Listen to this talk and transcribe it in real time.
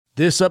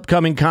This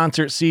upcoming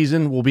concert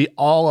season will be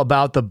all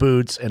about the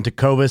boots, and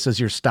Tecovas is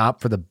your stop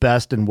for the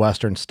best in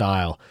Western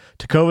style.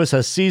 Tecovas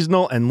has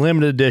seasonal and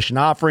limited edition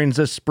offerings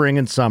this spring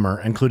and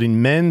summer,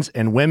 including men's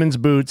and women's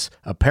boots,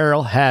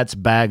 apparel, hats,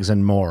 bags,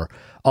 and more.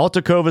 All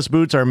Tecovas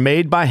boots are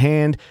made by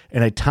hand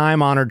in a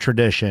time-honored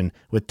tradition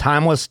with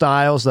timeless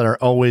styles that are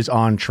always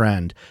on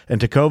trend. And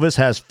Tecovas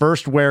has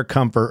first wear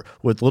comfort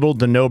with little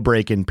to no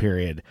break-in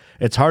period.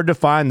 It's hard to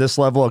find this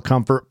level of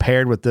comfort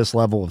paired with this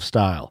level of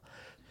style.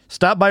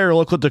 Stop by your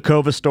local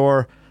Tecovas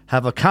store,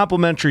 have a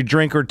complimentary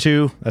drink or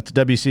two, that's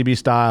WCB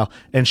style,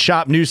 and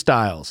shop new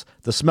styles.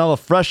 The smell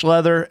of fresh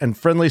leather and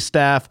friendly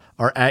staff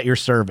are at your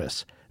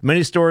service.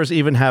 Many stores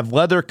even have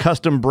leather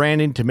custom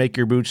branding to make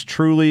your boots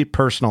truly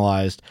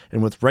personalized.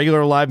 And with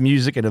regular live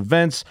music and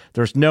events,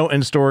 there's no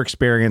in-store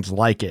experience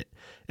like it.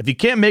 If you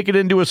can't make it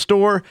into a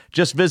store,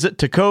 just visit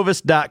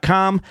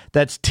tecovas.com.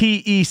 That's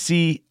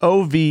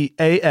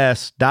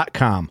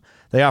TECOVAS.com.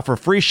 They offer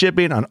free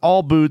shipping on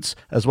all boots,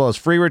 as well as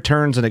free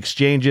returns and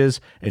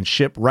exchanges, and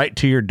ship right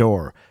to your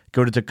door.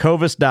 Go to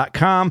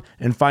tecovas.com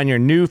and find your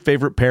new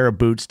favorite pair of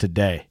boots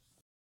today.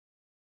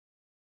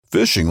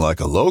 Fishing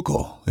like a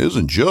local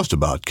isn't just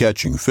about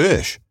catching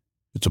fish.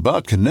 It's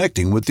about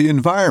connecting with the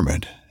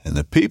environment and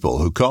the people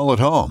who call it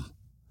home.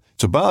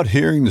 It's about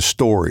hearing the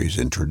stories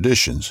and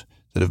traditions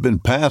that have been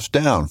passed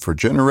down for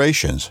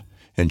generations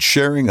and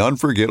sharing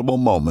unforgettable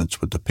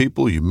moments with the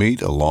people you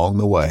meet along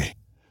the way.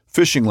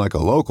 Fishing like a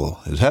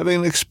local is having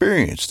an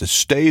experience that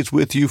stays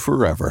with you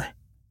forever.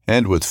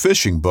 And with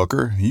Fishing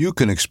Booker, you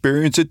can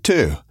experience it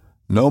too,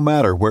 no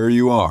matter where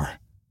you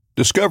are.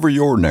 Discover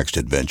your next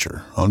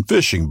adventure on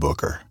Fishing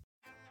Booker.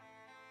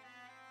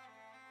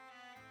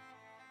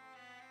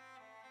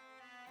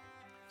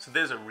 So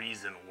there's a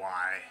reason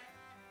why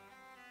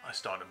I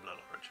started Blood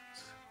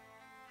Origins.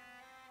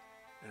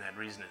 And that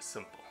reason is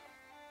simple.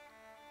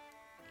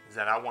 Is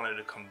that I wanted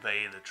to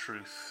convey the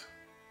truth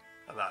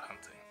about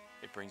hunting.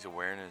 It brings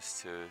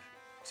awareness to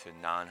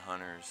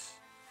non-hunters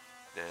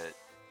that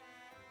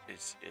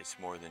it's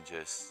more than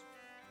just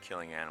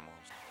killing animals.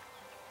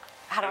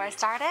 How do I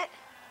start it?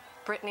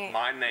 Brittany.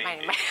 My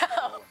name is...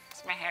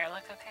 Does my hair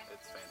look okay?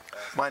 It's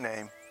fantastic. My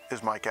name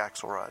is Mike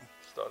Axelrod.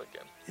 Start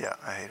again. Yeah,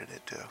 I hated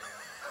it too.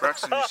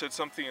 Braxton, you said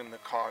something in the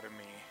car to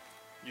me.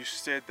 You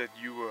said that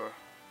you were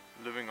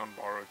living on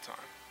borrowed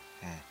time.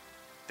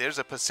 There's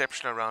a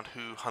perception around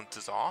who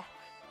hunters are,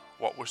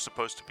 what we're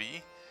supposed to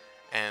be,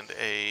 and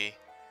a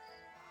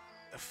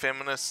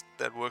feminist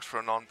that works for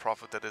a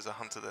non-profit that is a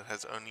hunter that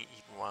has only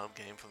eaten wild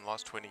game for the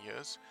last 20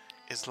 years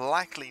is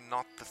likely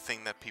not the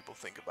thing that people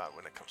think about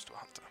when it comes to a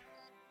hunter.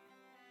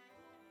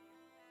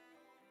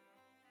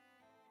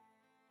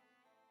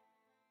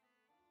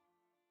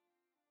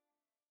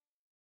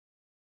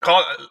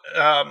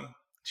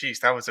 Geez,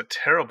 that was a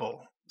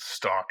terrible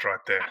start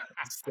right there.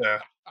 It's,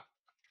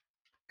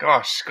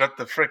 gosh, got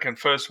the frickin'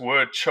 first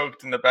word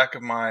choked in the back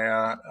of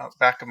my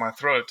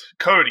throat.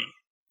 Cody.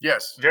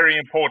 Yes. Very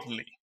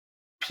importantly,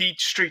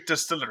 Peach Street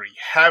Distillery.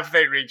 Have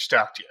they reached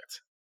out yet?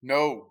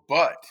 No,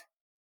 but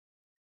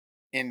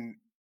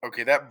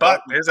that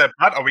but there's a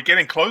but. Are we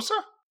getting closer?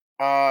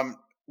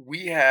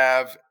 We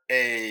have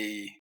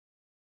a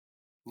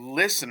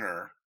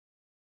listener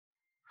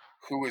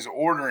who is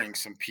ordering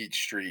some Peach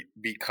Street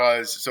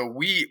because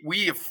we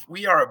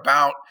are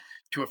about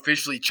to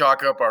officially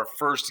chalk up our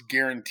first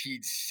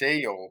guaranteed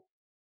sale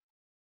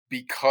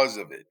because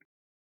of it.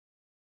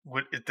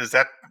 Does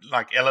that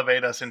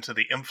elevate us into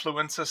the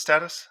influencer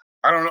status?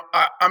 I don't know.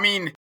 I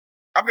mean,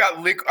 I've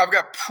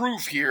got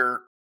proof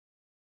here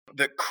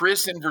that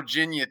Chris in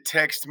Virginia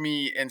texted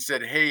me and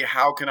said, "Hey,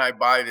 how can I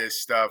buy this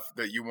stuff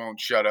that you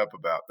won't shut up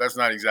about?" That's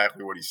not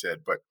exactly what he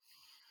said, but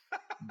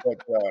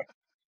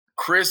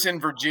Chris in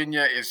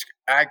Virginia is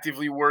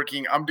actively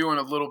working. I'm doing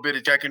a little bit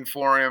of checking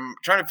for him,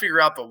 trying to figure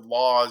out the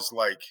laws.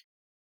 Like,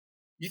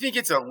 you think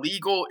it's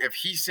illegal if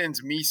he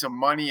sends me some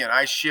money and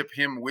I ship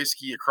him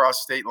whiskey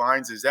across state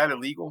lines? Is that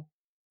illegal?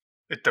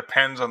 It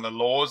depends on the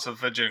laws of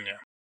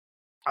Virginia.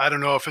 I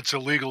don't know if it's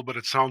illegal, but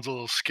it sounds a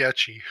little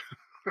sketchy.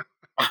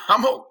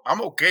 I'm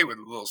okay with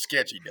a little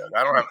sketchy, Doug.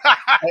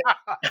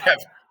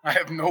 I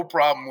have no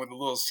problem with a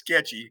little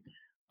sketchy.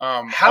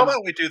 How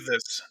about we do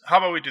this?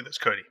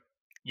 Cody?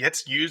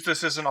 Let's use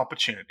this as an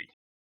opportunity.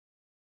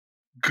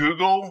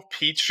 Google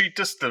Peach Street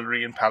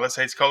Distillery in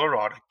Palisades,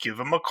 Colorado. Give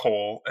them a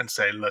call and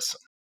say,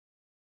 "Listen,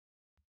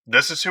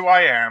 this is who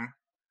I am.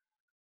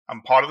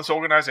 I'm part of this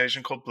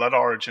organization called Blood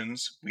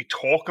Origins. We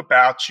talk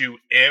about you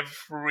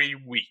every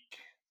week."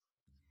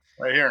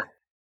 Right here.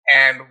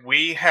 And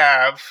we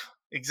have,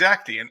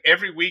 exactly, and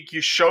every week you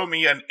show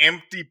me an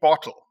empty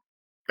bottle.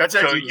 That's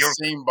actually the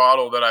same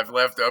bottle that I've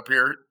left up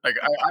here. Like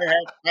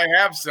I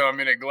have some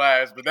in a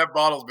glass, but that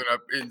bottle's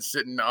been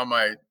sitting on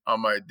my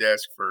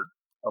desk for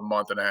a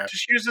month and a half.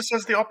 Just use this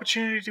as the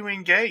opportunity to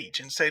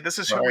engage and say, "This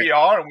is who we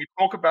are, and we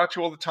talk about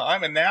you all the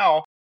time, and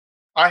now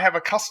I have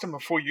a customer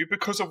for you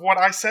because of what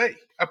I say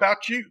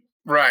about you."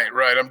 Right.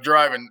 I'm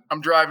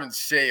driving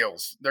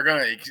sales. They're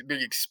going to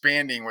be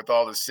expanding with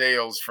all the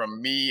sales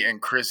from me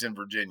and Chris in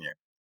Virginia.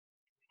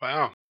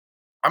 Wow.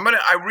 I'm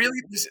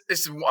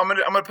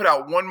gonna put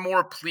out one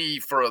more plea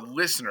for a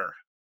listener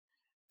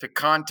to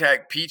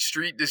contact Peach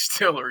Street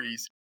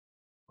Distilleries,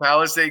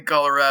 Palisade,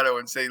 Colorado,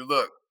 and say,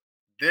 look,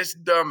 this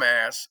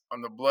dumbass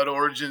on the Blood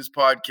Origins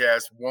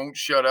podcast won't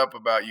shut up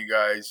about you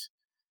guys.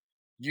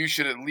 You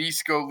should at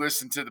least go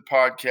listen to the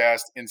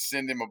podcast and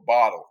send him a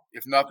bottle,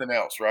 if nothing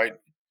else, right?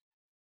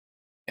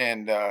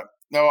 And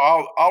no,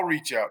 I'll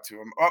reach out to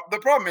him. The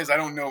problem is I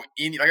don't know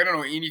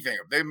anything.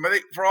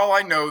 For all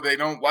I know, they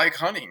don't like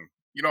hunting.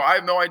 I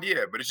have no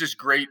idea, but it's just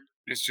great.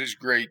 It's just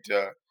great.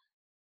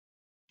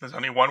 There's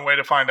only one way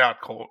to find out,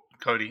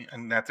 Cody,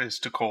 and that is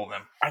to call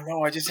them. I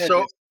know.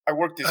 I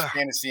worked this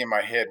fantasy in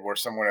my head where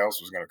someone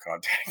else was going to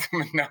contact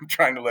them, and now I'm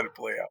trying to let it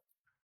play out.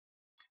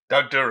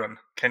 Doug Duran,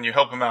 can you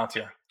help him out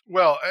here?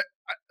 Well,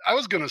 I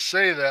was going to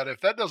say that if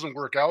that doesn't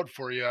work out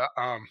for you,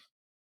 I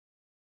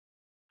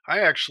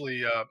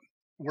actually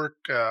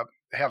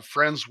have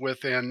friends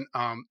with and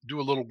do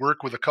a little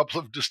work with a couple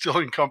of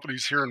distilling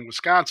companies here in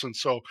Wisconsin.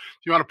 So if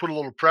you want to put a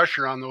little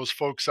pressure on those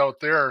folks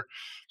out there,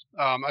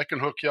 I can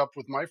hook you up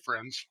with my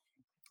friends.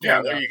 Yeah,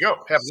 and, there you go.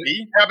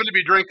 Happen to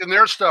be drinking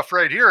their stuff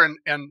right here,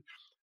 and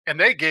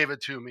they gave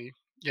it to me.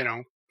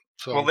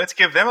 So well, let's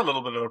give them a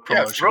little bit of a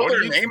promotion. Yeah, throw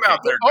their name out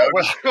there, Doug.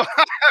 Oh, well,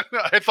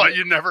 I thought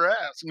you'd never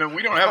ask. No,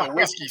 we don't have a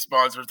whiskey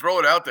sponsor. Throw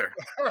it out there.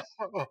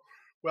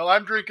 Well,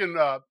 I'm drinking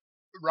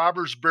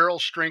Robert's Barrel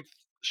Strength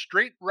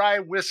Straight Rye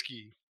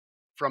Whiskey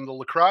from the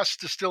La Crosse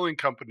Distilling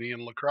Company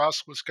in La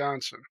Crosse,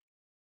 Wisconsin.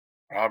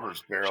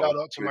 Robert's Barrel. Shout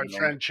out to my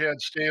friend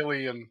Chad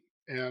Staley and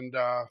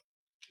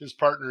his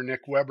partner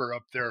Nick Weber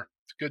up there.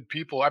 It's good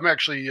people. I'm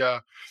actually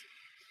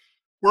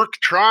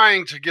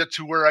trying to get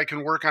to where I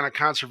can work on a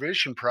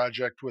conservation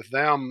project with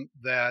them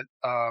that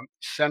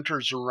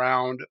centers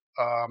around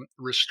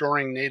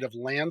restoring native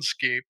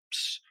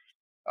landscapes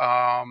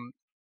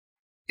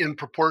in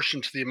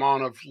proportion to the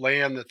amount of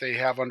land that they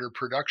have under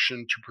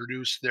production to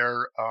produce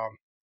their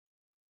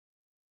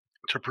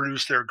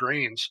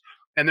grains.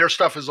 And their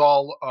stuff is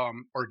all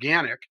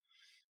organic,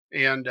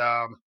 and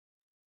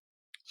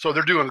so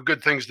they're doing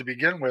good things to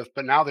begin with.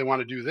 But now they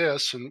want to do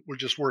this, and we're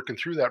just working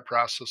through that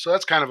process. So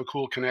that's kind of a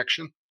cool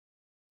connection.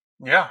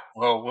 Yeah,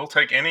 well, we'll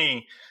take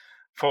any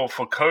for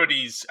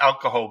Cody's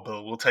alcohol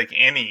bill. We'll take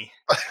any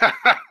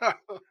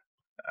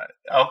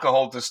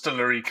alcohol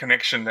distillery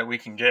connection that we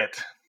can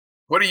get.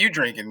 What are you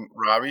drinking,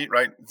 Robbie?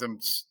 Right,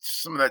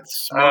 some of that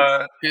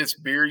smoked piss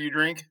beer you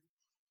drink.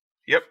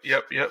 Yep.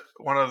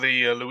 One of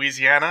the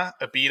Louisiana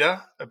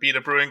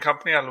Abita Brewing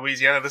Company out of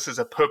Louisiana. This is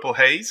a Purple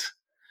Haze.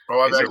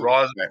 Oh,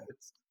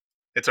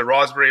 it's a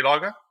raspberry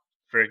lager.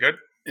 Very good.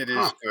 It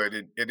is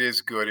good. It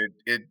is good.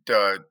 You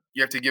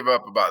have to give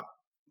up about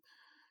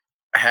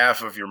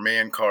half of your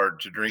man card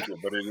to drink it,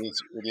 but it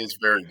is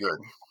very good.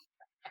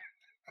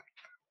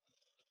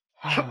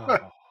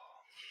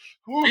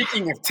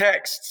 Speaking of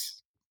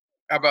texts,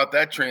 how about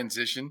that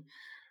transition?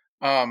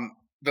 The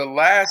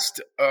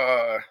last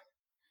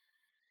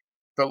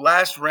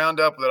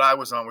roundup that I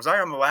was I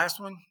on the last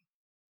one?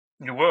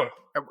 You were.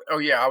 Oh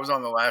yeah, I was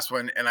on the last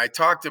one, and I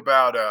talked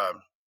about.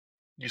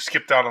 You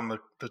skipped out on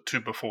the two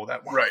before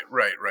that one.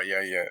 Right.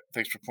 Yeah.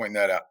 Thanks for pointing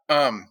that out.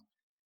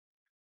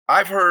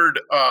 I've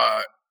heard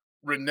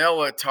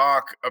Ranella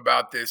talk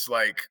about this.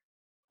 Like,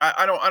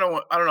 I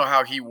don't know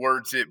how he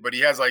words it, but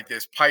he has like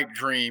this pipe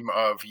dream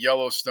of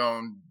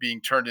Yellowstone being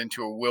turned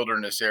into a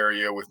wilderness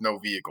area with no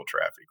vehicle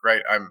traffic.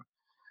 Right. I'm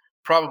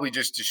probably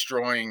just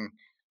destroying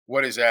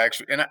what is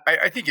actually, and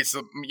I think it's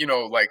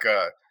like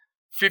a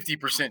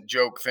 50%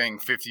 joke thing,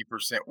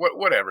 50%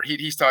 whatever.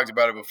 He's talked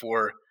about it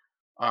before.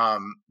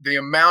 The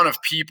amount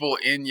of people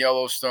in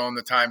Yellowstone,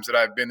 the times that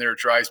I've been there,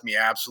 drives me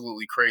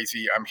absolutely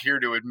crazy. I'm here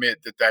to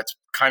admit that that's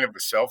kind of a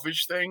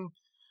selfish thing.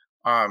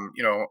 I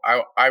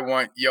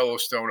want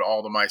Yellowstone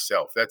all to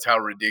myself. That's how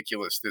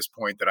ridiculous this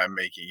point that I'm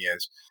making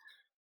is.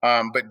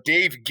 But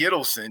Dave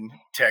Gittleson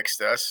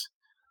texted us,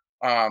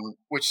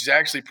 which is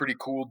actually pretty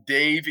cool.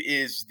 Dave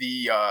is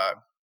the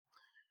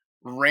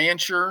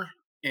rancher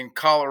in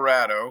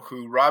Colorado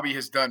who Robbie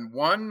has done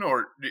one,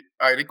 or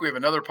I think we have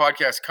another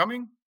podcast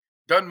coming.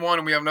 Done one,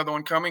 and we have another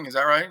one coming. Is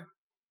that right?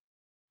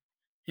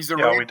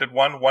 We did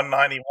one.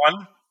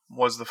 191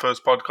 was the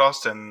first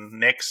podcast, and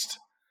next,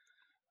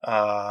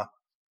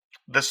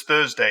 this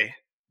Thursday,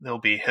 there'll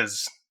be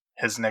his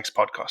next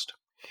podcast.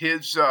 He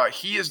is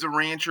the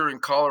rancher in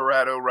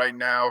Colorado right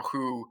now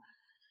who,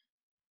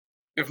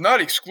 if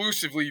not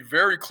exclusively,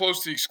 very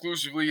close to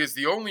exclusively, is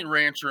the only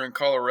rancher in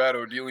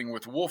Colorado dealing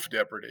with wolf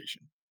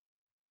depredation.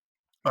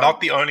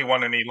 Not the only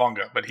one any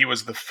longer, but he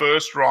was the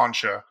first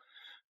rancher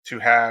to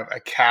have a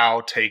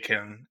cow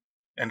taken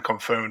and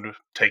confirmed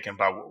taken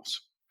by wolves.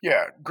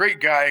 Yeah, great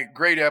guy,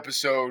 great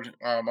episode.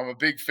 I'm a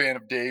big fan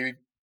of Dave,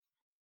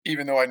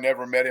 even though I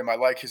never met him. I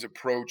like his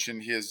approach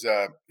and his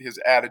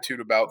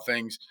attitude about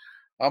things.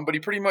 But he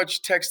pretty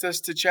much texted us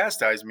to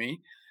chastise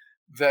me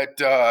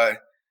that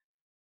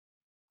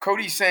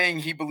Cody's saying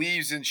he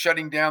believes in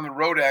shutting down the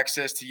road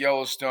access to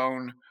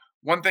Yellowstone.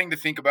 One thing to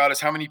think about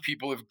is how many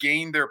people have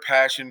gained their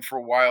passion for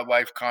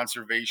wildlife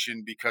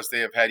conservation because they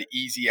have had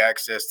easy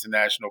access to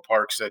national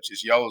parks such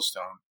as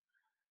Yellowstone.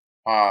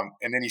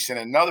 And then he sent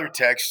another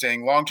text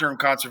saying long-term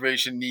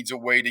conservation needs a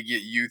way to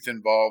get youth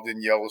involved,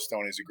 and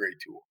Yellowstone is a great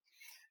tool.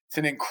 It's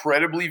an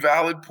incredibly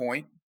valid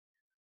point.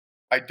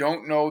 I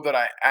don't know that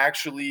I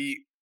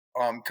actually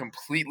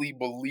completely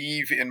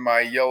believe in my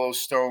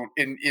Yellowstone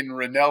in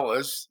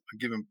Ranella's. I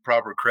give him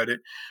proper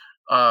credit.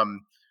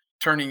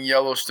 Turning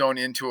Yellowstone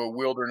into a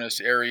wilderness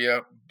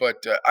area,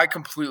 but I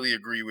completely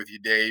agree with you,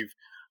 Dave.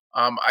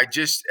 I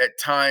just at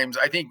times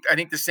I think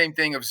the same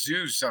thing of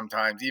zoos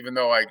sometimes, even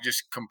though I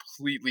just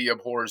completely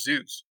abhor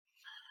zoos.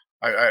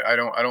 I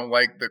don't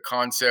like the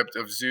concept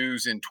of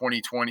zoos in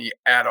 2020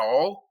 at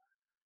all,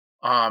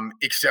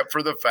 except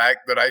for the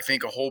fact that I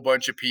think a whole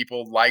bunch of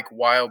people like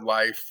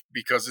wildlife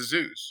because of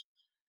zoos,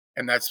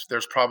 and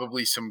there's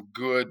probably some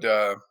good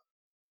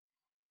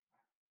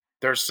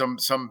there's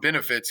some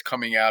benefits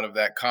coming out of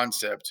that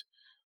concept.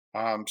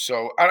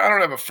 So I don't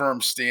have a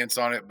firm stance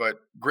on it, but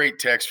great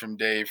text from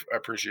Dave. I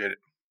appreciate it.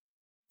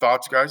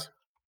 Thoughts, guys?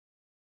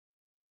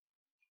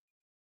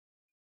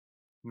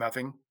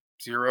 Nothing.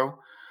 Zero.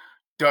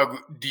 Doug,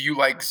 do you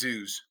like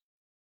zoos?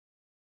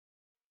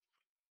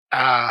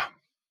 I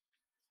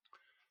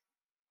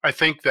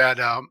think that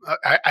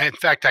in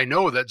fact, I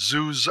know that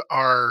zoos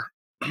are,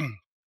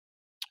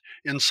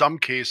 in some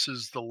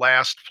cases, the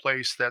last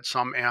place that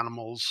some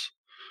animals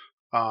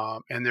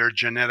and their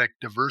genetic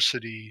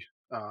diversity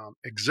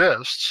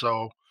exists.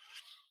 So,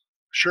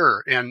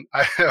 sure. And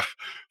I have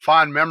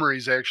fond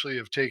memories actually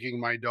of taking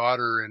my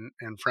daughter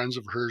and friends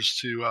of hers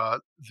to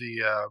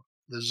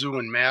the zoo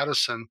in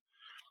Madison.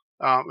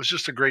 It was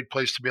just a great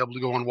place to be able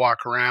to go and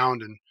walk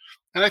around, and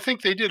I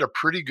think they did a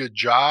pretty good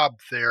job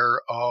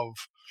there of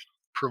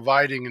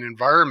providing an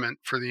environment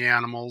for the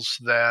animals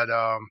that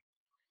uh,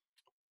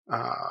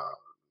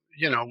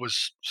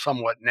 was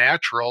somewhat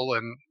natural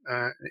and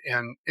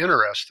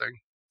interesting.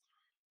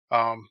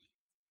 Um,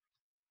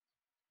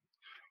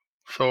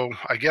 so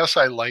I guess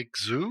I like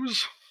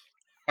zoos.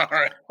 All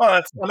right. Well,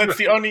 it's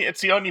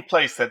the only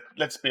place that,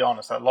 let's be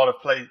honest, a lot of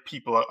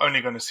people are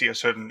only going to see a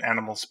certain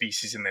animal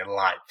species in their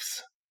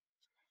lives.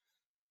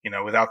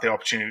 Without the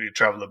opportunity to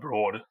travel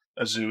abroad,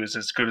 a zoo is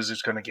as good as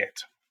it's going to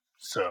get.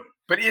 So,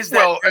 but is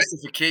that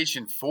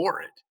justification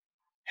for it?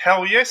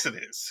 Hell yes, it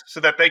is, so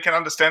that they can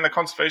understand the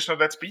conservation of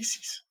that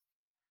species.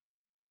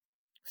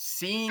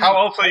 How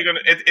else are you going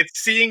to? It's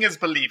seeing is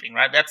believing,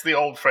 right? That's the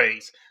old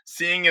phrase.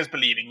 Seeing is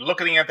believing.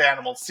 Looking at the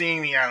animal,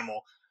 seeing the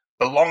animal,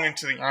 belonging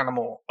to the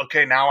animal.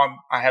 Okay, now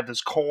I have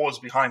this cause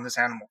behind this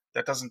animal.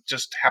 That doesn't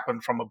just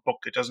happen from a book.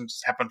 It doesn't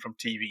just happen from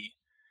TV.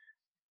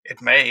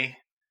 It may,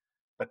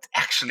 but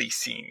actually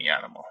seeing the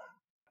animal.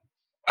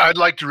 I'd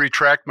like to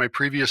retract my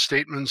previous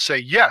statement and say,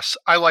 yes,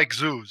 I like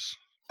zoos.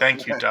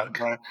 Thank you, Doug.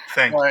 Right.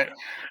 Thank you.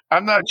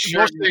 I'm not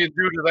sure. Mostly due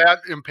to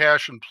that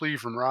impassioned plea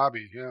from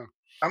Robbie. Yeah.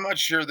 I'm not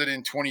sure that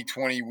in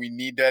 2020 we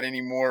need that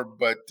anymore,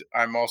 but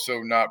I'm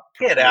also not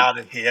prepared. Get out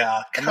of here.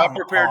 I'm not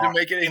prepared to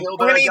make it a hill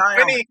that I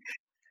die on.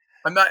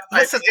 I'm not.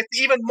 Listen,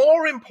 it's even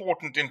more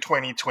important in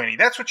 2020.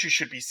 That's what you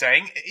should be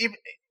saying.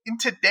 In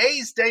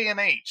today's day and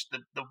age,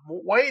 the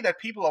way that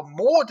people are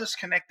more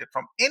disconnected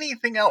from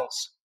anything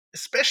else,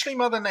 especially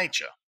Mother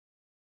Nature,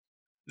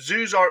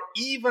 zoos are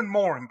even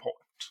more important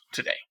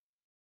today.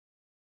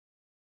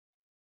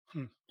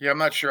 Yeah, I'm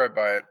not sure I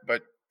buy it,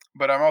 but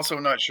I'm also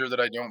not sure that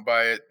I don't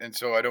buy it, and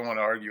so I don't want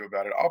to argue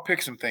about it. I'll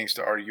pick some things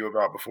to argue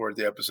about before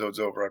the episode's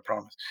over, I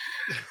promise.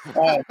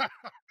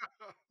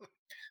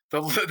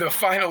 The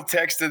final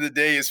text of the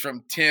day is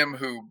from Tim,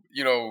 who,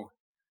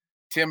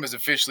 Tim has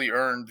officially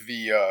earned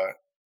the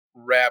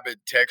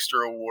Rabid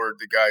Texter Award.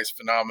 The guy's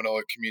phenomenal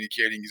at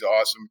communicating. He's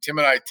awesome. Tim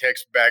and I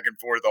text back and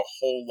forth a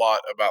whole lot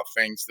about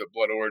things that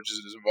Blood Origins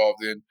is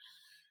involved in.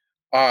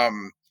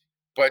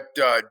 But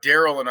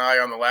Daryl and I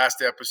on the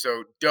last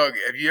episode, Doug,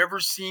 have you ever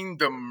seen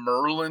the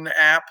Merlin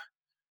app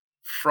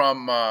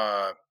from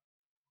Audubon?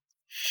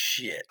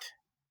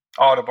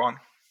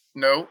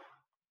 No,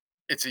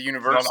 it's a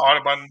university. Not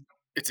Audubon.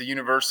 It's a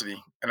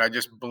university, and I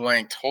just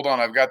blanked. Hold on,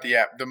 I've got the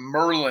app. The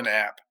Merlin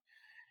app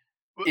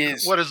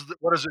is what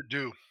does it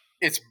do?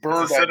 It's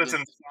bird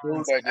citizen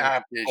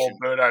identification. Called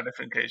bird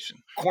identification.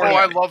 Cornell. Oh,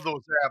 I love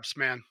those apps,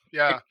 man.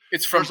 Yeah,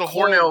 it's from There's a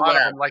Cornell whole lot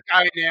Lab. of them, like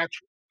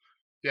iNatural.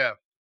 Yeah.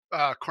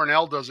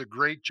 Cornell does a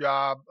great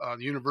job.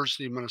 The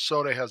University of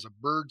Minnesota has a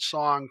bird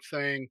song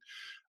thing.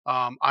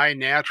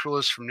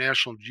 iNaturalist from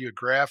National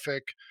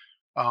Geographic.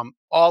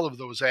 All of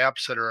those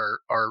apps that are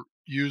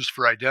used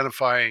for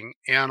identifying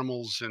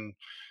animals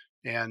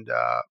and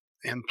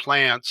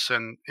plants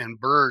and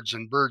birds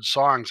and bird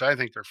songs, I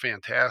think they're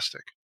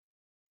fantastic.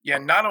 Yeah,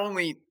 not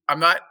only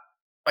I'm not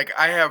like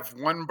I have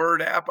one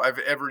bird app I've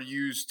ever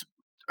used.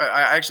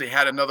 I actually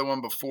had another one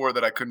before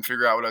that I couldn't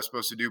figure out what I was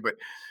supposed to do, but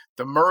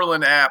the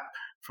Merlin app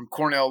from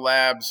Cornell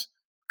Labs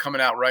coming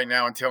out right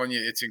now and telling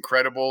you it's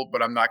incredible,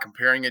 but I'm not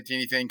comparing it to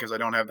anything because I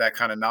don't have that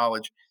kind of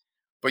knowledge.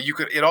 But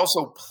it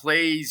also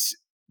plays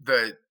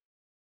the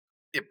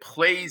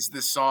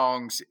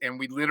songs, and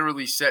we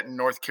literally sat in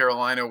North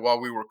Carolina while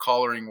we were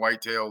collaring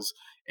whitetails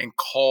and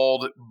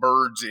called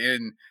birds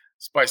in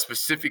by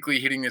specifically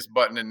hitting this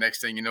button, and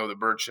next thing you know, the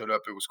bird showed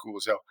up. It was cool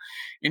as hell.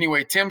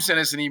 Anyway, Tim sent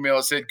us an email.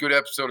 It said, "Good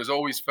episode as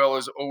always,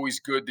 fellas. Always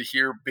good to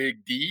hear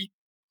Big D."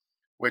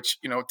 Which,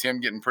 Tim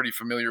getting pretty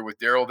familiar with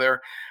Daryl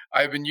there.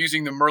 I've been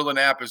using the Merlin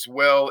app as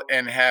well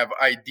and have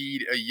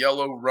ID'd a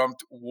yellow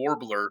rumped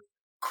warbler.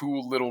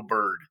 Cool little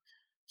bird.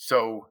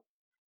 So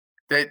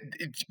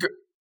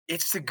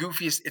it's the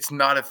goofiest. It's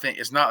not a thing.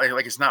 It's not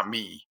like it's not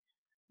me.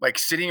 Like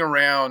sitting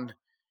around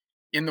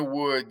in the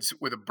woods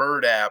with a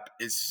bird app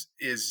is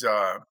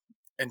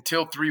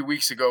until 3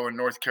 weeks ago in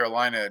North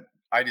Carolina,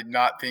 I did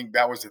not think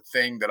that was a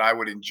thing that I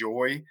would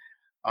enjoy.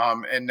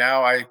 And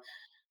now I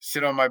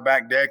sit on my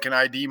back deck and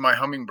ID my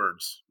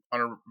hummingbirds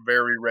on a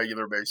very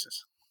regular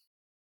basis.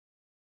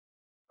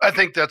 I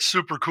think that's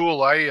super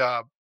cool.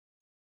 I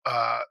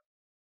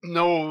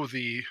know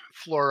the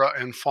flora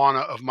and fauna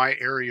of my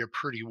area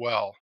pretty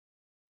well,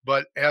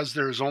 but as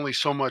there's only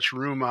so much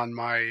room on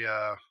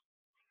my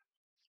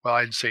well,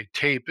 I'd say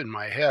tape in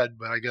my head,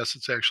 but I guess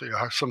it's actually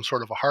some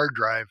sort of a hard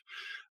drive.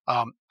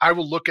 I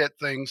will look at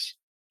things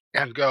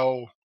and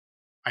go,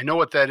 I know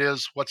what that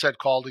is. What's that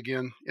called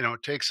again?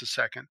 It takes a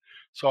second.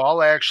 So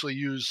I'll actually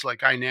use like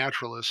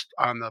iNaturalist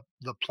on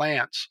the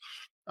plants,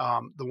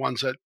 the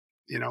ones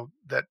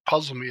that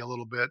puzzle me a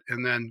little bit,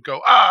 and then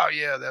go,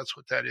 yeah, that's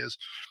what that is.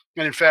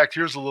 And in fact,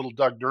 here's a little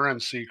Doug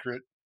Duran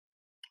secret.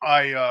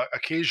 I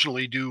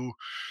occasionally do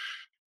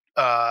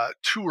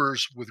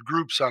tours with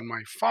groups on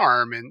my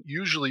farm, and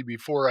usually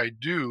before I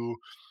do,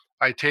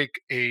 I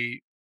take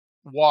a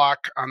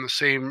walk on the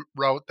same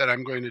route that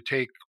I'm going to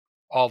take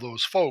all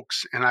those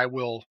folks, and I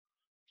will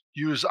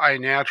use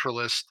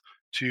iNaturalist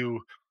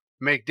to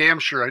make damn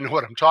sure I know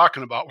what I'm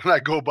talking about when I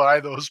go by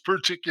those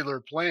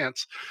particular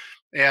plants.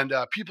 And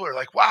people are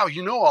like, "Wow,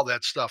 you know all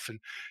that stuff." And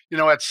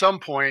at some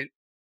point,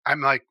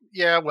 I'm like,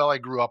 "Yeah, well, I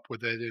grew up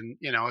with it, and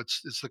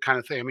it's the kind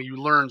of thing. I mean, you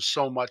learn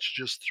so much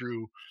just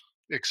through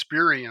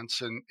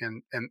experience, and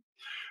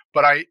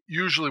but I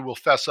usually will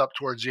fess up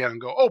towards the end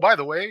and go, "Oh, by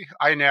the way,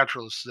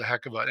 iNaturalist is a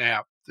heck of an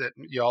app that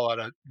y'all ought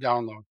to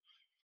download."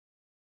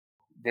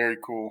 Very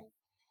cool.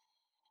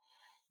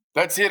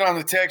 That's it on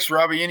the text,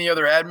 Robbie. Any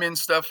other admin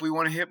stuff we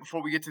want to hit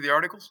before we get to the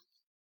articles?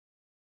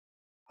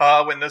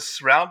 When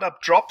this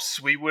roundup drops,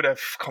 we would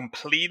have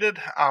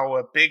completed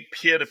our big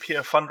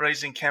peer-to-peer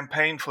fundraising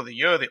campaign for the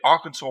year, the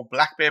Arkansas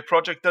Black Bear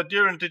Project.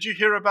 Darren, did you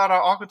hear about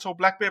our Arkansas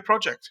Black Bear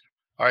Project?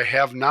 I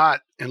have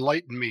not.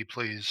 Enlighten me,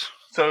 please.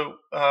 So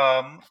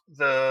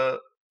the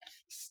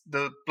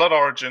Blood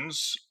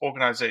Origins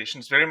organization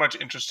is very much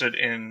interested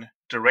in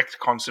direct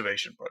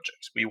conservation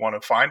projects. We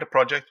want to find a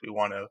project, we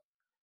want to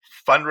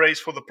fundraise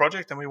for the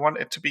project, and we want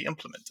it to be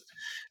implemented.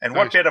 And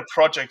what better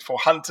project for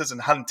hunters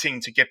and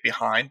hunting to get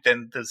behind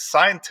than the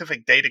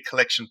scientific data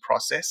collection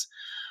process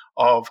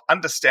of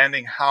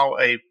understanding how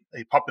a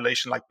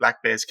population like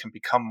black bears can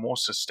become more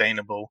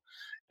sustainable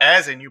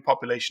as a new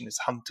population is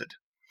hunted.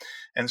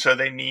 And so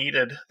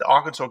the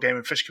Arkansas Game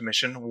and Fish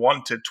Commission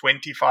wanted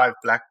 25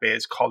 black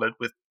bears collared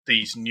with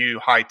these new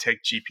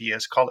high-tech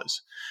GPS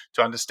collars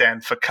to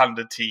understand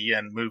fecundity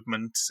and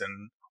movements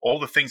and all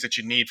the things that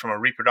you need from a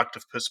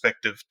reproductive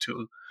perspective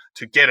to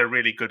get a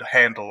really good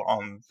handle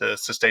on the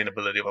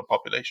sustainability of a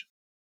population.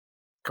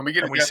 Can we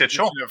get a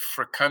definition of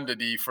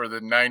fecundity for the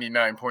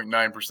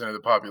 99.9% of the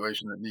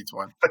population that needs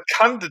one?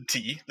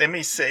 Fecundity, let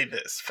me say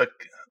this.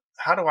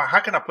 How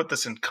can I put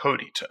this in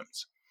Cody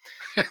terms?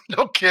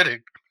 No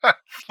kidding.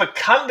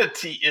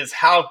 Fecundity is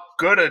how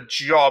good a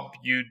job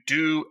you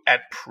do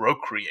at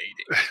procreating.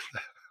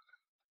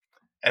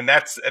 And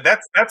that's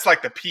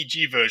like the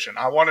PG version.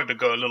 I wanted to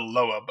go a little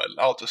lower, but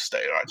I'll just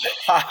stay right there.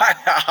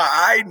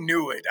 I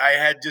knew it. I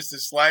had just the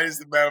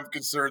slightest amount of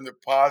concern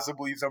that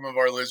possibly some of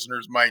our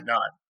listeners might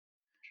not.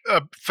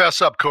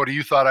 Fess up, Cody.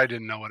 You thought I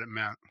didn't know what it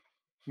meant.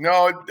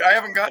 No, I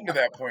haven't gotten to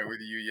that point with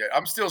you yet.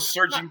 I'm still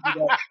searching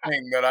for that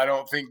thing that I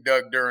don't think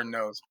Doug Duran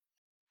knows.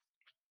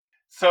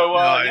 So,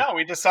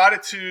 we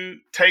decided to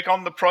take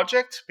on the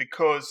project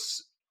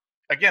because,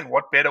 again,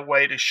 what better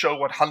way to show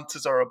what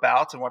hunters are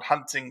about and what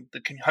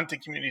the hunting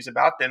community is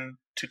about than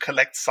to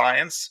collect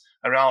science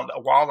around a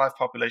wildlife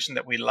population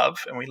that we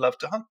love and we love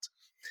to hunt.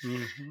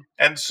 Mm-hmm.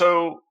 And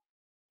so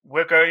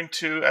we're going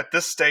to, at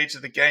this stage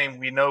of the game,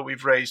 we know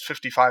we've raised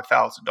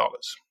 $55,000.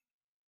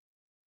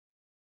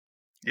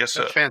 Yes,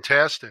 sir. That's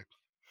fantastic.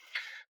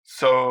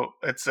 So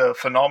it's a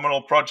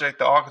phenomenal project.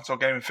 The Arkansas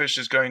Game and Fish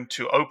is going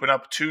to open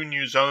up 2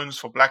 new zones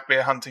for black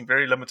bear hunting,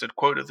 very limited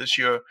quota this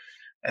year,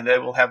 and they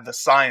will have the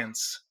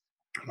science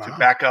to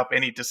back up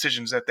any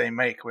decisions that they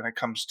make when it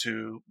comes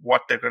to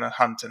what they're going to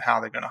hunt and how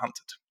they're going to hunt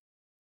it.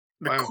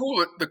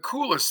 The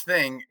coolest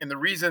thing, and the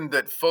reason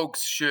that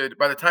folks should,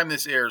 by the time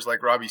this airs,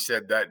 like Robbie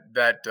said,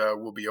 that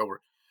will be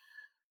over.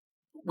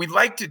 We'd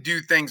like to do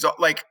things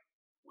like,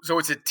 so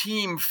it's a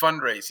team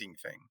fundraising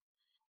thing.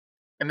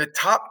 And the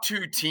top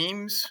 2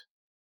 teams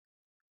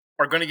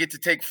are going to get to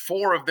take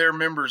 4 of their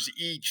members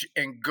each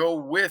and go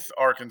with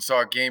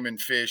Arkansas Game and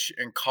Fish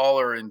and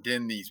collar and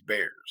den these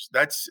bears.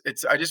 I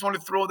just want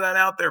to throw that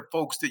out there,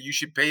 folks, that you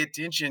should pay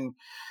attention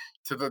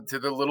to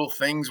the little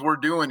things we're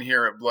doing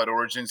here at Blood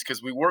Origins,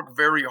 because we work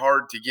very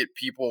hard to get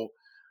people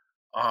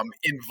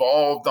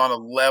involved on a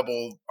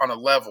level,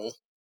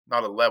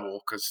 not a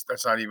level, because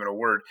that's not even a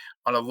word,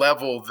 on a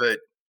level that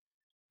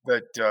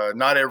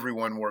not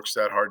everyone works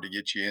that hard to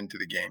get you into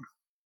the game.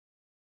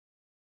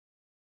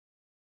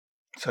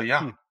 So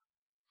yeah,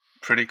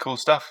 pretty cool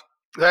stuff.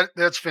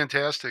 That's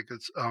fantastic.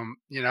 It's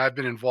I've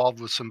been involved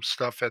with some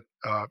stuff at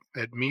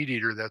Meat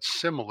Eater that's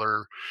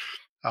similar.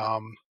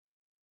 Um,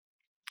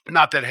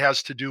 Not that it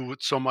has to do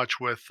with so much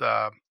with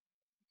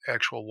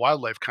actual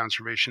wildlife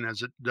conservation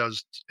as it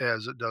does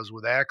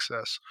with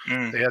access.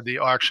 Mm, They had the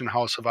auction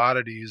house of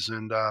oddities,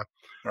 and I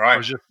right.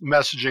 was just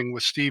messaging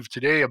with Steve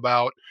today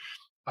about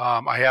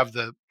I have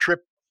the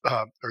trip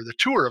or the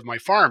tour of my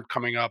farm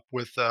coming up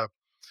with a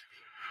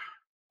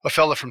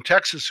fella from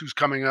Texas who's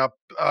coming up,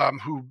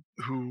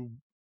 who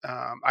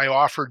I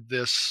offered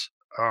this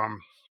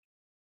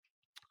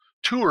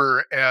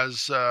tour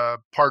as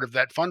part of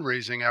that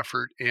fundraising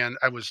effort, and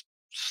I was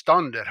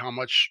stunned at how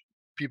much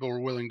people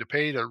were willing to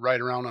pay to ride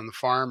around on the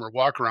farm or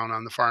walk around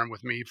on the farm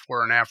with me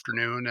for an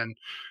afternoon. And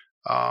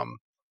um,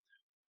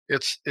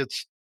 it's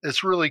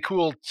really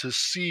cool to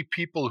see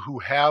people who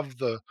have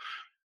the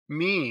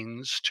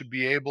means to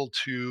be able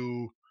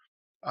to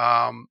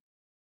um,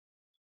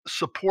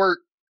 support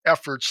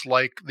efforts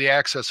like the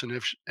access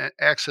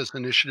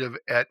initiative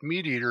at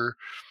Meat Eater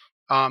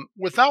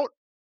without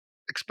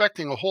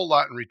expecting a whole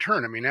lot in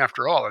return. I mean,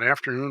 after all, an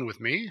afternoon with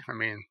me, I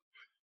mean,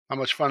 how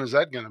much fun is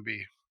that going to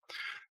be?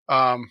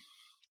 Um,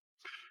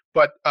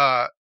 but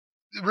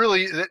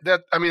really,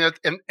 I mean,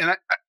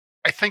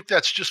 I think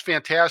that's just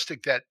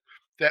fantastic that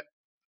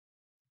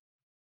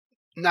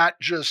not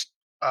just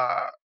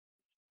uh,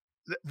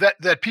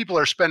 that people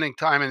are spending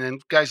time, and then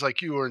guys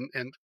like you and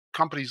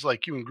companies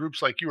like you and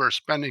groups like you are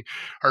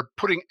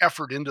putting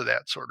effort into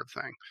that sort of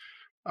thing.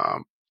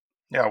 Um,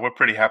 Yeah, we're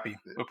pretty happy.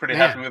 We're pretty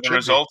happy Man, with the should be.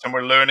 results, and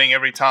we're learning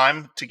every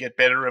time to get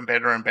better and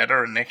better and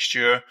better. And next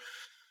year,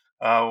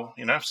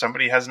 if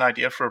somebody has an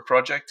idea for a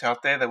project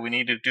out there that we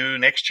need to do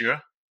next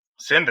year,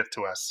 send it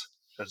to us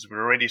because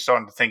we're already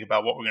starting to think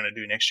about what we're going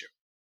to do next year.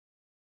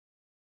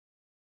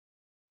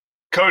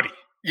 Cody,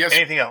 Yes.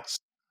 anything else?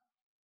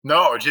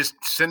 No, just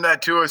send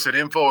that to us at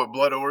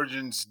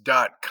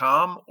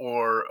info@bloodorigins.com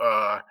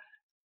or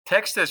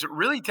text us.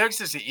 Really,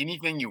 text us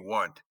anything you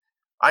want.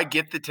 I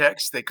get the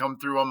texts; they come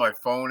through on my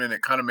phone, and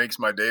it kind of makes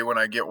my day when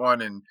I get one.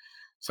 And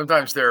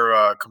sometimes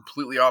they're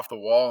completely off the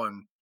wall,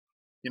 and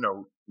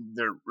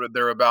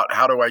they're about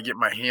how do I get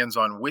my hands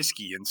on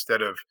whiskey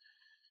instead of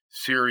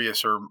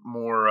serious or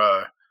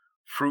more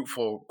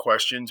fruitful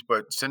questions.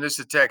 But send us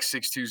a text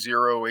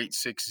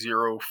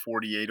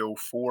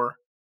 620-860-4804.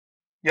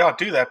 Yeah,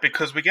 do that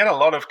because we get a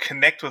lot of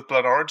Connect with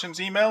Blood Origins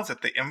emails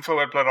at the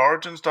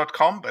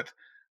info@bloodorigins.com, but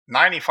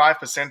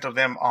 95% of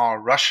them are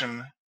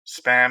Russian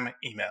spam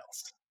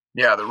emails.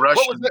 Yeah, the What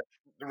was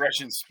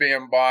Russian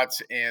spam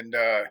bots and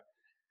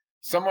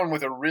someone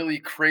with a really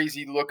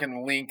crazy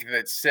looking link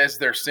that says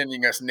they're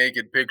sending us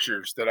naked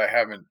pictures that I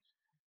haven't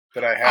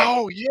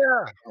Oh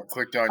yeah,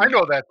 clicked on I yet.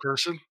 know that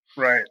person.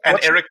 Right. And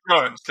What's Eric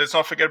Jones. Let's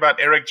not forget about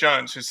Eric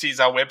Jones, who sees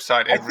our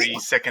website I every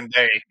think second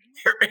day.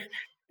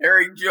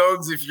 Eric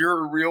Jones, if you're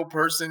a real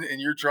person and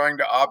you're trying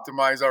to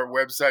optimize our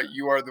website,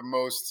 you are the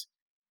most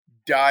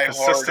diehard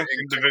Persistent and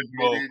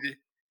individual. committed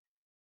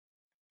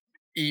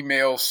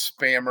email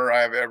spammer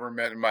I've ever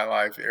met in my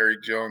life.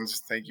 Eric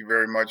Jones, thank you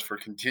very much for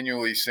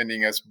continually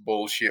sending us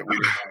bullshit. We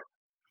don't have.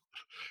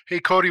 Hey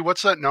Cody,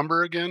 what's that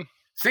number again?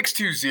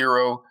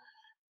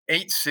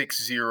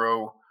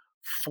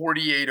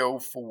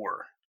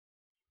 620-860-4804.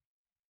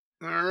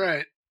 All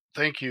right,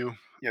 thank you.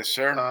 Yes,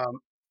 sir.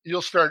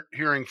 You'll start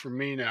hearing from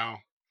me now,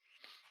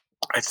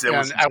 That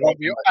was and I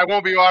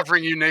won't be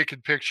offering you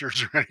naked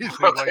pictures or anything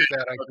like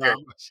that. I okay.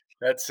 promise.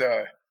 That's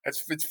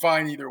it's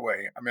fine either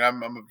way. I mean,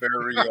 I'm a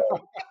very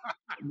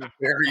I'm a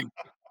very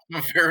I'm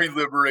a very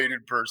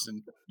liberated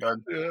person.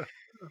 Yeah,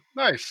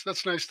 nice.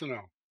 That's nice to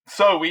know.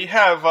 So we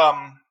have,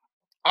 I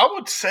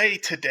would say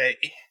today,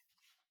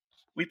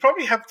 we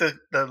probably have the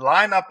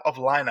lineup of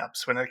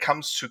lineups when it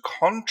comes to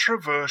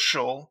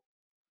controversial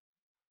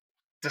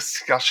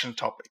discussion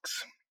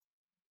topics.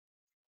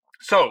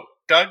 So,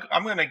 Doug,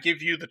 I'm going to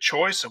give you the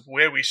choice of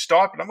where we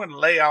start, but I'm going to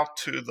lay out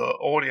to the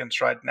audience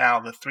right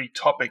now the three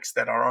topics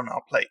that are on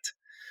our plate: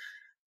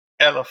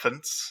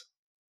 elephants,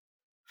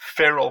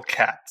 feral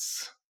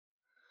cats,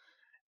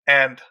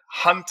 and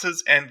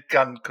hunters and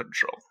gun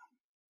control.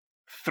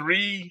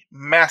 Three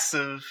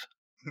massive,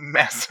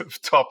 massive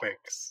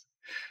topics.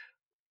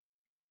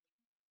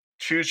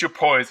 Choose your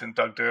poison,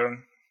 Doug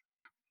Duran.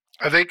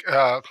 I think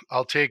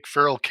I'll take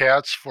feral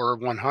cats for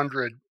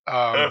 100.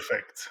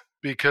 Perfect.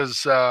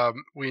 Because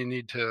we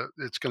need to.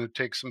 It's going to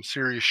take some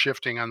serious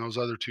shifting on those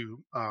other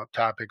two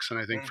topics, and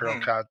I think feral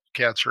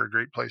cats are a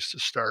great place to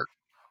start.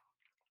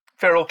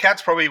 Feral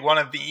cat's probably one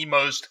of the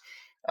most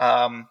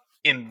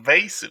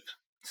invasive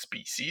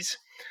species,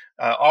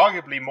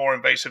 arguably more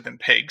invasive than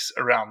pigs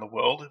around the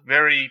world,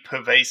 very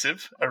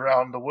pervasive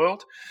around the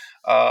world.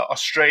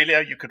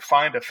 Australia, you could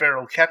find a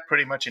feral cat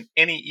pretty much in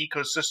any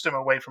ecosystem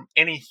away from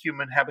any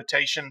human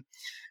habitation,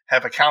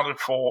 have accounted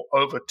for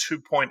over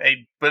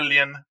 2.8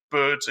 billion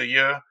birds a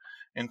year,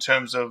 in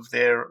terms of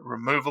their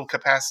removal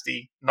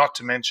capacity, not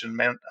to mention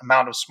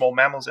amount of small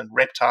mammals and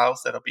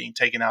reptiles that are being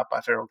taken out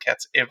by feral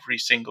cats every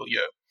single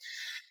year.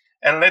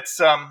 And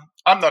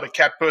I'm not a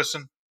cat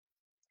person.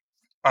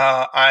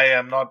 I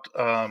am not,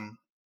 I'm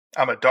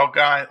a dog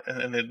guy,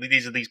 and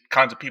these are these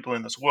kinds of people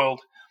in this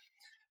world.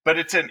 But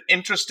it's an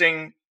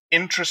interesting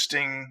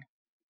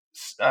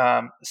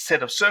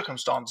set of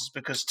circumstances,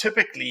 because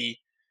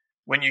typically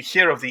when you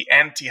hear of the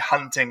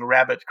anti-hunting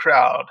rabbit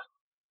crowd,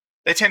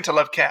 they tend to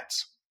love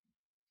cats.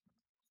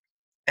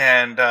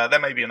 And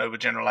that may be an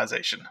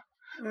overgeneralization,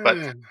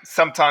 but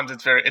sometimes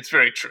it's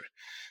very true.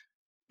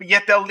 But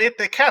yet they'll let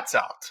their cats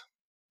out.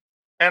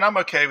 And I'm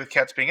okay with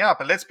cats being out,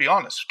 but let's be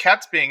honest,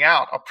 cats being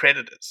out are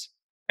predators.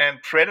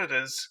 And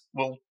predators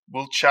will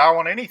chow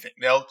on anything.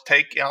 They'll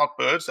take out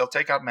birds, they'll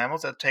take out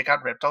mammals, they'll take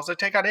out reptiles, they'll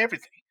take out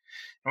everything.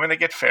 And when they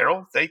get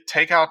feral, they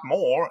take out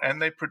more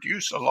and they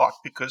produce a lot,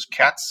 because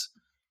cats,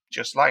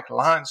 just like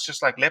lions,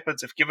 just like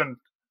leopards, if given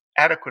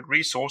adequate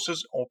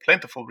resources or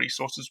plentiful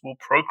resources, will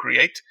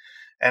procreate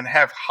and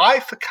have high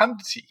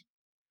fecundity.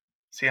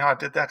 See how I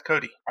did that,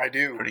 Cody? I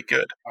do. Pretty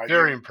good.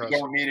 Very impressive. You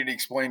don't need it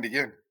explained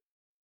again.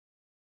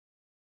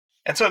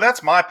 And so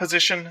that's my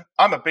position.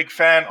 I'm a big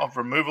fan of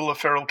removal of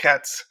feral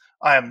cats.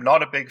 I am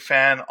not a big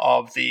fan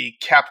of the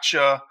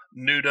capture,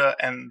 neuter,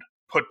 and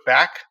put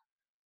back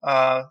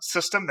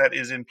system that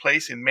is in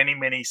place in many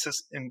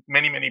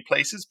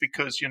places,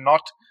 because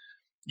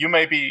you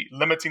may be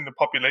limiting the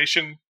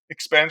population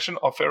expansion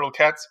of feral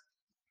cats.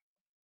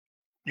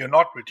 You're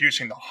not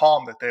reducing the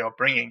harm that they are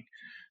bringing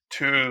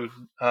to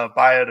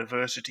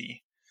biodiversity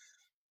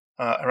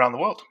around the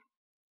world.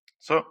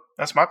 So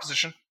that's my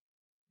position.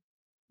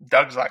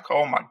 Doug's like,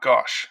 oh my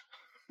gosh.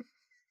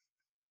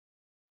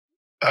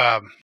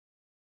 Are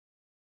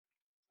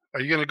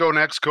you going to go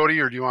next, Cody,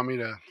 or do you want me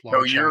to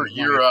launch? No,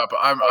 you're up.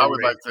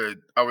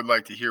 I would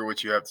like to hear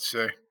what you have to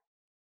say.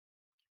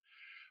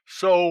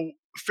 So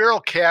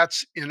feral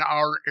cats in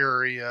our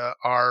area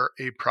are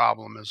a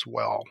problem as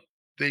well.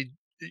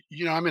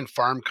 I'm in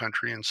farm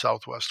country in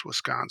Southwest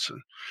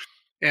Wisconsin,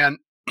 and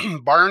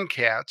barn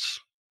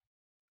cats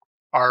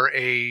are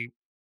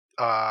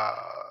are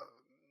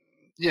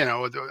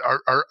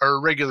a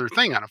regular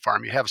thing on a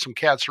farm. You have some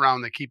cats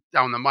around that keep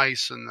down the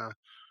mice and the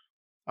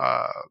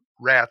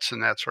rats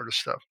and that sort of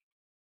stuff.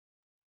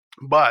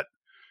 But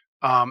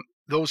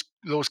those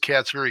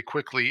cats very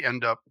quickly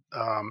end up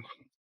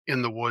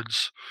in the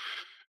woods,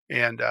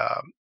 and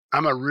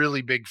I'm a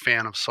really big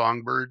fan of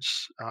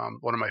songbirds.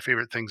 One of my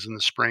favorite things in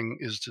the spring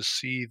is to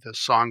see the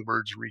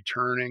songbirds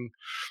returning,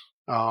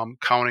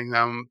 counting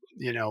them,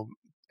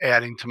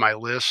 adding to my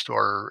list,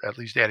 or at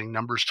least adding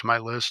numbers to my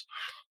list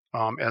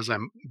as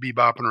I'm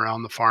bebopping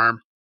around the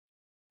farm.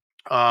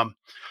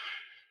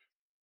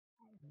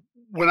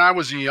 When I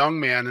was a young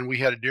man and we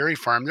had a dairy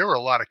farm, there were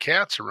a lot of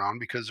cats around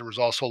because there was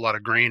also a lot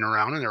of grain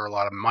around, and there were a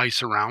lot of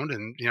mice around,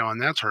 and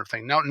and that sort of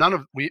thing. Now,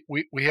 we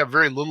have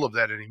very little of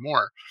that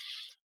anymore.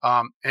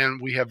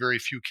 And we have very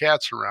few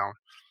cats around.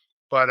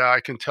 But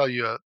I can tell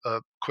you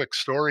a quick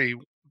story.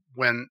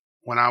 When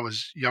I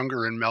was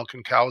younger and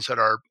milking cows at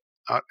our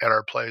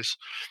place,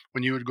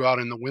 when you would go out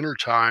in the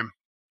wintertime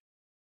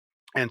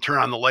and turn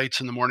on the lights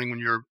in the morning when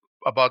you're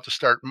about to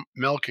start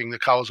milking, the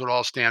cows would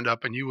all stand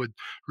up, and you would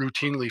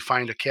routinely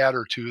find a cat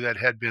or two that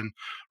had been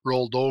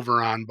rolled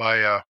over on by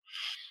a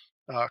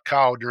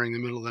cow during the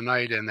middle of the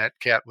night, and that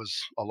cat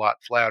was a lot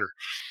flatter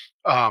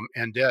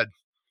and dead.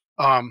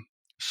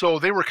 So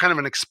they were kind of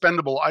an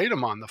expendable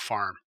item on the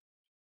farm.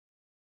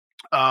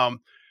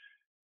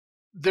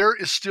 There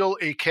is still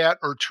a cat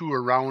or two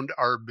around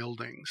our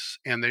buildings,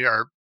 and they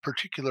are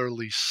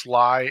particularly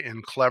sly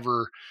and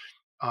clever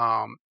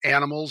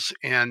animals.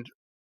 And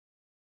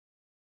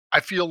I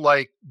feel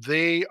like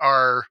they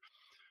are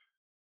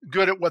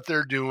good at what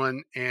they're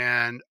doing.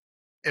 And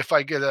if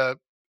I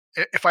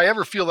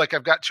ever feel like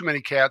I've got too many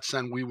cats,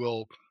 then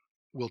we'll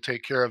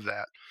take care of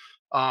that.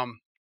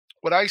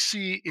 What I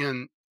see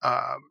in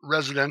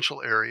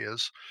residential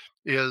areas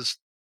is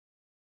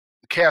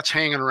cats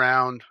hanging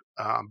around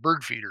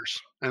bird feeders,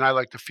 and I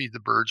like to feed the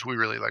birds. We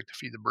really like to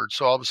feed the birds.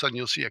 So all of a sudden,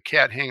 you'll see a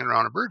cat hanging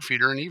around a bird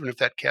feeder, and even if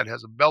that cat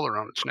has a bell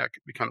around its neck,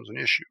 it becomes an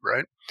issue,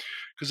 right?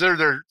 Because they're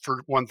there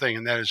for one thing,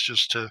 and that is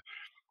just to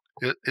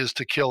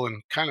kill,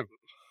 and kind of,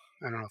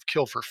 I don't know if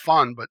kill for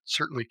fun, but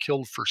certainly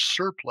kill for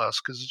surplus,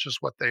 because it's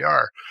just what they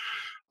are.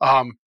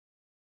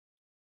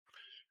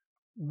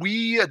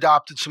 We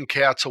adopted some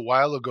cats a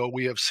while ago.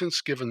 We have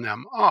since given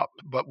them up.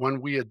 But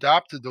when we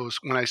adopted those,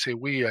 when I say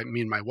we, I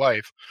mean my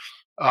wife,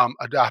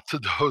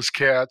 adopted those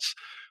cats,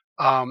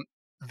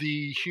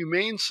 the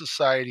Humane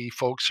Society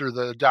folks, or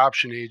the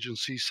adoption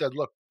agency, said,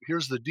 look,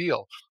 here's the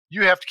deal.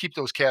 You have to keep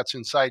those cats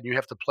inside, and you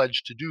have to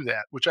pledge to do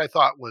that, which I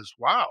thought was,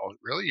 wow,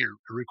 really? You're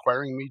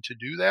requiring me to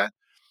do that?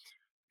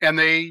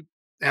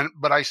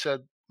 But I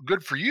said,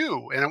 good for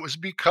you. And it was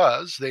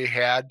because they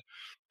had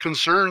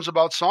concerns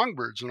about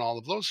songbirds and all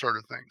of those sort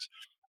of things.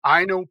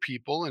 I know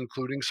people,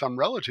 including some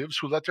relatives,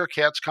 who let their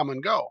cats come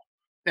and go,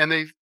 and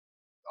they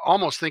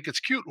almost think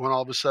it's cute when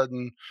all of a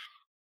sudden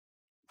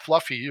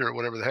Fluffy, or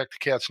whatever the heck the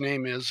cat's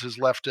name is, has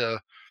left a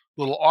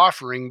little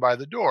offering by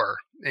the door.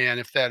 And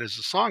if that is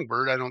a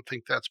songbird, I don't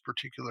think that's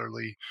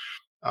particularly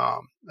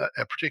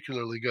a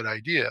particularly good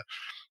idea.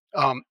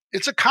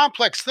 It's a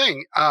complex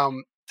thing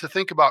to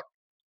think about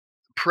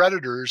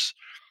predators,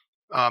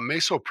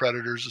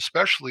 mesopredators,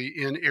 especially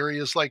in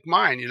areas like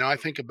mine. I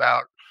think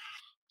about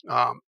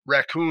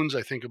raccoons,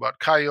 I think about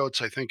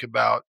coyotes, I think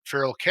about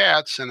feral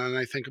cats, and then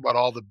I think about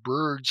all the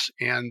birds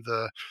and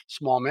the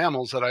small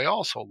mammals that I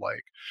also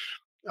like.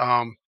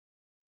 Um,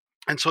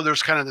 and so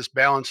there's kind of this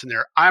balance in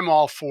there. I'm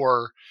all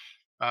for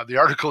the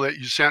article that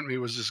you sent me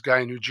was this guy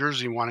in New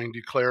Jersey wanting to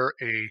declare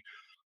a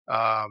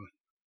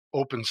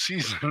open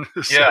season.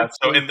 Yeah.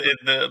 So in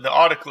the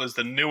article is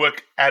the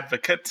Newark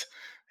Advocate,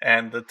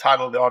 and the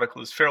title of the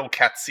article is "Feral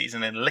Cat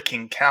Season in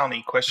Licking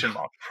County?"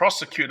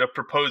 Prosecutor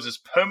proposes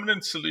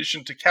permanent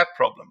solution to cat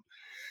problem.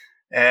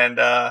 And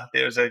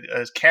there's a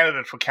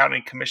candidate for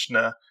county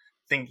commissioner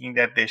thinking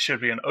that there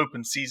should be an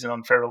open season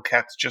on feral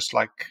cats, just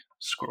like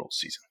squirrel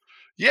season.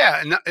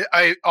 Yeah, and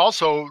I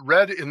also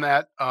read in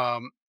that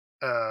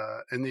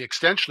in the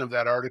extension of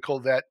that article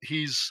that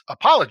he's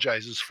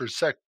apologizes for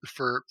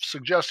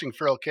suggesting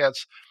feral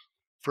cats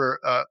for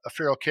a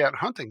feral cat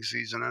hunting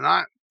season, and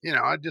I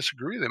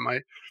disagree with him.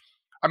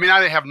 I mean,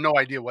 I have no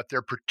idea what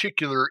their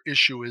particular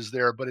issue is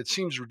there, but it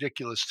seems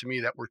ridiculous to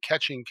me that we're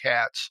catching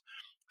cats,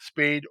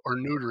 spayed or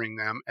neutering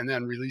them, and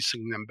then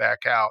releasing them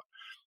back out.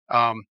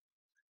 Um,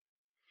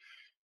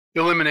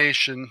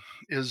 Elimination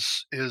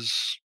is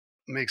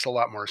makes a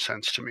lot more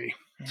sense to me.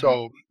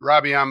 So,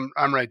 Robbie, I'm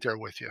right there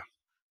with you.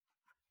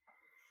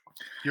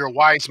 You're a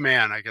wise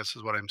man, I guess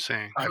is what I'm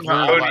saying. I've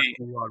learned a lot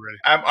from you already.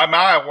 Am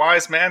I a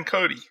wise man,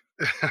 Cody?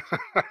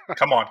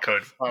 Come on,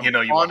 Cody. You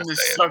on the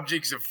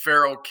subjects of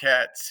feral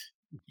cats.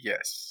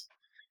 Yes.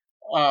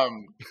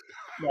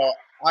 No,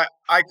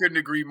 I couldn't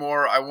agree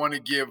more. I want to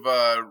give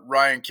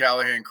Ryan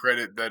Callahan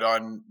credit that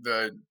on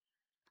the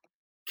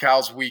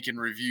Cal's Week in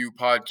Review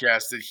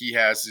podcast that he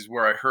has is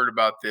where I heard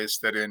about this.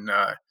 That in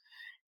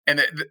and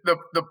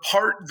the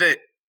part that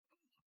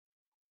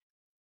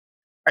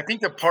I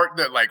think the part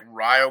that like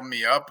riled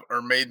me up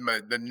or made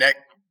my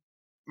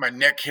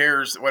neck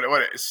hairs what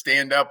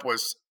stand up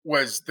was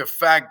the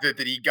fact that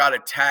he got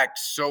attacked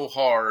so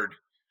hard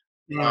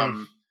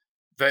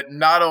that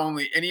not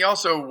only, and he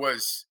also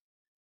was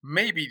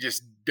maybe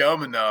just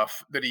dumb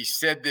enough that he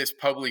said this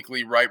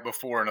publicly right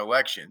before an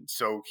election.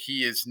 So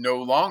he is no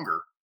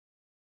longer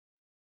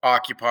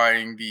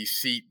occupying the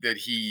seat that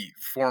he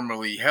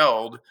formerly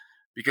held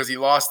because he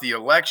lost the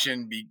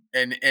election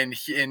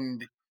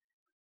and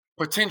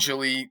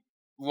potentially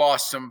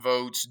lost some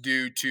votes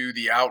due to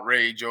the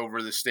outrage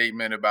over the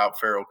statement about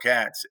feral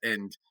cats.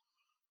 And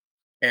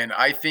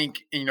I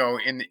think, in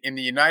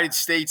the United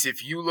States,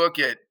 if you look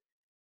at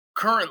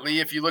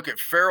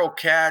feral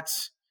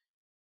cats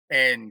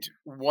and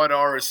what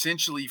are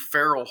essentially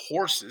feral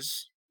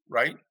horses,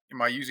 right?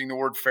 Am I using the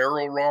word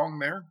feral wrong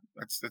there?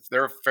 That's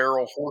their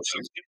feral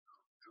horses.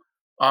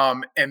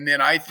 And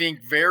then I think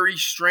very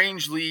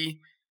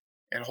strangely,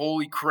 and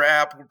holy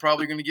crap, we're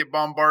probably going to get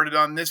bombarded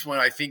on this one.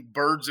 I think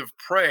birds of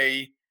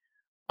prey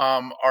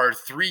are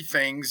three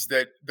things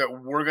that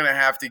we're going to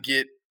have to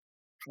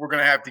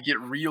get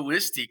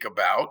realistic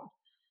about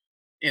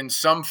in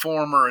some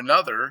form or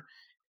another.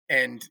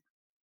 And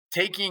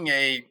taking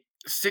a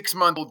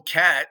 6-month-old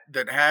cat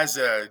that has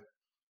a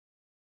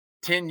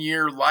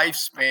 10-year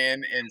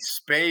lifespan and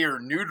spay or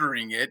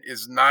neutering it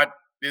is not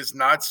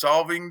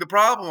solving the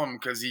problem,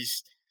 because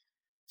he's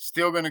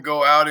still going to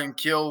go out and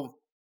kill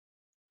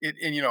it,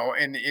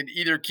 and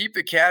either keep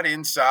the cat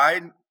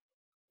inside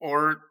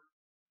or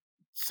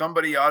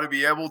somebody ought to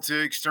be able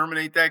to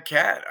exterminate that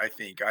cat. I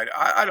think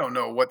I don't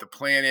know what the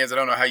plan is. I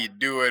don't know how you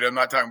do it. I'm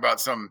not talking about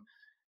some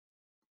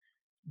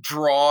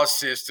draw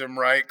system,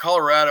 right?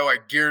 Colorado, I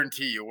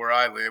guarantee you, where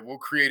I live, we'll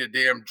create a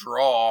damn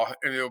draw,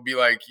 and it'll be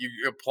like you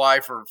apply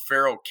for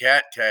feral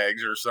cat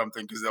tags or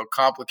something, because they'll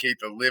complicate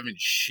the living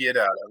shit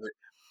out of it.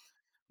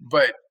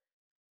 But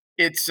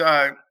it's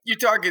you're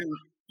talking,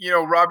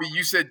 Robbie,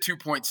 you said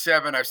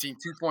 2.7. I've seen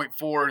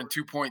 2.4 and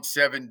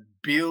 2.7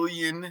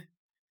 billion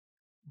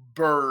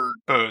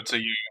birds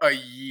a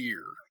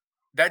year.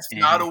 That's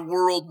not a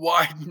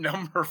worldwide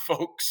number,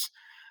 folks.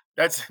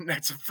 That's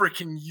a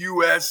freaking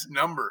U.S.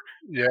 number.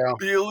 Yeah,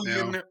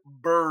 billion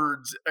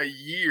birds a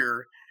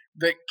year,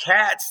 that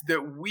cats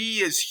that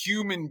we as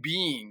human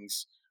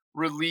beings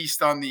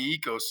released on the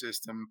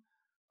ecosystem.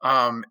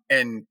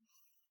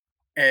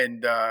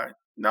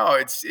 No,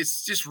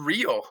 it's just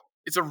real.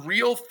 It's a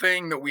real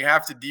thing that we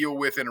have to deal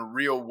with in a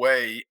real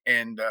way.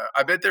 And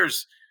I bet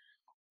there's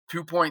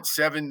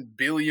 2.7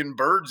 billion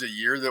birds a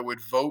year that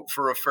would vote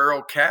for a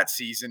feral cat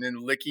season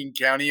in Licking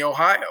County,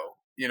 Ohio.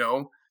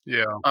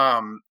 Yeah.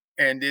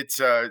 And it's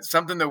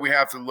something that we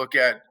have to look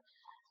at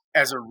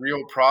as a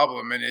real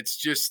problem. And it's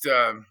just,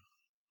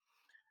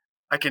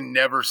 I can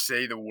never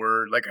say the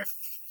word, like I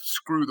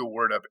screw the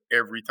word up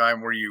every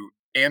time, where you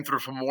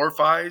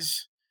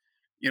anthropomorphize,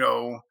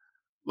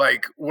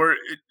 like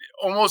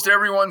almost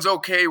everyone's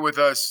okay with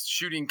us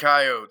shooting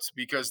coyotes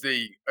because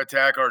they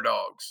attack our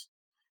dogs.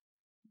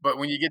 But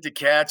when you get to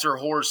cats or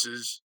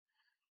horses,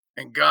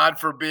 And God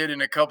forbid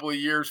in a couple of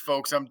years,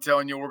 folks, I'm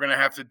telling you, we're going to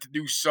have to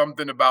do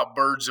something about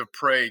birds of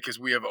prey because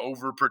we have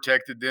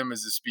overprotected them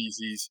as a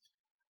species.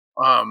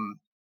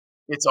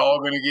 It's all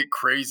going to get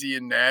crazy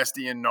and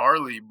nasty and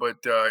gnarly, but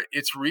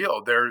it's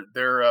real.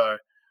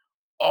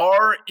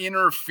 Our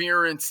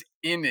interference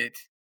in it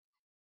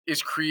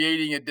is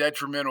creating a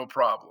detrimental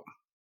problem.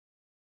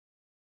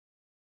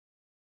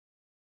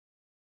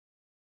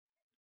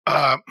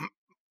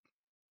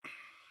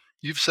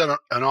 You've said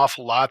an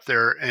awful lot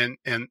there, and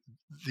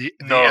the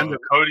end No, of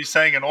Cody's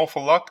saying an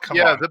awful lot. Come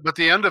yeah, on. but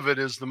the end of it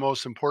is the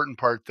most important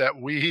part that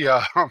we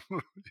yeah,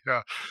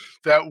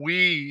 that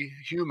we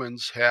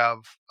humans have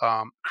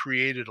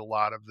created a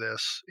lot of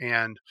this,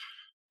 and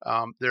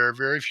there are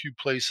very few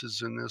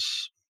places in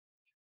this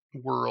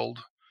world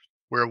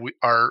where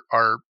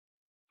our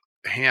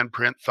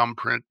handprint,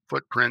 thumbprint,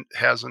 footprint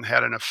hasn't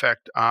had an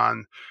effect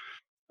on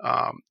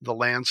the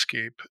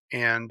landscape.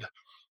 And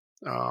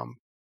um,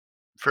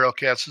 feral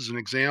cats is an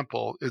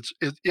example.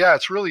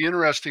 It's really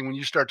interesting when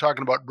you start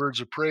talking about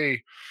birds of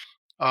prey.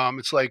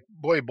 It's like,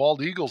 boy,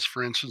 bald eagles,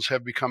 for instance,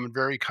 have become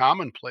very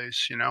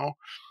commonplace,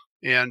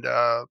 And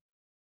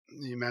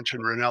you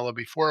mentioned Ranella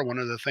before. One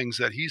of the things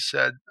that he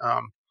said,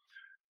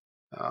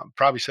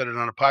 probably said it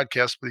on a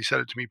podcast, but he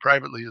said it to me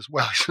privately as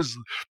well. He says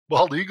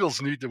bald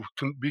eagles need to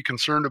be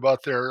concerned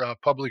about their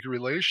public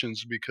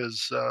relations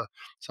because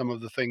some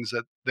of the things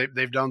that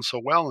they've done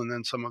so well, and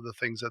then some of the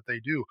things that they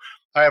do.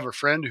 I have a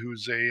friend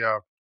who's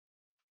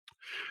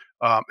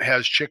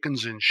has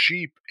chickens and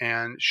sheep,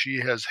 and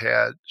she has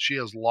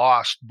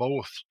lost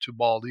both to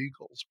bald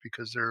eagles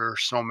because there are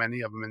so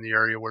many of them in the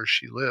area where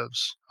she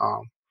lives.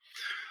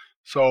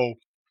 So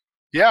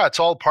yeah, it's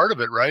all part of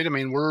it, right? I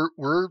mean,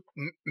 we're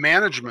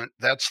management.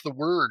 That's the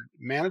word.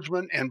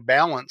 Management, and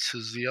balance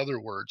is the other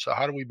word. So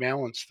how do we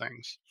balance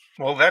things?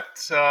 Well,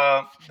 that's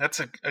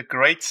a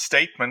great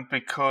statement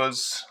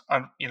because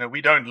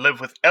we don't live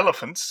with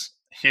elephants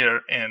here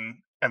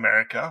in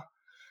America,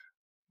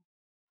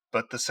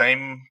 but the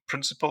same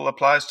principle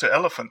applies to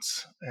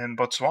elephants in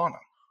Botswana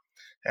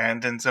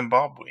and in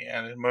Zimbabwe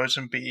and in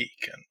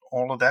Mozambique and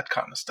all of that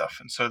kind of stuff.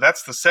 And so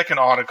that's the second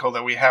article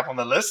that we have on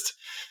the list,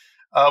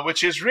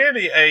 which is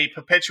really a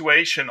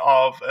perpetuation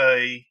of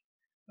a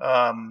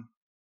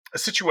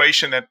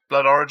situation that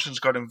Blood Origins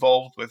got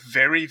involved with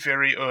very,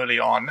 very early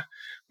on,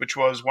 which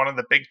was one of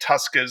the big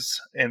tuskers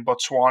in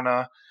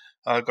Botswana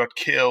got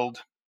killed.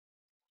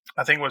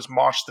 I think it was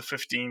March the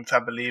 15th, I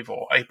believe,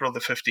 or April the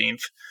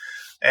 15th.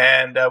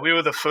 And we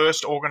were the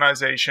first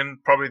organization,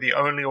 probably the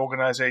only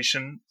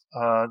organization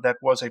that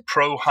was a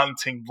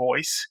pro-hunting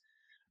voice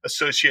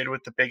associated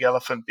with the big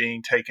elephant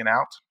being taken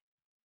out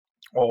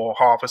or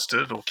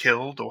harvested or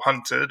killed or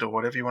hunted or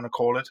whatever you want to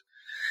call it.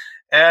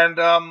 And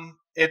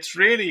it's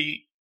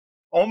really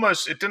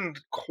it didn't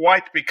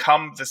quite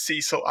become the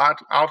Cecil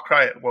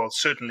outcry. Well, it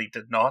certainly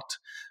did not,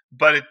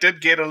 but it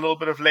did get a little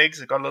bit of legs.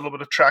 It got a little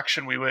bit of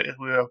traction. We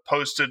were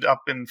posted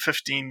up in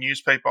 15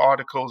 newspaper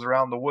articles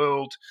around the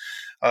world.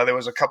 There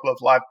was a couple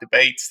of live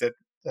debates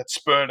that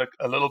spurred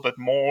a little bit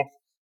more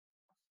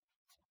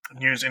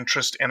news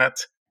interest in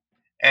it.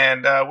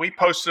 And we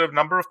posted a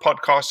number of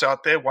podcasts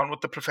out there, one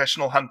with the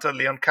professional hunter,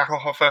 Leon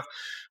Kachelhofer.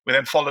 We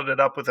then followed it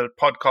up with a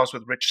podcast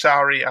with Rich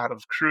Sowry out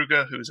of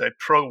Kruger, who's a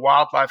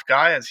pro-wildlife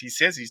guy. As he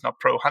says, he's not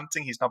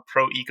pro-hunting, he's not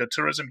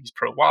pro-ecotourism, he's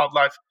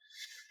pro-wildlife,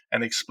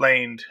 and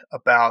explained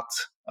about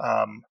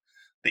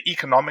the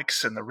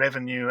economics and the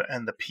revenue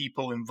and the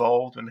people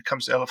involved when it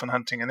comes to elephant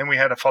hunting. And then we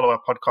had a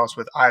follow-up podcast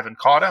with Ivan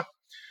Carter.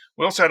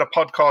 We also had a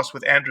podcast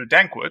with Andrew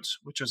Dankwitz,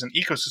 which was an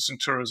ecosystem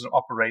tourism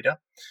operator,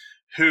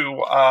 who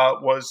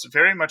was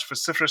very much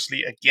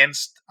vociferously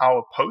against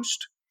our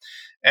post.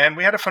 And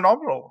we had a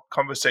phenomenal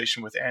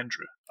conversation with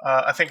Andrew.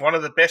 I think one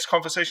of the best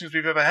conversations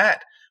we've ever had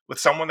with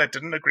someone that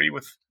didn't agree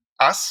with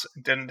us,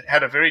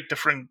 had a very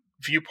different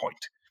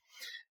viewpoint.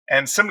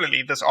 And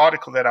similarly, this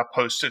article that I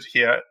posted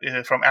here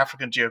from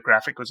African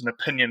Geographic was an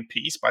opinion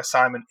piece by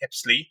Simon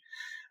Espley.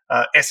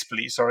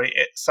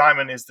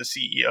 Simon is the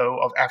CEO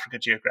of Africa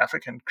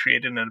Geographic and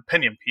created an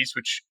opinion piece,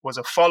 which was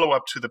a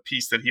follow-up to the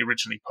piece that he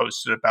originally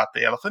posted about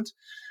the elephant,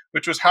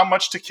 which was how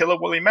much to kill a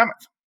woolly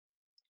mammoth.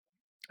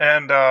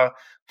 And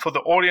for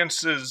the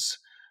audience's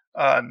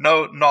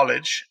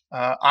knowledge,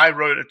 I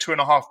wrote a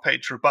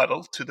 2.5-page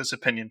rebuttal to this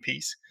opinion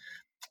piece.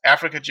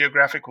 Africa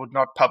Geographic would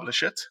not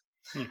publish it.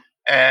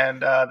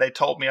 And they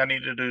told me I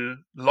needed to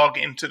log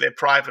into their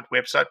private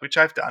website, which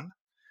I've done.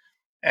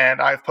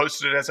 And I've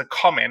posted it as a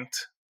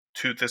comment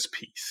to this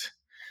piece.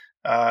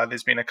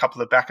 There's been a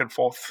couple of back and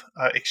forth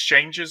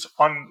exchanges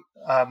on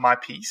my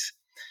piece.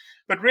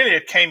 But really,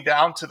 it came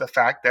down to the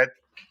fact that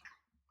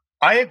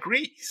I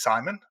agree,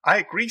 Simon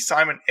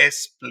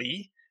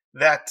Espley,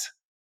 that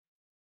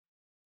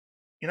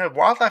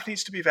wildlife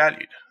needs to be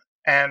valued.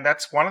 And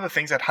that's one of the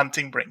things that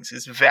hunting brings,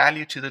 is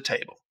value to the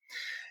table.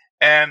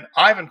 And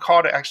Ivan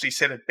Carter actually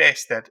said it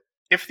best, that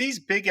if these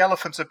big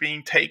elephants are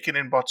being taken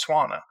in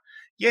Botswana,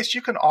 yes,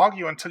 you can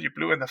argue until you're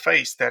blue in the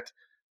face that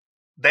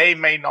they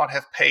may not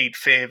have paid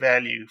fair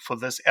value for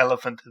this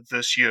elephant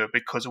this year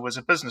because it was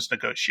a business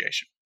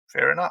negotiation.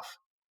 Fair enough.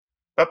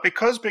 But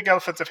because big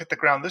elephants have hit the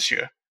ground this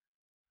year,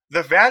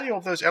 the value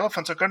of those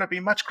elephants are going to be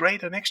much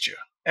greater next year,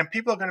 and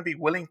people are going to be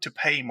willing to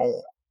pay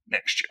more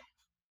next year.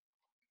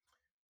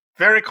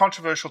 Very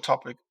controversial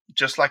topic,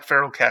 just like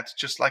feral cats,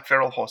 just like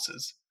feral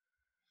horses,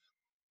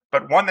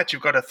 but one that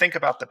you've got to think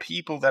about the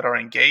people that are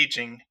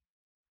engaging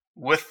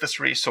with this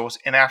resource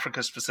in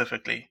Africa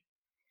specifically.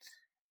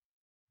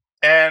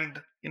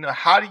 And,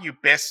 how do you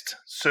best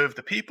serve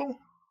the people,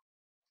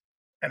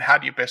 and how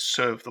do you best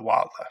serve the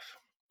wildlife?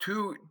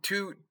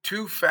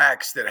 Two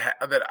facts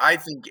that I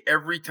think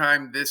every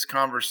time this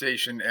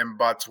conversation and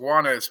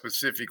Botswana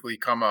specifically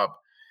come up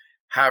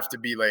have to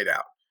be laid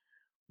out.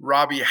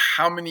 Robbie,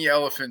 how many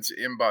elephants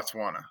in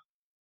Botswana?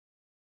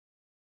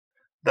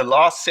 The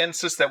last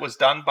census that was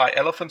done by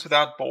Elephants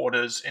Without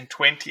Borders in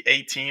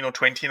 2018 or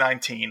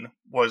 2019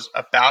 was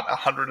about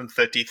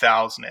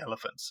 130,000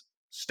 elephants,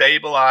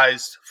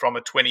 stabilized from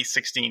a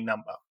 2016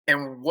 number.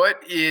 And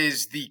what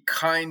is the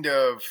kind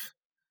of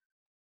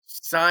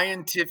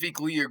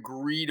scientifically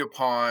agreed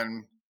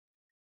upon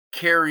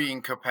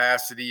carrying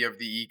capacity of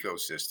the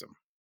ecosystem?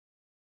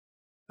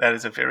 That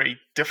is a very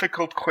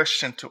difficult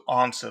question to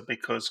answer,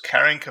 because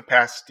carrying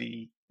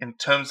capacity, in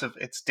terms of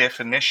its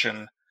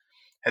definition,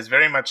 has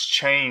very much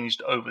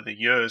changed over the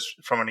years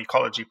from an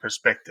ecology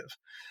perspective.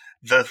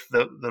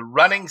 The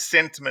running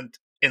sentiment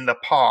in the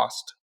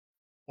past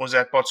was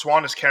that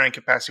Botswana's carrying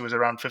capacity was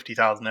around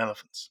 50,000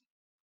 elephants.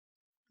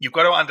 You've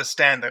got to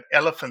understand that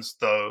elephants,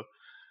 though,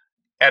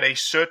 at a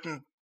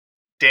certain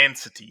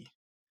density,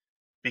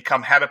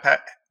 become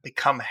habitat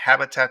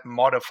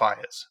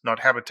modifiers, not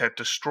habitat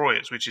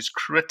destroyers, which is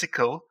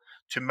critical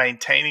to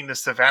maintaining the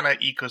savanna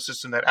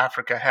ecosystem that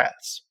Africa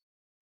has.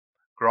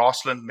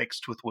 Grassland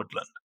mixed with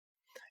woodland.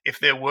 If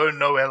there were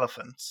no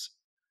elephants,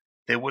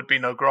 there would be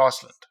no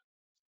grassland.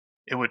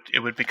 It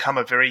would become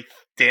a very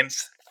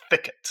dense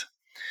thicket.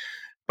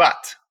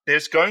 But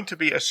there's going to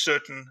be a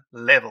certain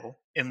level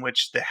in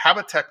which the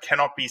habitat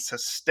cannot be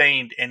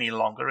sustained any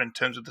longer in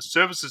terms of the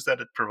services that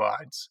it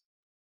provides,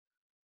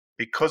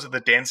 because of the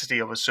density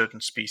of a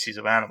certain species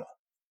of animal.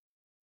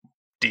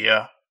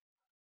 Deer,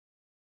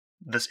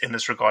 in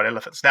this regard,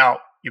 elephants.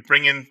 Now, you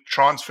bring in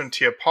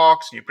transfrontier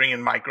parks, and you bring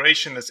in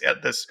migration. This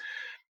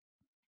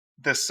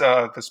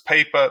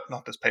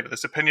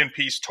opinion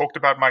piece talked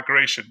about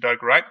migration,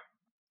 Doug, right?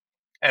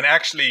 And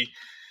actually,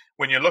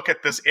 when you look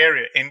at this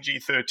area,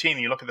 NG13,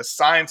 you look at the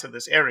science of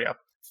this area,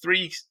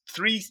 three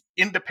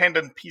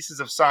independent pieces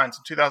of science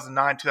in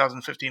 2009,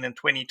 2015, and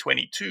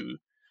 2022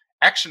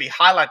 actually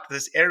highlight that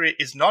this area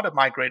is not a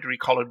migratory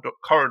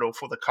corridor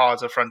for the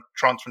Khaza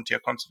Transfrontier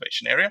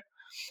Conservation Area.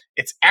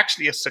 It's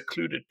actually a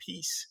secluded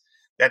piece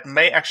that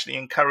may actually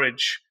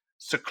encourage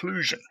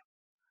seclusion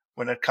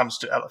when it comes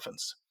to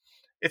elephants.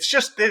 It's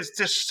just, there's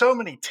just so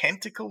many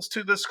tentacles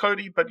to this,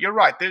 Cody, but you're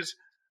right.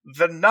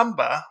 The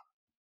number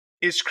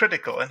is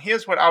critical. And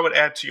here's what I would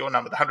add to your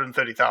number, the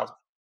 130,000.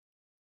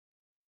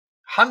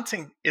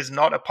 Hunting is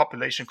not a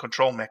population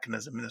control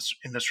mechanism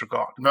in this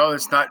regard. No,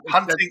 it's not.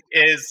 Hunting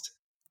is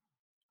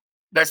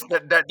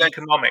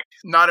economic.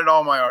 Not at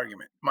all my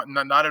argument.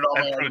 Not at all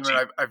And my protein.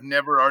 argument. I've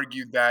never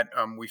argued that.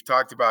 We've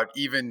talked about,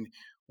 even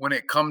when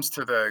it comes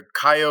to the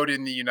coyote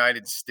in the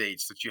United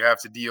States, that you have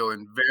to deal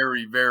in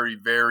very, very,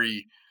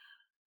 very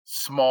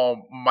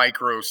small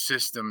micro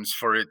systems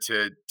for it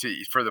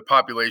for the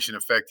population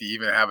effect to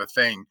even have a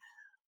thing.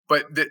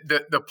 But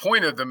the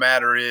point of the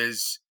matter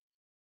is,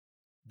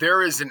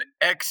 there is an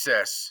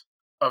excess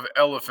of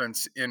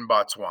elephants in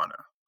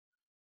Botswana.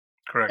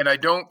 Correct. And I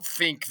don't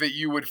think that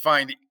you would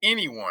find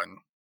anyone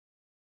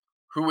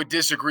who would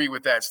disagree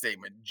with that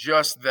statement,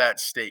 just that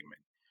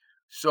statement.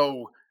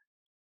 So,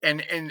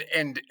 and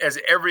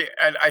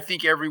I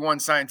think everyone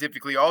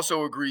scientifically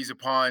also agrees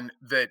upon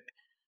that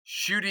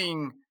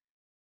shooting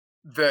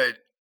the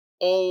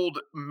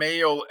old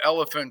male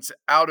elephants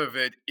out of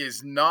it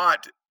is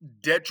not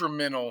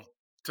detrimental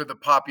to the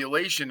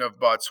population of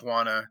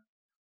Botswana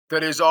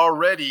that is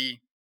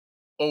already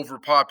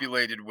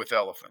overpopulated with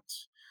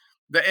elephants.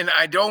 And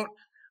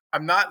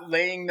I'm not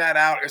laying that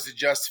out as a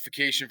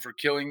justification for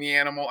killing the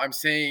animal. I'm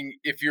saying,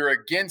 if you're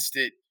against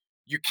it,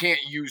 you can't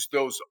use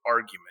those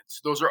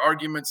arguments. Those are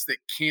arguments that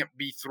can't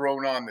be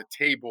thrown on the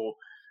table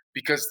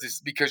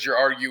because you're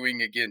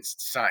arguing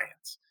against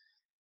science.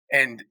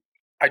 And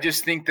I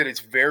just think that it's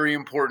very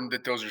important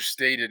that those are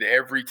stated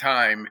every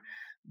time,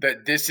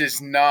 that this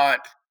is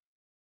not,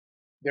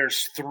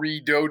 there's 3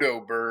 dodo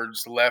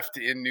birds left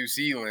in New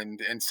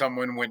Zealand and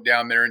someone went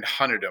down there and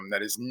hunted them.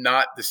 That is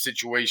not the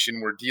situation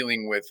we're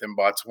dealing with in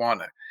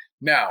Botswana.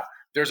 Now,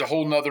 there's a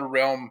whole nother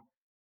realm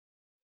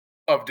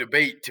of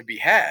debate to be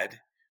had,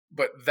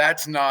 but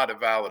that's not a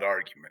valid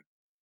argument.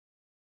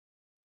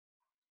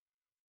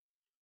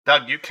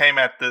 Doug, you came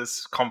at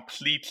this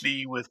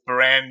completely with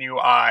brand new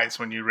eyes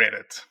when you read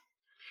it.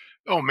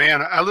 Oh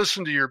man, I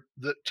listened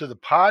to the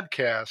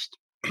podcast,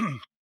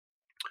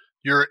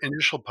 your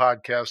initial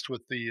podcast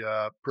with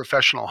the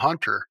professional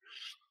hunter,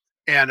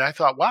 and I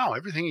thought, wow,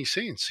 everything he's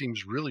saying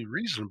seems really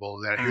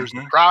reasonable. That here's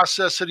the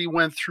process that he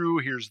went through,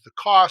 here's the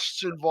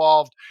costs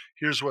involved,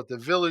 Here's what the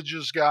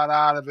villages got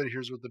out of it.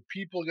 Here's what the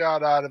people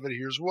got out of it.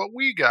 Here's what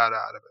we got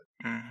out of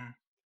it. Mm-hmm.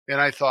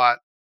 And I thought,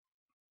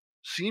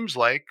 seems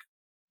like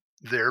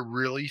they're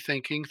really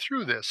thinking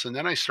through this. And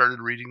then I started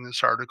reading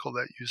this article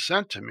that you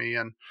sent to me,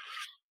 and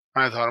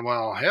I thought,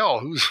 well, hell,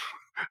 who's,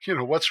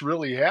 what's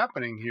really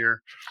happening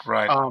here?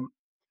 Right.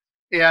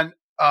 And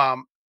I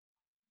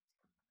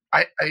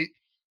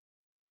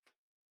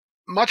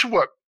much of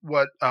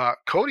what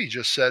Cody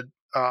just said,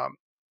 I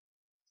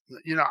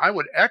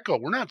would echo.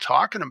 We're not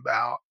talking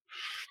about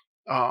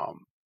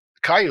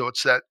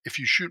coyotes that if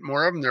you shoot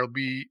more of them,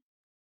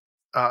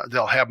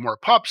 they'll have more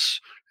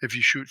pups. If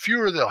you shoot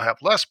fewer, they'll have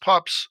less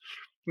pups.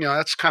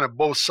 That's kind of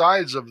both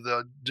sides of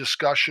the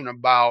discussion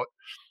about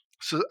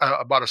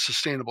a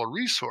sustainable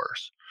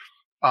resource.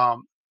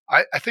 I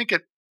think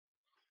it's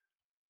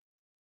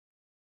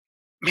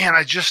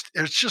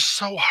just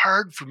so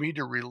hard for me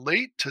to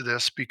relate to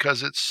this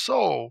because it's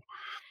so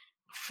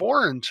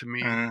foreign to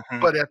me. Mm-hmm.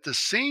 But at the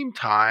same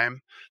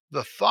time,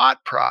 the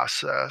thought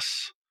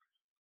process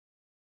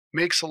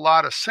makes a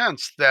lot of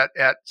sense that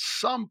at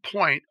some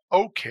point,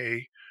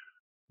 okay,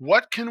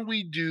 what can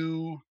we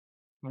do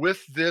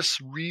with this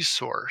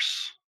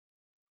resource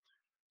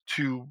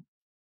to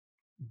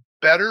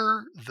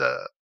better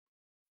the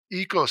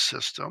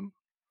ecosystem,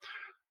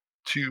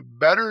 to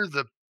better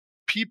the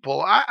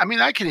people? I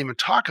mean, I can even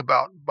talk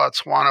about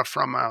Botswana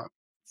from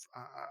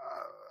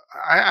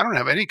I don't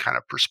have any kind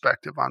of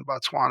perspective on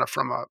Botswana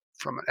from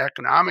an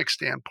economic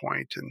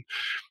standpoint, and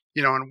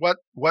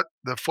what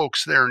the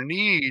folks there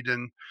need,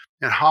 and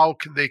how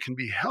they can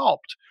be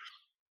helped.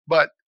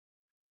 But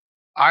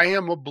I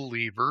am a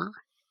believer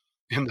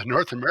in the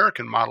North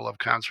American model of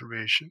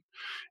conservation,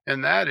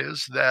 and that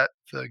is that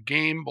the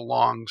game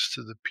belongs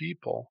to the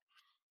people.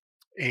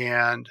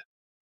 And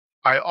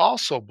I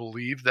also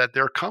believe that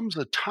there comes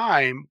a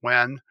time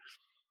when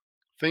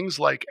things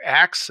like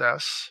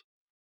access,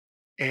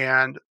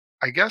 and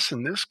I guess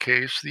in this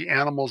case, the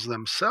animals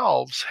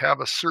themselves have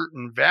a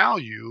certain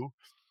value,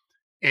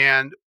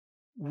 and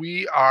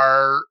we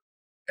are,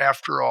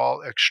 after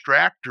all,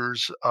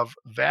 extractors of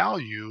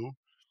value.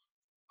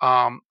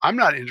 I'm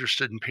not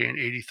interested in paying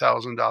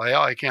 $80,000.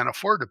 Hell, I can't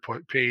afford to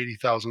pay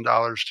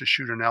 $80,000 to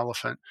shoot an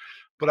elephant,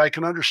 but I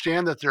can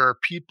understand that there are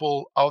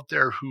people out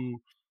there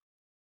who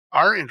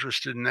are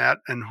interested in that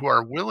and who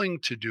are willing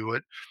to do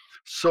it.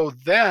 So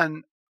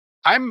then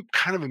I'm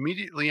kind of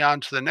immediately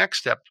on to the next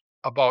step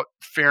about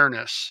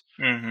fairness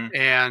Mm-hmm.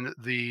 and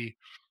the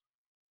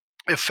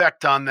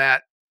effect on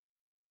that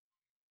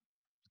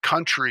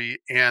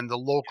country and the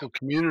local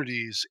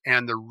communities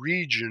and the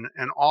region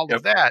and all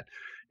of that.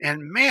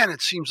 And man,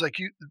 it seems like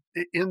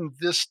in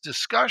this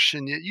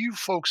discussion, you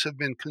folks have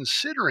been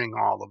considering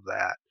all of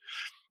that.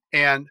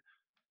 And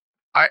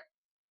I,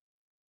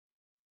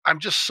 I'm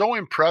just so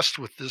impressed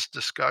with this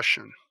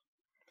discussion.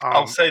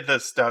 I'll say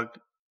this, Doug.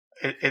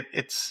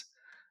 It's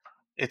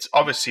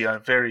obviously a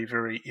very,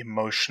 very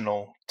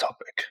emotional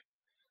topic.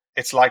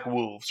 It's like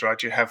wolves,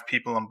 right? You have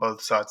people on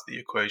both sides of the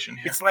equation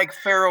here. It's like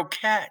feral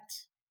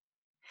cats.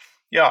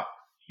 Yeah,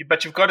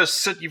 but you've got to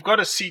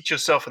seat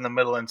yourself in the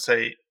middle and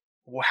say,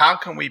 well, how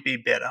can we be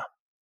better?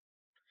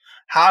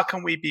 How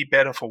can we be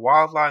better for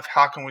wildlife?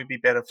 How can we be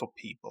better for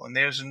people? And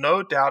there's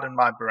no doubt in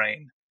my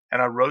brain,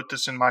 and I wrote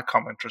this in my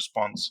comment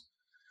response,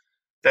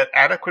 that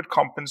adequate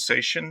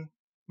compensation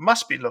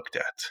must be looked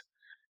at.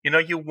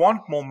 You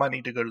want more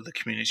money to go to the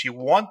communities. You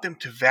want them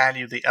to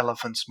value the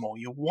elephants more.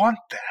 You want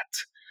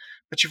that.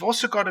 But you've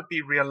also got to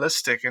be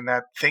realistic in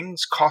that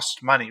things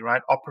cost money,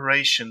 right?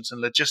 Operations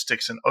and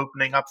logistics and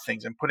opening up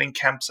things and putting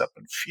camps up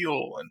and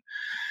fuel. And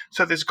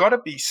so there's got to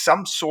be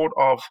some sort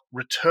of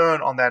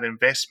return on that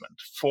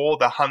investment for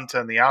the hunter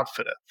and the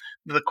outfitter.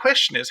 The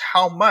question is,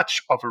 how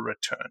much of a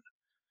return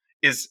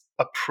is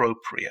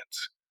appropriate?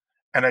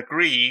 And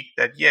agree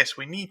that, yes,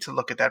 we need to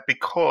look at that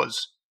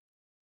because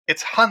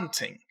it's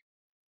hunting.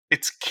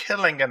 It's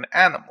killing an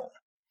animal.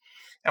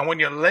 And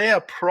when you layer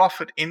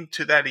profit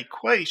into that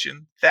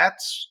equation,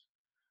 let's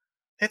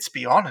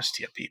be honest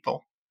here,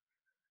 people.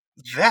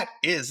 That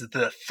is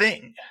the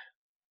thing.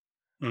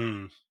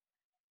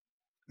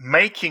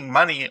 Making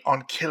money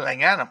on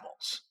killing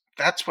animals.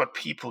 That's what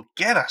people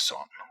get us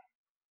on.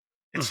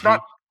 It's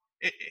not,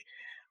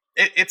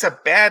 it's a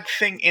bad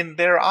thing in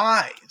their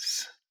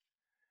eyes.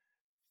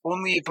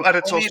 But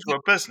it's also a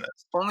business.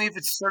 Only if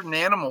it's certain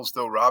animals,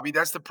 though, Robbie.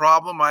 That's the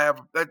problem I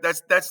have.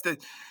 That's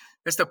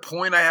the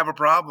point I have a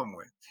problem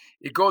with.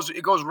 It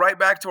goes right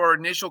back to our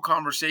initial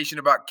conversation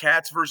about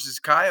cats versus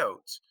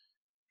coyotes,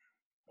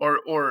 or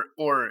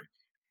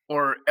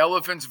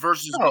elephants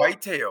versus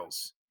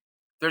whitetails.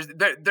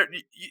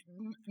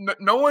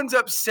 No one's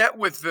upset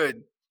with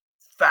the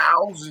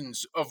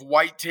thousands of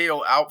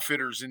whitetail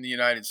outfitters in the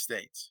United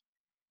States.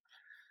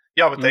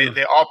 Yeah, but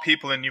there are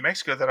people in New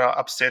Mexico that are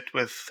upset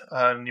with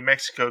New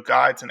Mexico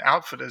guides and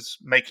outfitters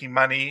making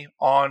money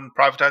on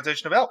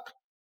privatization of elk.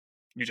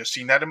 You've just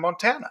seen that in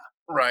Montana.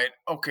 Right.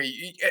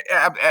 Okay.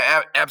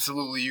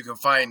 Absolutely. You can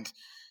find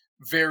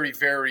very,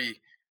 very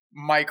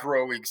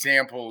micro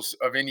examples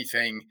of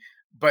anything,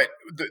 but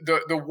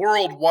the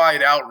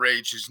worldwide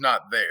outrage is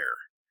not there.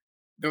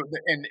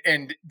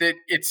 And that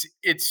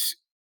it's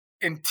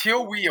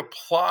until we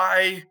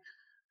apply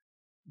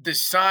the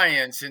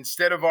science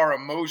instead of our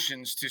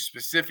emotions to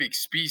specific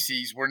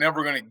species, we're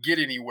never going to get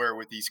anywhere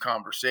with these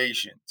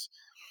conversations.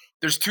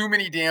 There's too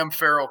many damn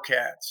feral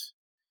cats.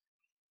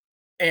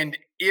 And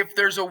if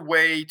there's a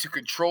way to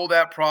control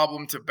that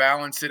problem, to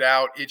balance it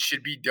out, it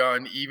should be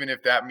done, even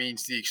if that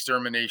means the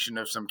extermination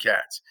of some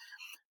cats.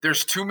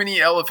 There's too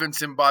many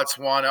elephants in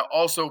Botswana.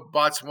 Also,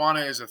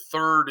 Botswana is a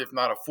third, if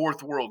not a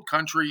fourth world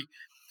country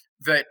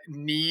that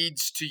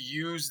needs to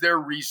use their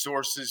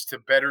resources to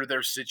better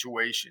their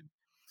situation.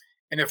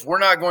 And if we're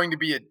not going to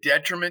be a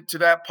detriment to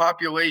that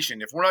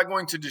population, if we're not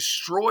going to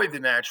destroy the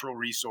natural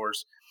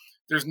resource,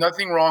 there's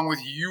nothing wrong with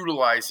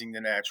utilizing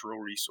the natural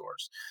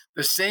resource.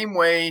 The same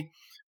way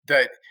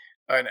that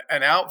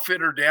an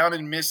outfitter down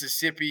in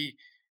Mississippi,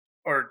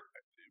 or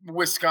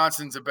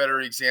Wisconsin's a better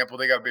example.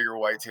 They got bigger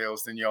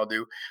whitetails than y'all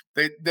do.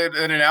 That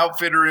an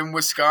outfitter in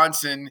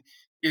Wisconsin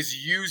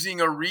is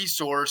using a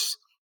resource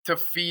to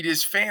feed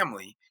his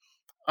family.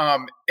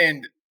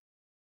 And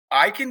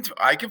I can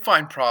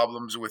find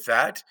problems with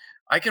that.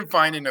 I can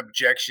find an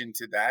objection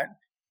to that.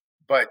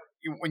 But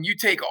when you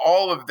take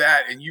all of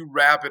that and you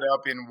wrap it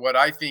up in what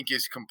I think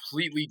is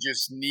completely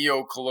just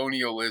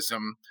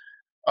neo-colonialism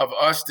of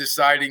us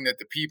deciding that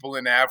the people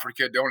in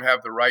Africa don't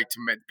have the right to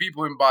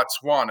people in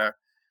Botswana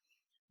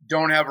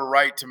don't have a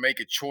right to make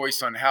a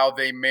choice on how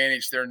they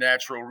manage their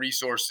natural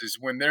resources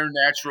when their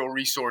natural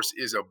resource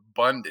is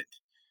abundant.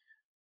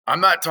 I'm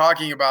not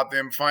talking about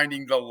them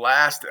finding the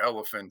last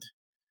elephant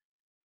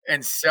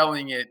and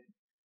selling it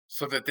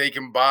so that they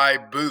can buy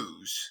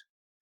booze.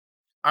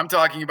 I'm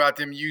talking about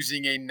them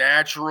using a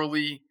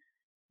naturally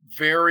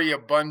very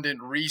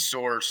abundant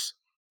resource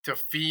to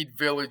feed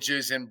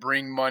villages and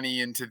bring money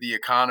into the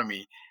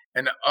economy.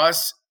 And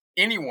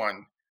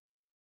anyone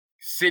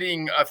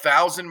sitting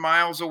 1,000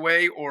 miles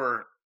away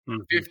or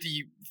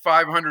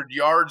 5,500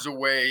 yards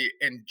away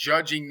and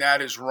judging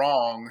that as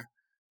wrong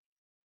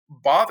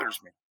bothers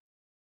me.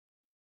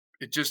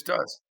 It just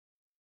does.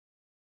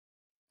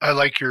 I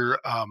like your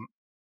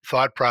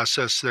thought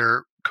process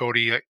there,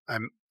 Cody.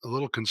 I'm a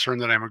little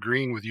concerned that I'm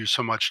agreeing with you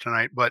so much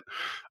tonight, but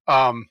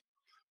um,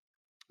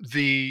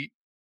 I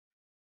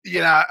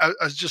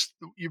was just,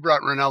 you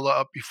brought Ranella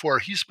up before.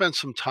 He spent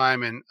some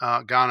time in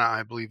Ghana,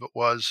 I believe it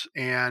was,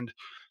 and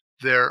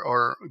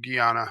or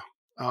Guyana.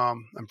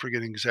 I'm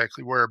forgetting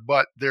exactly where,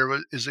 but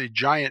is a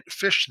giant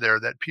fish there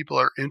that people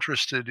are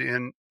interested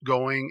in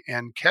going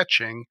and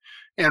catching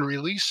and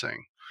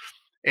releasing,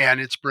 and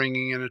it's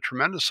bringing in a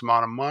tremendous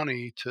amount of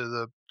money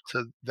to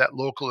that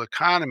local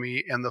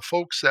economy, and the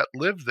folks that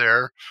live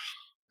there.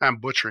 I'm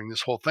butchering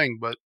this whole thing,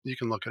 but you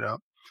can look it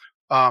up.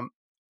 Um,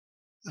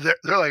 they're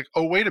like,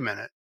 oh, wait a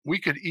minute, we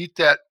could eat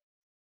that.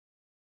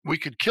 We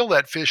could kill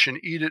that fish and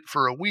eat it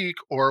for a week,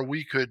 or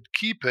we could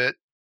keep it,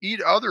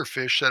 eat other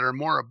fish that are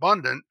more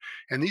abundant,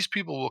 and these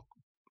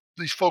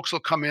folks will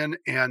come in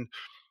and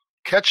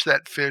catch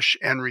that fish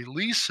and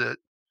release it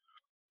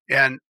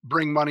and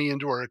bring money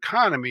into our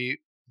economy.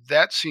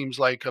 That seems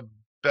like a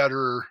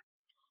better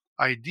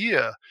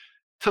idea,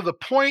 to the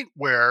point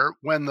where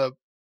when the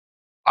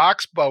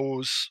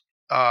oxbows,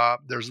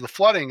 there's the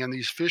flooding and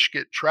these fish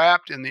get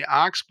trapped in the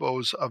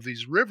oxbows of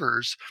these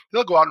rivers,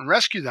 they'll go out and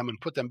rescue them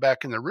and put them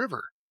back in the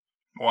river.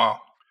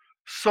 Wow.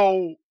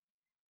 So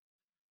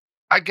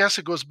I guess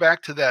it goes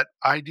back to that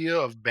idea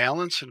of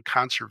balance and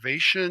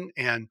conservation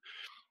and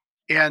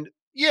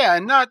yeah,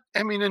 and not,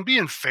 I mean, and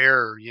being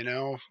fair,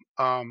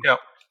 Yep.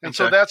 And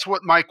so that's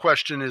what my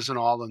question is in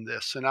all in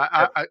this. And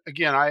I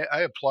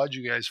applaud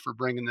you guys for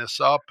bringing this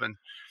up and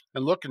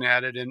looking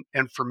at it.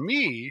 And for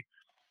me,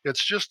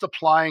 it's just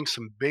applying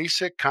some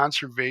basic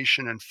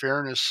conservation and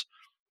fairness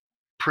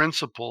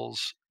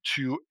principles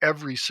to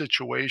every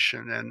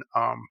situation. And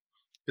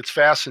it's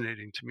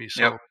fascinating to me.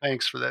 So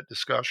thanks for that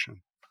discussion.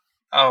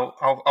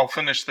 I'll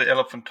finish the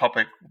elephant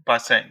topic by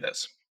saying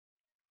this.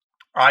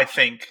 I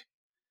think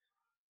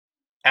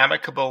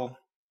amicable,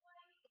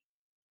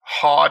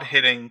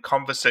 hard-hitting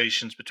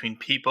conversations between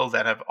people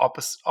that have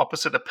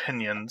opposite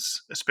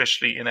opinions,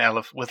 especially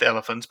with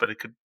elephants, but it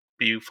could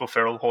be for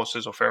feral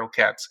horses or feral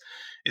cats,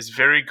 is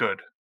very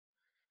good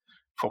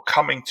for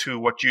coming to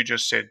what you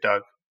just said,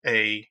 Doug,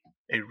 a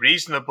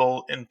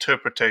reasonable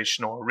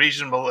interpretation or a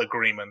reasonable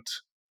agreement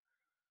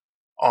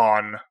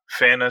on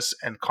fairness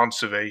and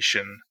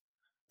conservation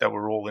that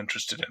we're all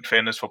interested in.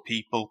 Fairness for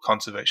people,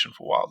 conservation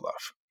for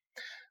wildlife.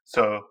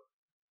 So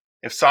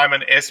if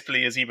Simon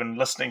Espley is even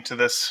listening to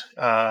this,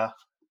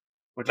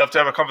 we'd love to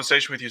have a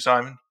conversation with you,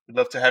 Simon. We'd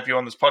love to have you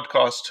on this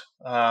podcast.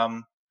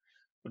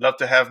 We'd love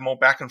to have more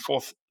back and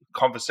forth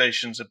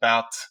conversations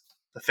about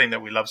the thing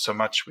that we love so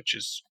much, which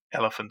is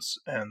elephants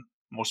and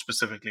more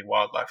specifically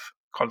wildlife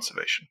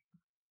conservation.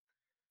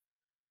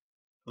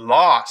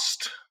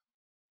 Last,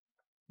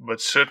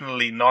 but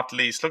certainly not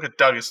least, look at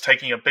Doug is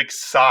taking a big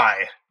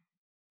sigh.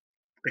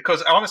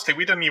 Because honestly,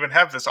 we didn't even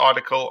have this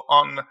article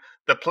on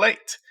the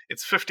plate.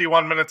 It's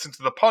 51 minutes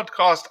into the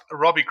podcast.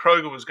 Robbie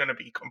Kroger was going to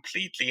be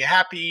completely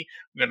happy.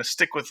 We're going to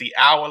stick with the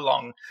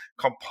hour-long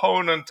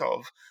component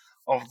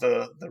of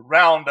the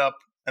Roundup.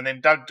 And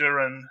then Doug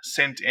Duran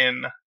sent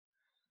in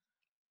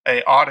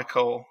a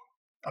article,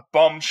 a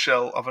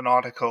bombshell of an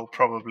article,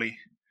 probably.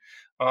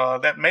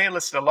 That may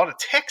elicit a lot of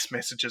text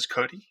messages,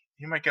 Cody.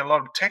 You might get a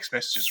lot of text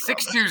messages around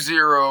this.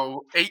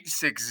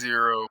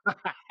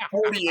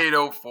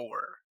 620-860-4804.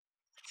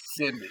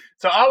 Send it.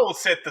 So I will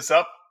set this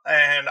up,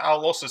 and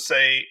I'll also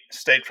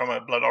state from a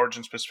Blood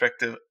Origins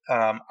perspective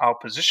our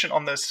position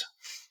on this,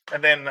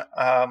 and then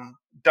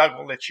Doug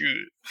will let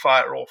you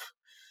fire off.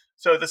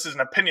 So this is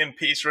an opinion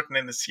piece written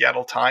in the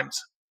Seattle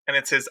Times, and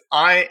it says,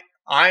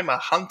 I'm a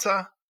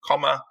hunter,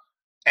 comma,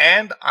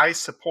 and I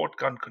support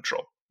gun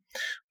control. It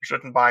was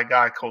written by a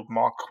guy called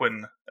Mark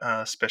Quinn,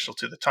 special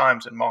to the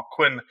Times, and Mark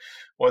Quinn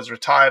was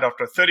retired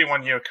after a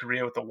 31-year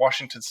career with the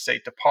Washington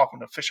State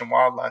Department of Fish and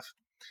Wildlife.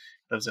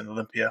 Lives in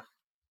Olympia,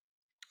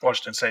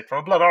 Washington State. From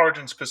a Blood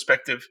Origins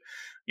perspective,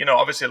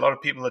 obviously a lot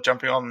of people are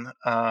jumping on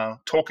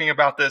talking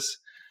about this.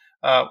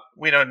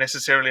 We don't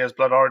necessarily, as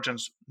Blood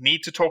Origins,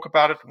 need to talk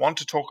about it, want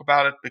to talk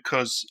about it,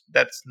 because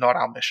that's not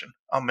our mission.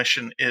 Our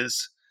mission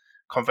is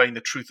conveying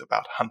the truth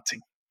about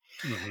hunting.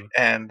 Mm-hmm.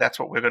 And that's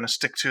what we're going to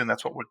stick to, and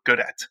that's what we're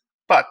good at.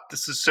 But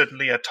this is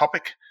certainly a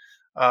topic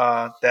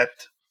that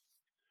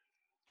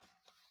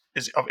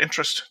is of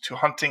interest to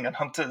hunting and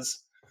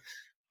hunters.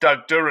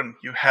 Doug Duran,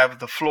 you have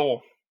the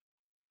floor.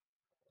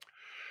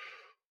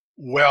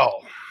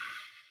 Well,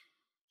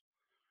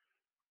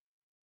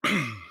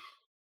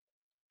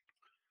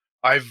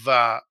 I've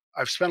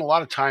spent a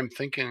lot of time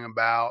thinking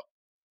about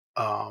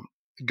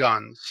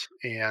guns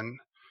and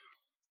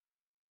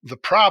the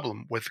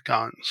problem with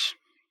guns.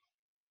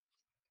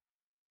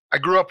 I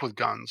grew up with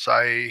guns.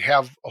 I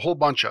have a whole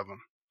bunch of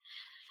them.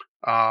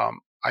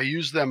 I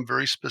use them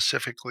very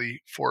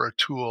specifically for a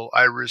tool.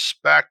 I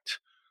respect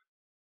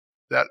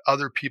that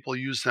other people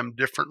use them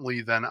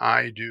differently than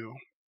I do.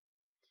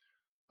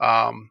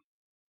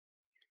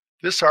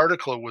 This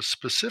article was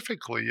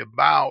specifically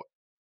about,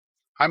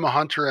 I'm a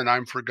hunter and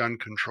I'm for gun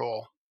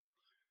control.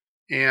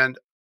 And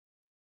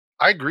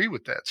I agree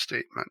with that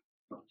statement.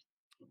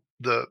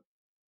 The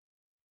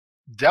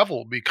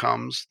devil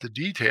becomes the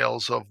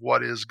details of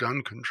what is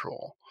gun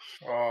control.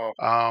 Oh,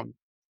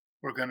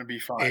 we're going to be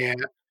fine.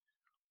 And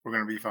we're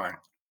going to be fine.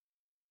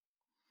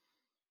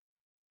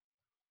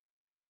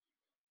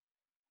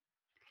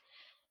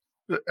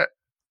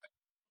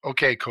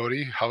 Okay,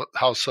 Cody,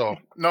 how so?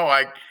 No,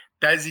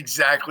 that is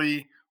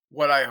exactly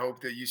what I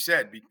hope that you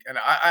said. And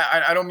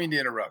I don't mean to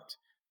interrupt.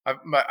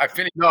 I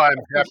finished. No, I'm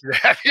happy to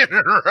have you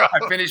interrupt.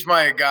 I finished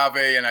my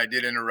agave and I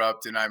did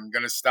interrupt, and I'm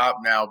going to stop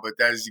now. But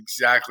that is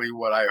exactly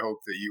what I hope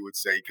that you would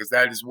say, because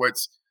that is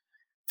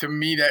to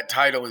me, that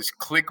title is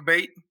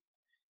clickbait,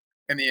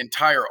 and the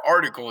entire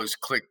article is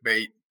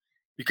clickbait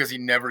because he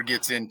never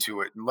gets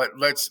into it. And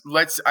let's.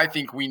 I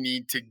think we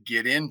need to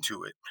get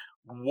into it.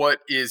 What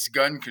is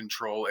gun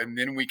control? And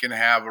then we can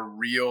have a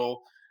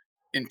real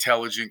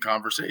intelligent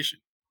conversation.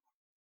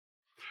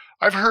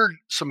 I've heard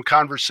some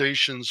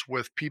conversations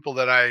with people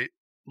that I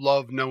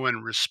love, know,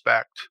 and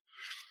respect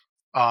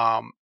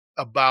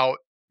about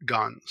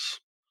guns,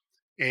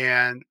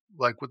 and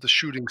like with the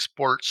Shooting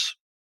Sports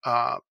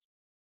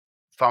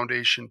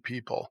Foundation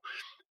people.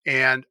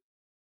 And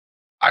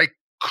I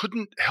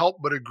couldn't help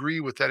but agree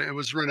with that. It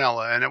was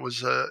Ranella, and I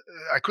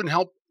couldn't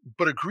help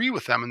but agree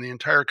with them in the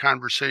entire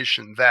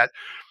conversation that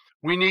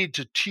we need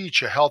to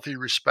teach a healthy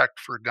respect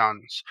for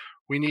guns.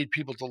 We need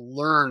people to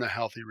learn a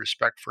healthy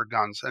respect for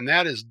guns. And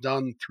that is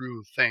done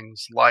through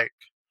things like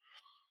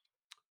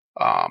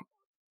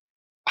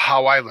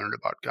how I learned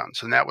about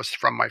guns. And that was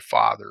from my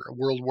father, a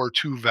World War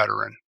II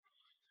veteran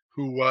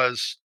who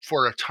was,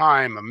 for a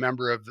time, a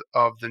member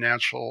of the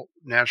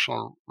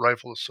National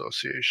Rifle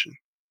Association.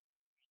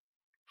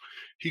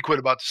 He quit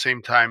about the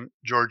same time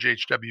George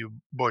H.W.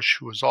 Bush,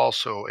 who was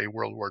also a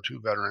World War II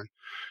veteran,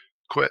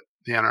 quit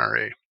the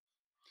NRA.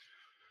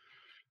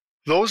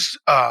 Those,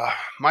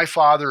 my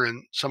father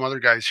and some other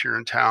guys here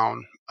in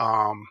town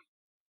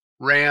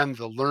ran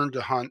the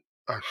the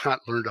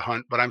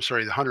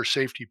hunter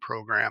safety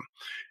program.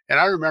 And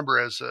I remember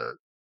as a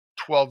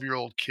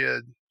 12-year-old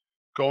kid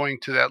going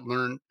to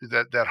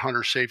that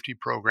hunter safety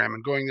program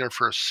and going there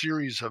for a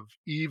series of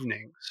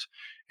evenings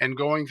and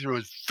going through,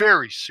 it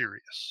very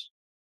serious,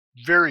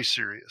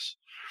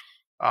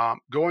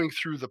 going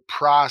through the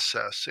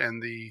process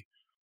and the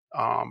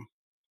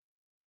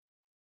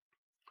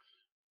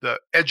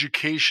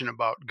education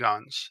about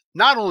guns,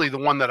 not only the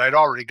one that I'd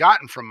already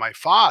gotten from my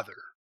father,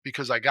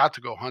 because I got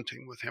to go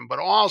hunting with him, but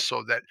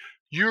also that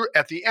you're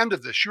at the end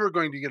of this, you're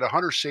going to get a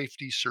hunter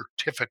safety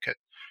certificate,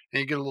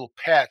 and you get a little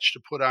patch to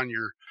put on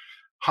your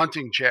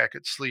hunting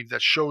jacket sleeve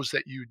that shows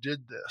that you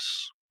did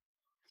this.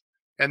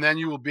 And then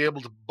you will be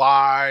able to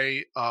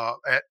buy,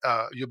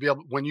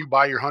 when you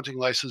buy your hunting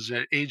license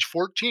at age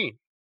 14,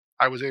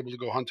 I was able to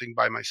go hunting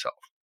by myself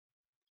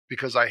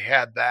because I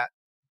had that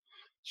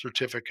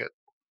certificate,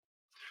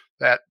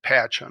 that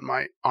patch on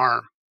my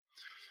arm.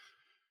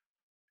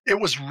 It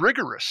was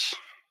rigorous,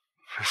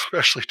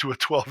 especially to a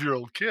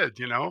 12-year-old kid,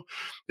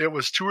 It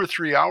was 2 or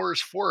 3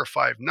 hours, 4 or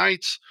 5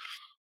 nights.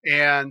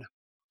 And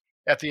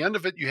At the end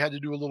of it, you had to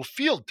do a little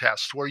field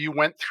test where you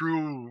went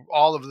through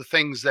all of the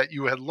things that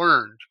you had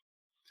learned,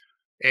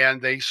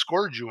 and they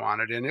scored you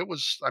on it. And it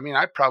was, I mean,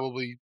 I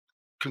probably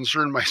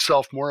concerned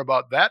myself more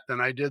about that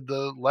than I did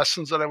the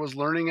lessons that I was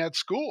learning at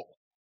school.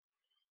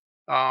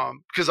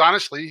 Because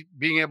honestly,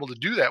 being able to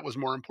do that was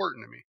more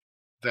important to me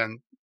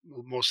than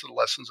most of the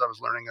lessons I was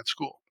learning at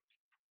school.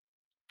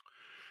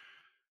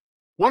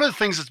 One of the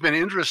things that's been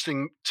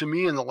interesting to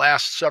me in the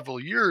last several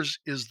years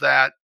is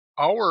that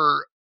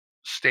our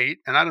state,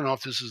 and I don't know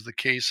if this is the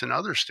case in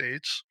other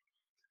states,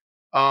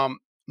 um,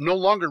 no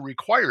longer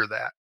require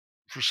that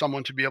for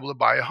someone to be able to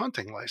buy a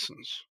hunting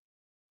license.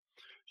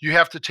 You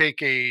have to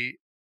take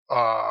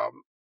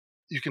um,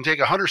 you can take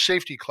a hunter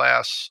safety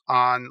class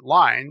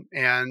online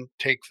and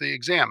take the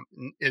exam.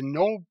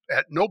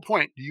 At no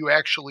point do you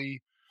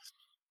actually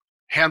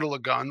handle a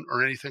gun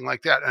or anything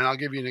like that. And I'll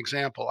give you an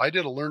example. I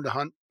did a learn to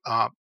hunt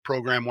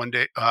program one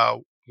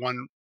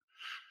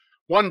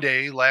one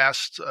day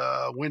last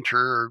winter,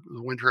 or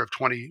the winter of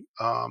 20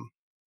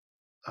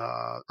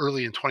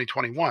 early in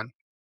 2021,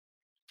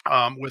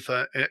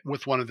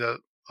 with one of the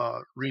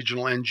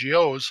regional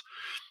NGOs,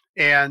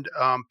 and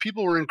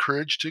people were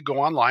encouraged to go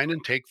online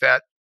and take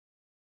that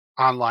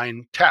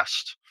online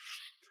test.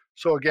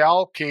 So a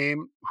gal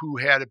came who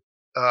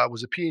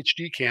was a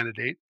PhD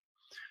candidate,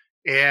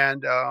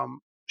 and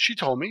she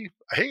told me,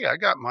 "Hey, I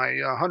got my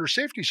hunter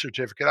safety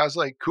certificate." I was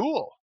like,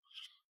 "Cool."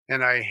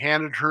 And I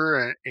handed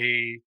her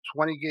a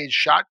 20 gauge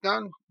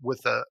shotgun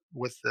with the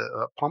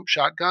pump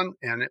shotgun,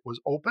 and it was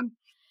open.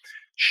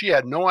 She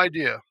had no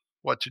idea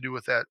what to do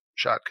with that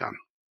shotgun.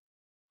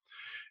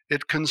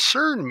 It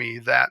concerned me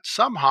that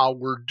somehow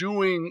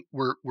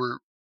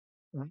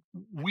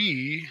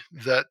we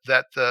that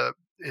the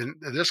in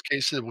this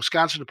case the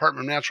Wisconsin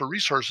Department of Natural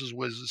Resources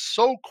was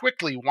so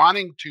quickly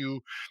wanting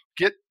to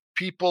get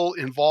people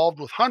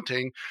involved with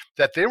hunting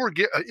that they were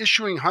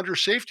issuing hunter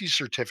safety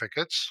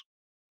certificates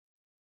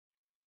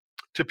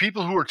to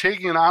people who were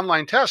taking an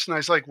online test. And I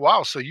was like,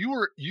 wow, so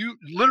you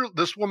literally,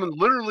 this woman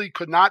literally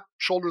could not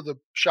shoulder the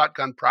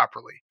shotgun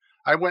properly.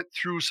 I went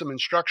through some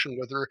instruction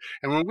with her,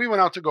 and when we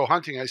went out to go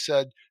hunting, I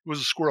said it was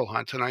a squirrel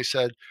hunt, and I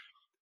said,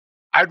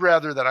 "I'd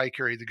rather that I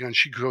carry the gun."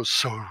 She goes,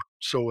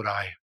 so would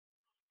I.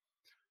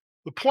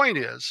 The point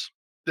is,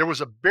 there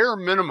was a bare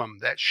minimum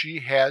that she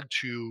had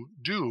to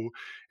do.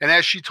 And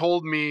as she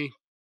told me,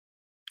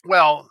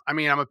 well, I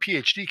mean, I'm a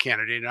PhD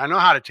candidate and I know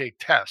how to take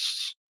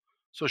tests.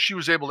 So she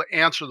was able to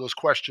answer those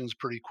questions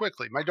pretty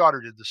quickly. My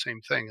daughter did the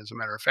same thing, as a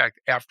matter of fact,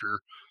 after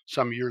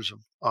some years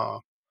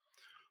of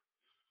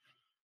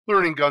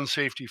learning gun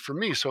safety for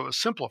me. So it was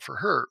simple for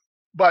her.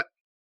 But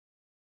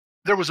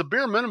there was a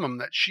bare minimum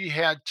that she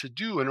had to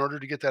do in order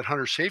to get that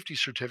hunter safety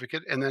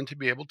certificate and then to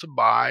be able to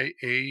buy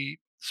a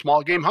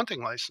small game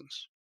hunting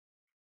license.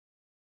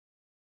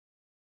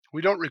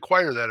 We don't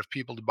require that of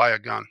people to buy a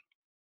gun.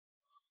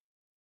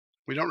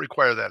 We don't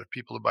require that of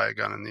people to buy a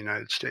gun in the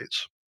United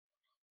States.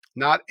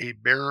 Not a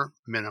bare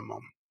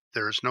minimum.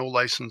 There is no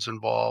license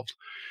involved.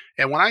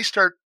 And when I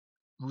start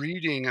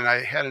reading, and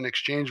I had an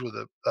exchange with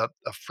a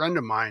friend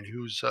of mine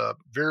who's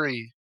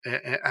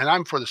and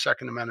I'm for the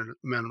Second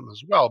Amendment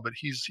as well, but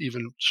he's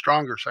even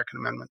stronger Second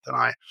Amendment than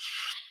I.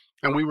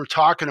 And we were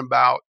talking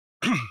about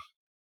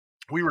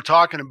we were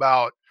talking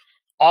about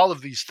all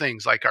of these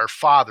things like our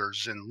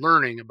fathers and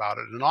learning about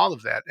it and all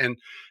of that. And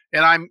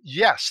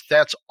yes,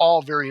 that's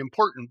all very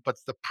important, but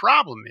the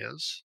problem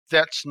is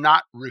that's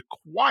not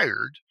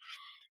required,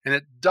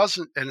 and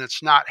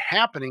it's not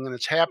happening, and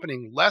it's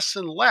happening less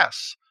and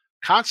less.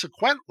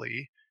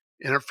 Consequently,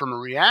 from a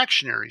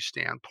reactionary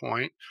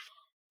standpoint,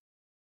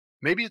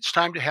 maybe it's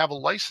time to have a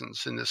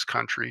license in this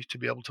country to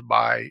be able to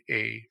buy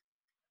a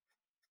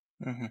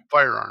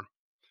firearm.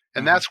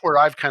 And that's where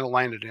I've kind of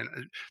landed in.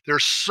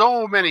 There's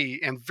so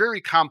many and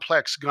very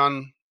complex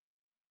gun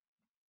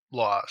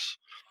laws.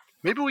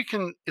 Maybe we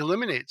can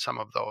eliminate some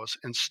of those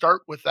and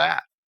start with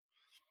that.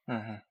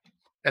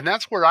 And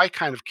that's where I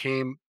kind of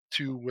came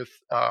to with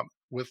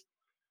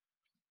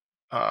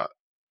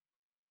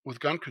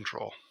gun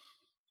control.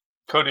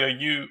 Cody, are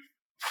you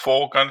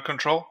for gun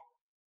control?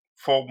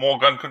 For more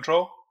gun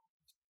control?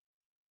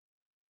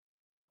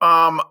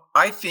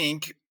 I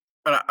think,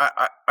 and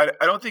I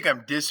don't think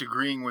I'm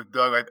disagreeing with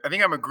Doug. I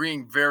think I'm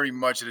agreeing very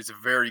much that it's a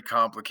very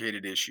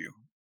complicated issue.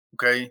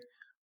 Okay.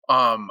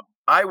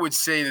 I would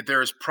say that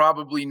there is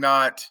probably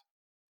not,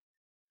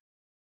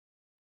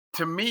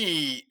 to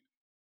me,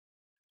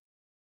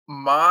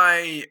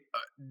 my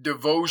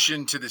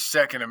devotion to the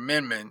Second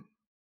Amendment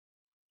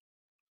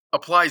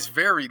applies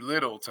very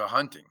little to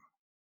hunting.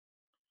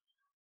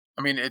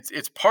 I mean,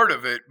 it's part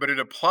of it, but it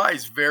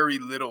applies very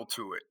little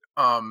to it.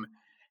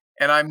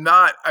 And I'm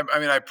not. I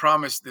mean, I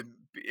promise that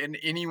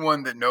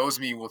anyone that knows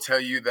me will tell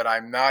you that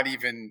I'm not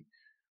even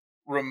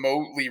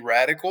remotely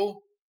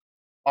radical.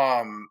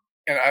 And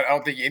I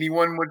don't think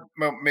anyone would.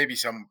 Well, maybe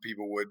some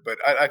people would, but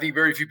I think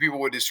very few people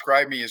would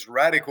describe me as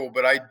radical.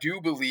 But I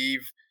do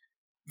believe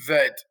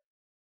that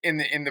in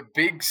the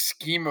big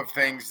scheme of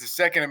things, the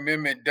Second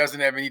Amendment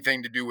doesn't have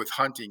anything to do with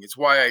hunting. It's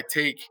why I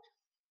take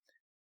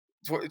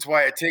It's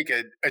why I take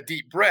a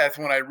deep breath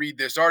when I read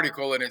this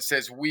article and it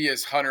says we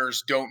as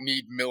hunters don't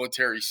need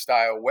military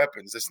style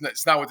weapons.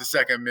 It's not what the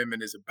Second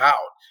Amendment is about.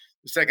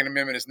 The Second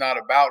Amendment is not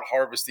about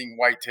harvesting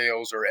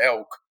whitetails or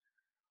elk.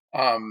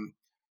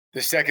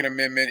 The Second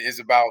Amendment is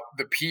about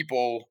the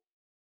people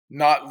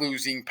not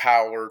losing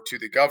power to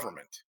the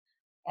government.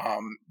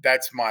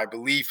 That's my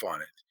belief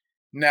on it.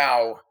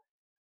 Now,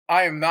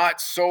 I am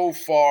not so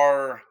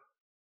far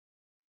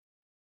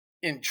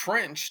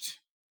entrenched.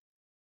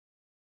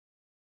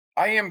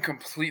 I am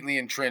completely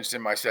entrenched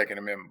in my Second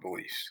Amendment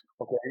beliefs.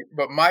 Okay.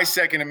 But my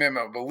Second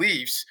Amendment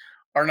beliefs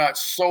are not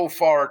so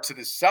far to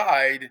the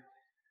side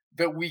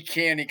that we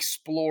can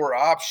explore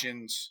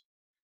options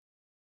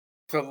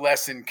to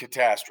lessen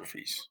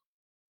catastrophes.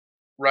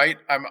 Right?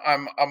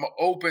 I'm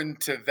open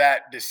to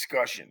that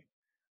discussion.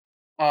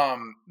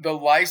 The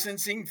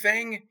licensing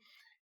thing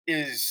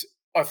is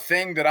a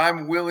thing that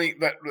I'm willing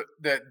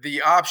that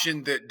the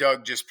option that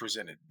Doug just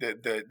presented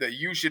that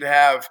you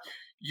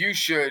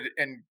should,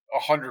 and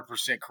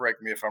 100%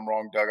 correct me if I'm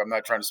wrong, Doug. I'm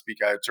not trying to speak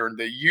out of turn.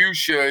 That you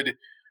should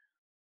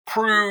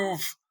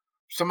prove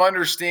some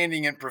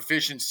understanding and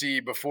proficiency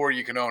before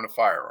you can own a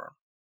firearm.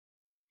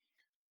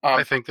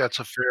 I think that's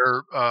a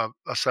fair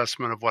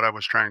assessment of what I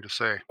was trying to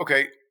say.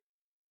 Okay.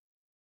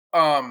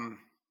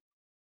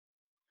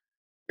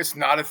 It's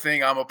not a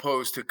thing I'm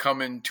opposed to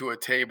coming to a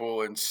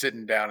table and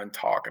sitting down and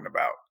talking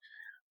about.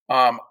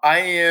 I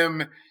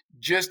am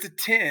just a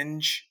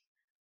tinge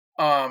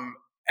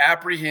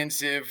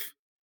apprehensive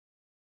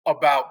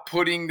about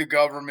putting the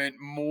government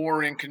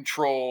more in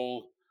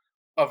control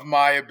of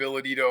my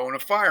ability to own a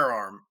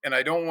firearm. And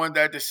I don't want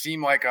that to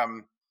seem like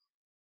I'm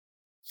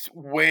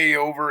way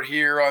over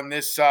here on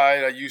this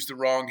side. I used the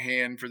wrong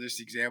hand for this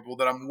example,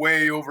 that I'm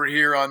way over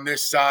here on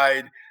this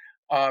side.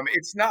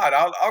 It's not.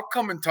 I'll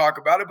come and talk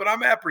about it, but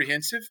I'm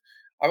apprehensive.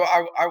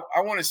 I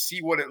want to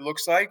see what it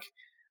looks like.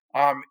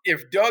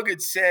 If Doug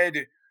had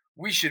said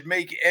we should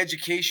make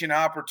education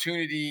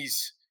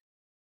opportunities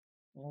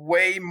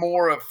way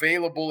more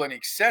available and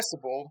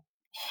accessible,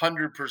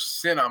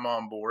 100% I'm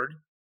on board.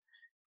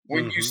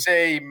 When you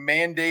say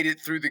mandate it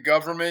through the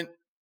government,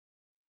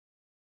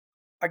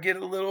 I get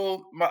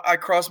I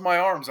cross my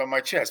arms on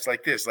my chest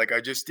like this, like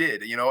I just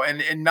did,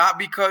 and not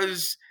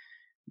because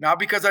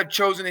I've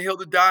chosen a hill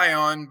to die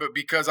on, but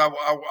because I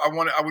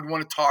would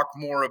want to talk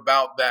more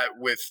about that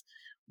with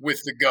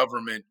the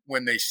government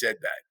when they said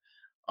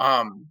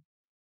that.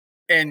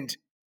 And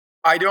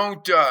I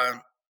don't,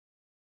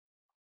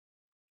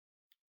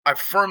 I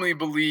firmly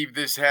believe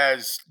this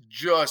has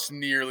just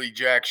nearly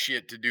jack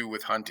shit to do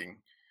with hunting.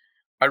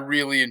 I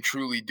really and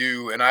truly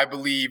do. And I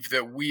believe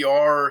that we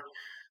are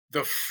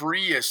the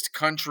freest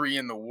country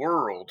in the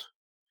world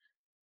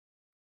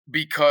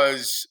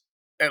because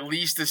at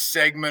least a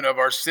segment of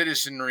our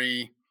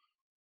citizenry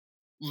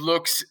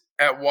looks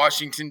at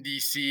Washington,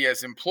 D.C.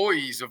 as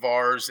employees of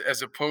ours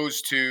as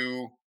opposed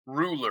to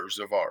rulers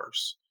of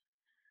ours.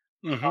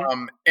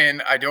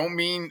 And I don't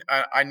mean,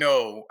 I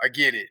know, I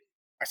get it.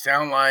 I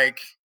sound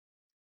like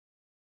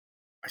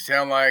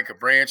a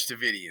Branch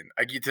Davidian.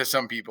 I get to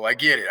some people. I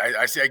get it.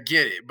 I say I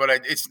get it, but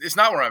it's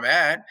not where I'm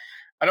at.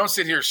 I don't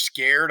sit here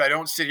scared. I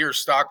don't sit here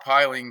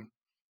stockpiling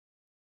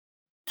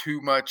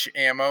too much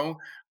ammo.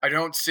 I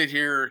don't sit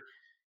here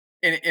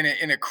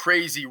in a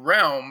crazy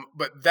realm.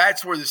 But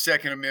that's where the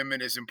Second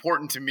Amendment is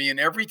important to me. And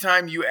every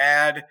time you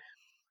add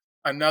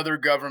another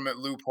government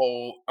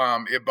loophole,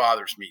 it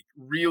bothers me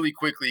really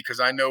quickly because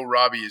I know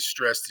Robbie is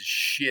stressed as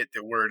shit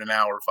that we're at an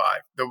hour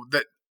 5.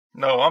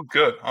 No, I'm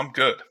good. I'm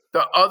good.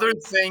 The other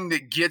thing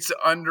that gets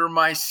under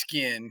my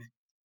skin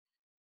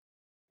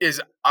is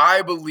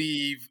I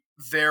believe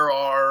there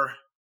are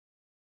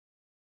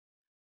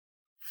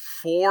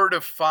 4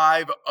 to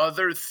 5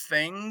 other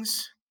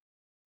things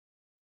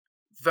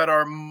that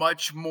are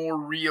much more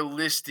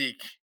realistic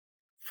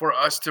for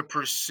us to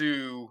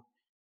pursue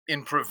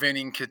in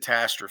preventing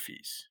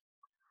catastrophes.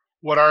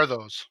 What are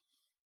those?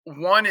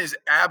 One is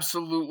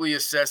absolutely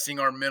assessing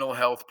our mental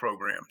health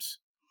programs.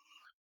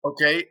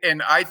 Okay.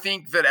 And I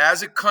think that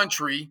as a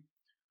country,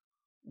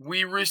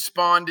 we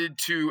responded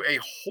to a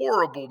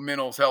horrible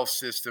mental health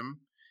system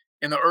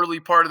in the early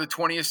part of the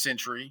 20th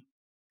century.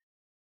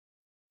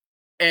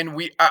 And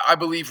I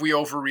believe we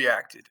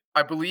overreacted.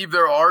 I believe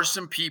there are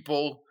some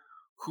people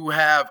who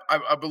have,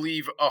 I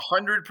believe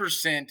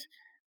 100%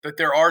 that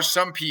there are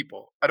some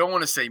people, I don't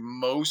want to say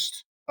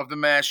most of the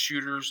mass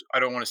shooters. I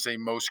don't want to say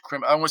most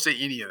criminals. I don't want to say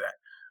any of that.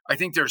 I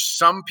think there's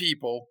some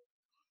people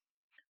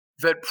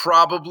that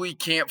probably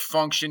can't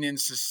function in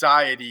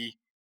society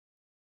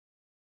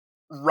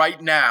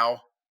right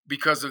now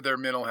because of their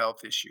mental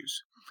health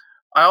issues.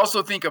 I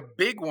also think a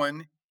big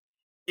one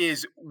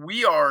is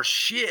we are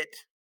shit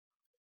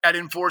at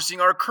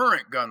enforcing our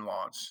current gun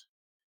laws.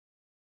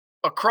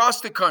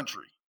 Across the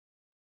country,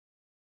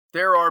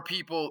 there are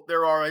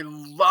a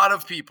lot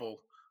of people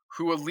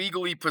who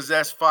illegally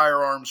possess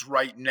firearms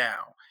right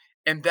now.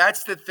 And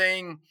that's the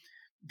thing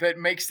that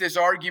makes this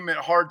argument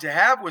hard to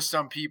have with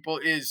some people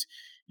is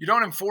you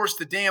don't enforce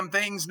the damn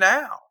things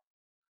now.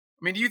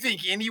 I mean, do you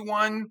think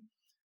anyone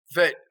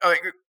that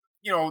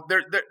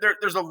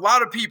there's a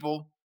lot of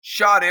people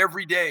shot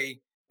every day,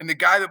 and the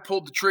guy that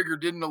pulled the trigger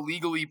didn't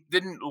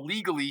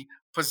legally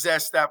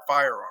possess that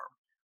firearm.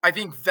 I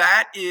think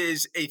that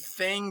is a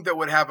thing that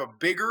would have a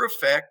bigger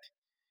effect,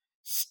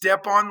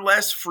 step on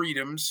less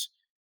freedoms,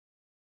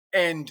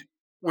 and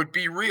would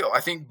be real.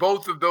 I think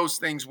both of those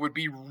things would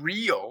be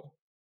real,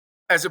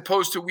 as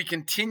opposed to we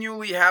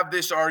continually have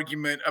this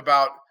argument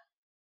about,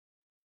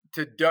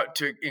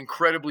 to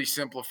incredibly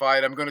simplify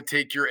it, I'm going to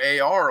take your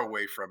AR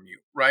away from you,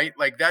 right?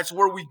 Like that's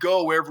where we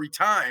go every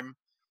time,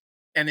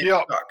 and it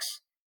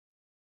sucks.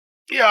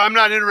 Yeah, I'm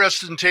not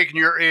interested in taking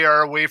your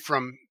AR away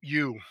from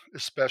you,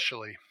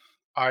 especially.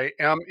 I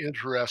am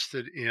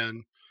interested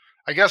in,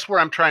 I guess where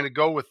I'm trying to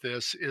go with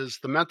this is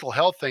the mental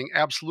health thing,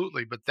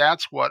 absolutely. But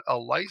that's what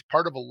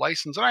part of a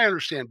license, and I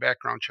understand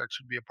background checks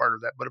would be a part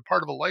of that, but a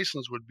part of a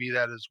license would be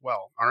that as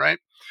well. All right.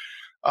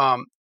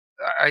 Um,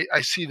 I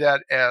see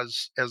that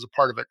as a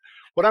part of it.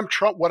 What I'm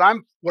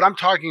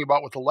talking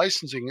about with the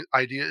licensing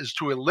idea is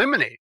to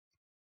eliminate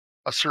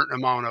a certain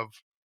amount of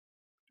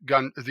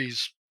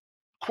these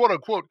quote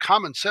unquote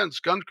common sense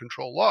gun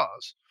control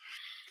laws,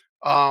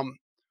 um,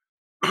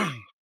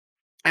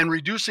 and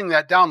reducing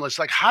that down. It's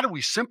like, how do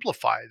we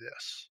simplify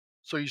this?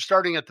 So you're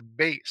starting at the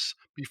base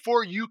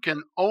before you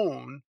can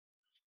own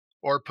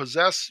or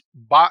possess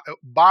a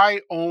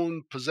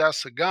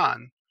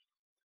gun.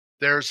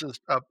 There's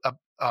a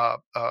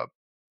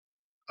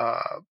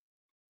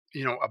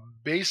a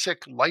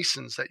basic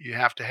license that you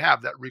have to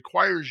have that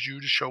requires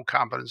you to show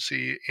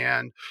competency,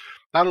 and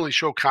not only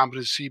show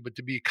competency but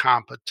to be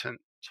competent.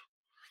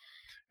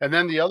 And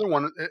then the other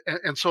one,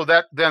 and so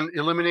that then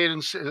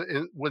eliminated,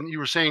 when you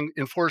were saying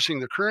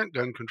enforcing the current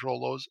gun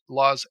control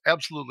laws,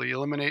 absolutely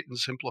eliminate and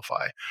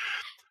simplify.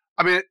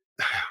 I mean,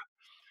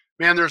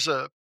 man, there's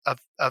a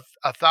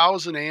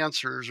thousand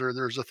answers, or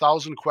there's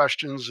 1,000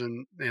 questions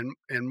and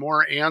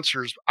more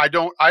answers. I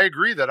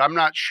agree that I'm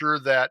not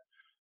sure that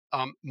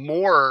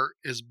more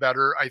is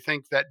better. I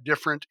think that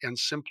different and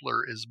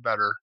simpler is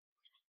better.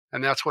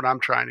 And that's what I'm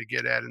trying to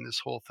get at in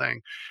this whole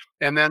thing.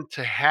 And then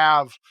to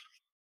have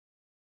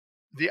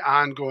the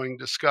ongoing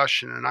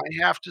discussion. And I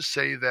have to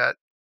say that,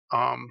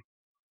 um,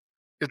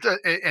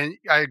 and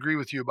I agree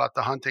with you about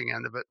the hunting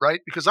end of it, right?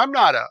 Because I'm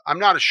not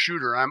a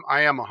shooter.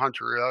 I am a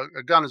hunter.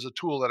 A gun is a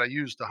tool that I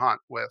use to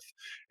hunt with,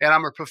 and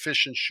I'm a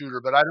proficient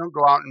shooter. But I don't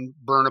go out and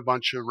burn a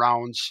bunch of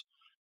rounds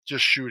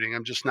just shooting.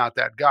 I'm just not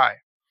that guy.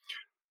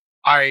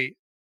 I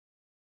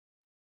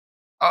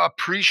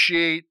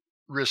appreciate,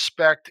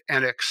 respect,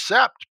 and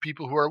accept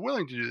people who are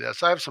willing to do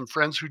this. I have some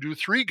friends who do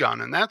 3-gun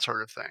and that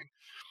sort of thing.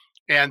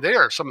 And they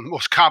are some of the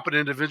most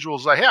competent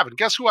individuals I have. And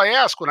guess who I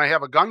ask when I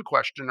have a gun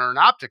question or an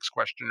optics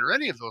question or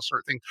any of those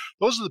sort of things?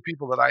 Those are the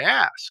people that I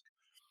ask.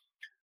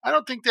 I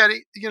don't think that,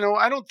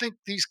 I don't think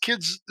these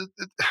kids,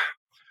 I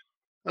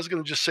was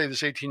going to just say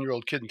this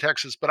 18-year-old kid in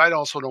Texas, but I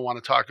also don't want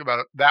to talk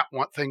about that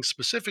one thing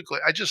specifically.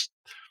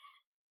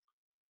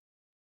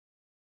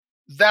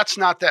 That's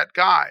not that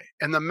guy.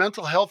 And the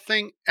mental health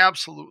thing,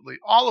 absolutely.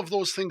 All of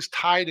those things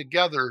tie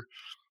together.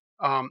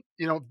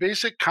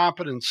 Basic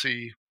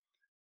competency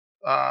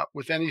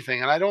with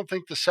anything. And I don't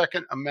think the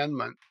Second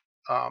Amendment,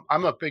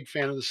 I'm a big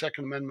fan of the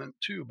Second Amendment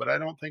too, but I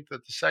don't think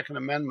that the Second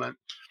Amendment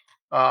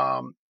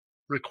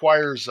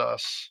requires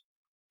us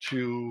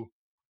to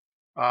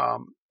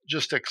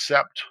just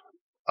accept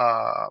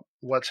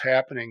what's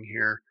happening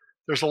here.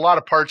 There's a lot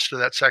of parts to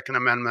that Second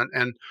Amendment,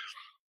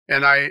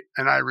 and I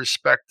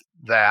respect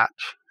that,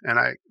 and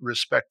I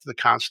respect the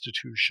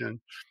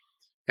Constitution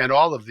and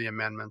all of the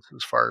amendments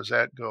as far as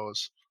that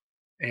goes.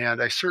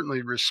 And I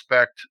certainly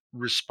respect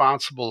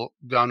responsible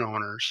gun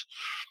owners.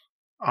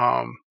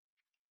 Um,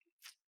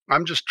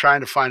 I'm just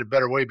trying to find a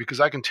better way, because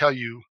I can tell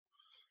you,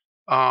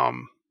 I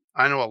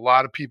know a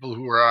lot of people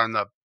who are on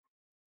the,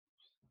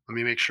 let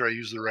me make sure I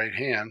use the right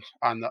hand,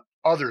 on the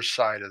other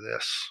side of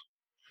this.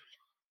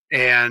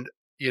 And,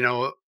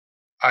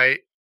 I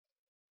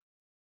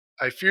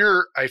I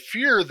fear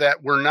that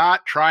we're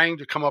not trying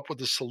to come up with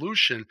a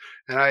solution.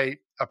 And I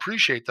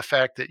appreciate the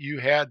fact that you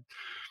had,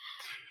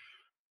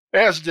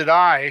 as did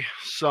I,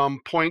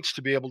 some points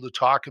to be able to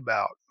talk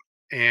about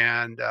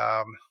and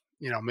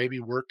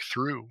maybe work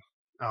through.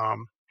 I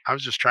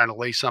was just trying to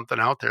lay something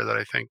out there that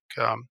I think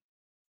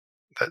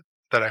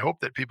that I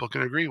hope that people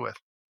can agree with.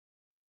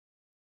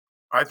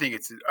 I think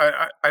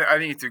I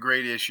think it's a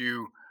great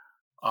issue.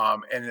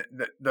 And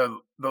the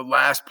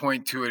last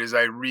point to it is,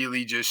 I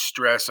really just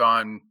stress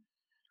on,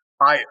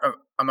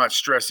 I'm not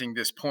stressing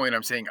this point.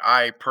 I'm saying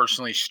I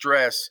personally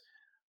stress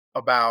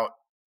about,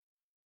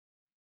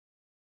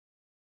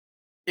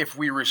 if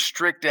we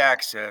restrict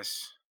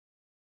access,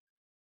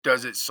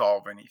 does it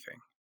solve anything?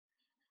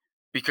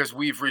 Because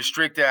we've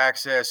restricted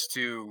access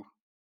to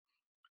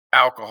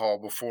alcohol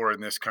before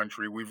in this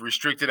country. We've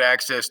restricted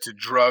access to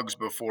drugs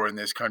before in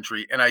this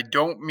country. And I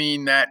don't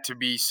mean that to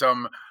be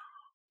some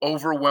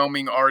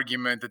overwhelming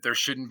argument that there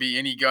shouldn't be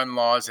any gun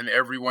laws and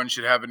everyone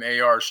should have an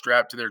AR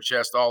strapped to their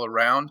chest all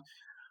around.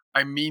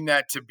 I mean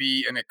that to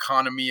be an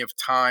economy of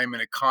time,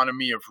 an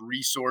economy of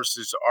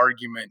resources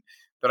argument,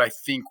 that I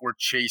think we're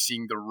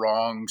chasing the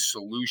wrong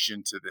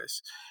solution to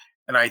this.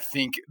 And I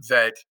think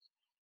that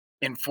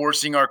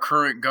enforcing our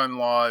current gun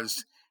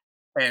laws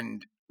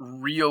and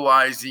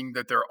realizing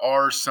that there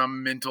are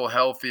some mental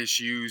health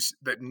issues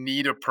that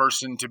need a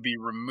person to be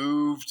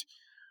removed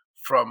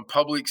from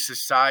public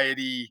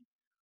society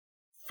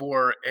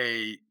for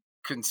a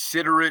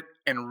considerate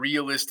and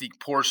realistic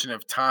portion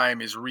of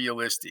time is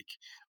realistic.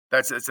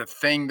 That's a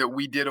thing that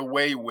we did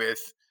away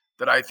with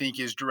that I think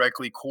is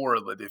directly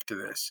correlative to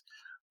this,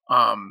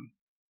 um,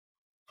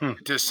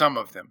 to some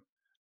of them.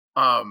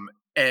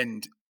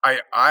 And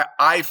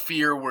I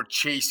fear we're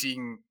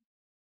chasing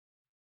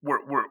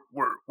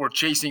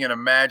an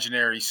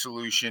imaginary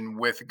solution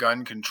with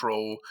gun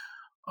control,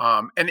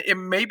 and it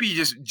may be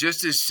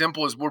just as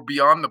simple as we're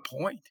beyond the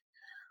point.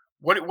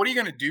 What are you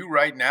going to do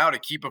right now to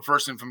keep a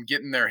person from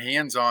getting their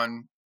hands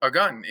on a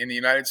gun in the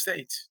United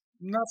States?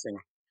 Nothing.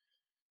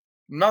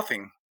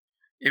 Nothing.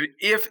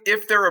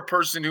 If they're a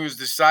person who has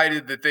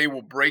decided that they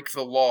will break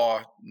the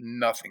law,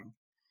 nothing.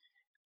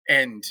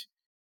 And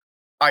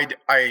I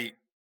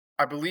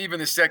I believe in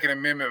the Second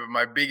Amendment, but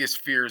my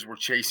biggest fear is we're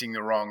chasing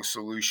the wrong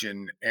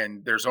solution,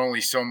 and there's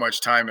only so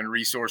much time and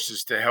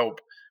resources to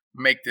help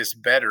make this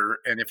better.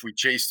 And if we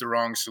chase the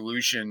wrong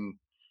solution,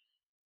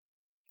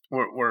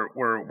 we're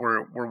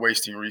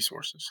wasting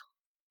resources.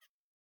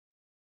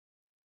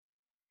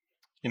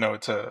 You know,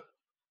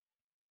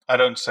 I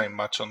don't say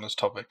much on this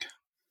topic,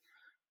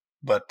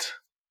 but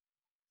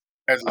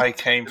As I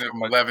came in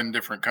from 11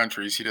 different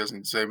countries, he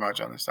doesn't say much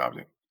on this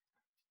topic.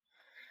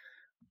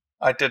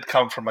 I did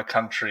come from a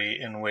country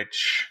in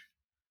which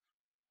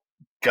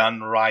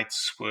gun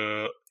rights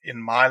were,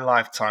 in my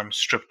lifetime,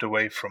 stripped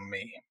away from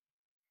me.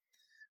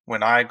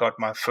 When I got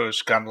my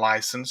first gun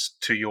license,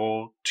 to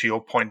your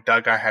point,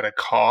 Doug, I had a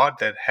card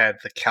that had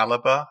the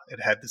caliber, it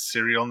had the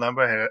serial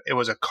number, it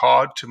was a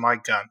card to my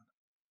gun.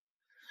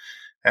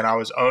 And I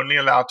was only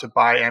allowed to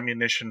buy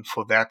ammunition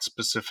for that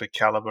specific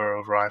caliber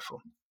of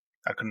rifle.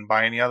 I couldn't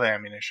buy any other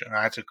ammunition.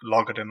 I had to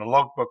log it in a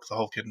logbook, the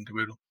whole kit and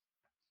caboodle.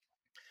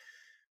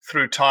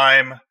 Through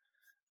time,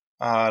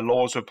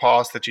 laws were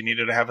passed that you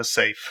needed to have a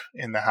safe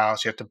in the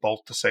house. You had to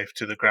bolt the safe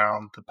to the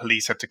ground. The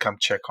police had to come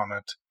check on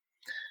it.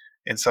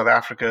 In South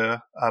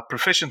Africa,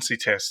 proficiency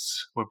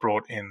tests were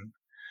brought in.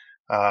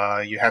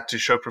 You had to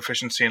show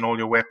proficiency in all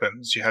your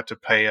weapons. You had to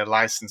pay a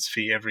license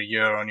fee every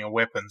year on your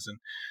weapons. And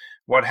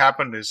what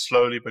happened is,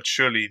 slowly but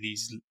surely,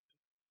 these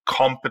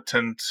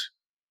competent,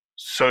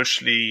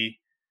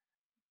 socially,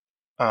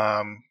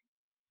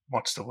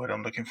 what's the word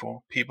I'm looking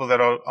for? People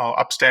that are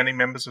upstanding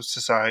members of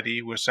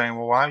society were saying,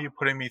 well, why are you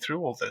putting me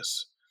through all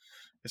this?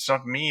 It's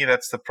not me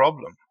that's the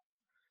problem.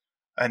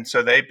 And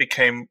so they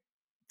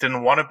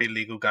didn't want to be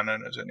legal gun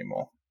owners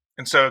anymore.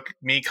 And so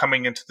me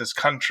coming into this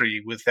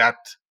country with that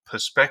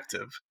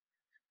perspective,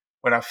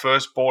 when I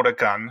first bought a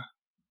gun,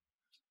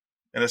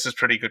 and this is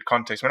pretty good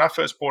context, when I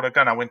first bought a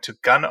gun, I went to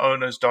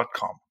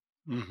gunowners.com.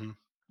 Mm-hmm.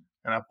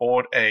 And I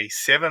bought a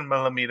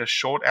 7mm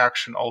short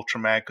action Ultra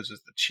Mag because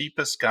it's the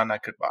cheapest gun I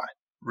could buy,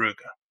 Ruger.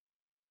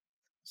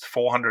 It's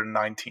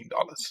 $419.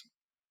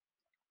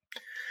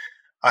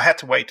 I had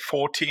to wait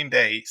 14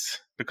 days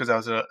because I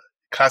was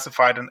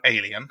classified an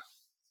alien.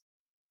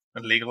 A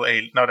legal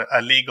alien, not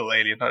a legal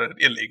alien, not an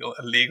illegal,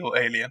 a legal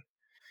alien.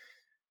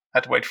 I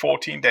had to wait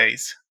 14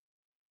 days,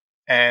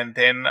 and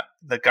then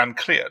the gun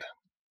cleared,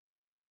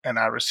 and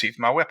I received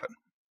my weapon.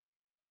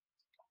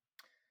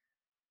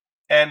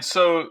 And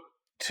so,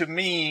 to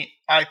me,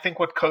 I think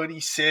what Cody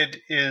said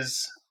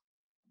is,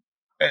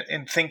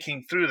 in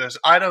thinking through this,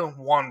 I don't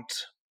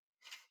want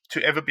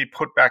to ever be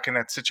put back in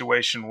that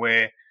situation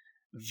where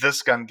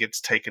this gun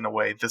gets taken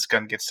away, this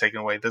gun gets taken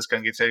away, this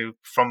gun gets taken away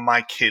from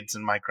my kids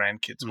and my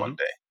grandkids one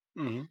day.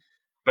 Mm-hmm.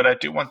 But I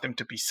do want them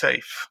to be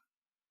safe.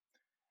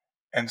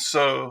 And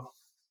so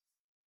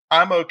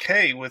I'm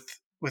okay with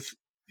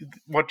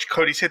what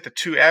Cody said, the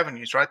two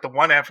avenues, right? The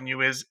one avenue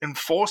is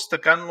enforce the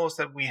gun laws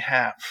that we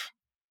have.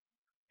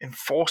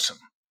 Enforce them.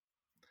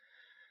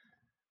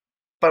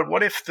 But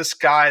what if this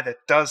guy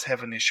that does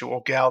have an issue,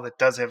 or gal that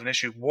does have an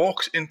issue,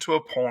 walks into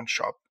a pawn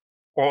shop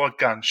or a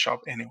gun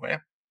shop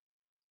anywhere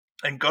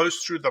and goes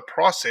through the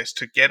process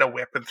to get a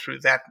weapon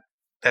through that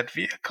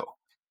vehicle?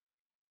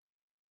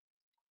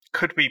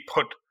 Could we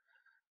put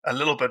a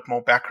little bit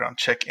more background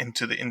check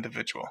into the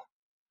individual,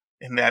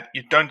 in that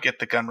you don't get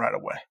the gun right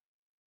away?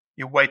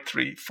 You wait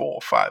 3, 4,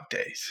 5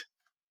 days.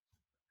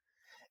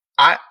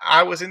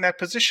 I was in that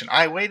position.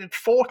 I waited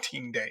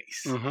 14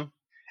 days. Mm-hmm.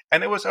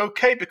 And it was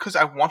okay because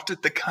I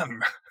wanted the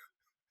gun.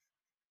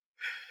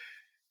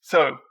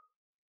 So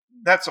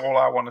that's all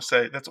I want to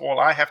say. That's all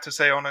I have to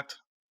say on it.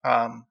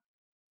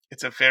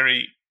 It's a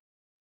very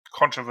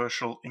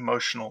controversial,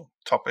 emotional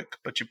topic,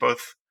 but you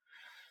both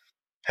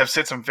have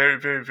said some very,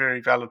 very, very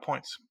valid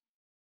points.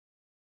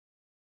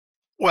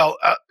 Well,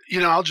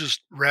 I'll just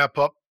wrap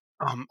up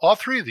all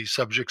three of these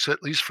subjects,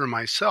 at least for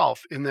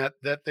myself, in that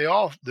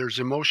there's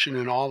emotion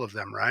in all of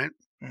them, right?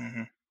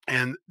 Mm-hmm.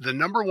 And the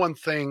number one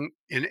thing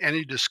in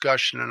any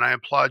discussion, and I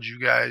applaud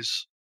you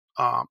guys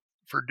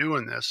for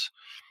doing this,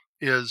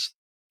 is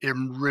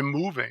in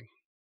removing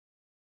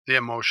the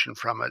emotion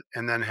from it,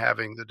 and then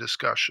having the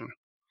discussion.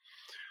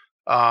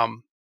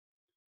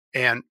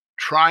 And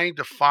trying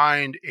to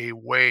find a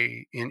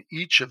way in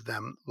each of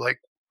them. Like,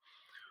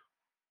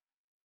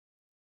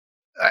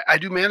 I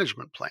do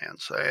management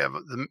plans. I have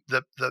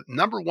the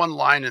number one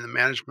line in the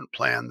management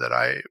plan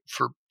that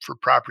for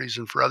properties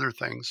and for other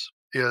things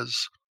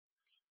is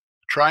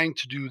trying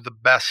to do the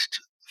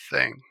best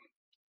thing.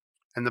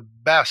 And the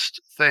best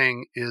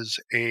thing is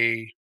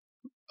a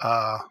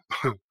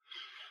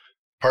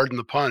pardon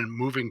the pun,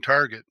 moving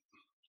target.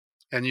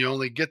 And you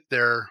only get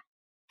there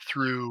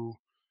through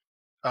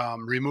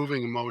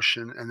removing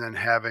emotion and then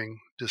having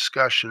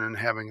discussion and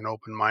having an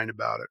open mind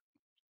about it.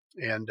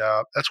 And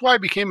that's why I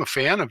became a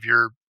fan of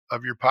your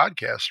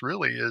podcast.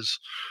 Really,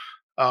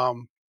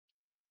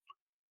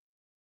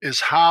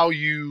 is how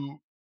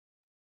you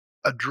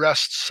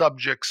addressed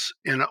subjects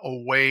in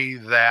a way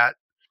that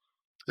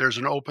there's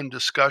an open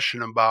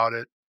discussion about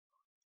it.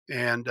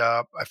 And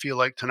I feel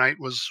like tonight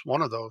was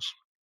one of those.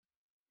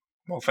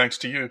 Well, thanks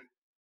to you.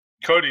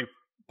 Cody,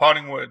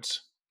 parting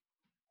words.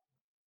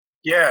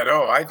 Yeah,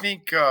 no, I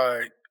think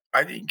the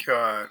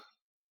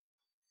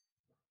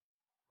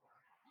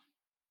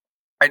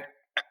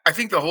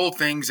whole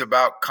thing's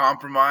about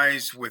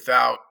compromise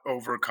without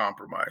over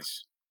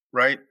compromise,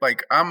 right?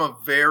 Like, I'm a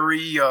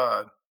very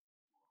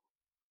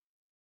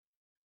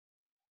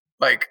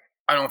like,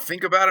 I don't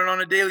think about it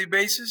on a daily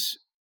basis,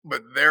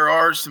 but there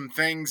are some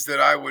things that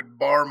I would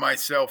bar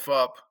myself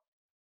up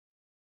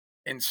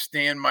and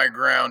stand my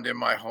ground in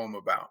my home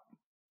about.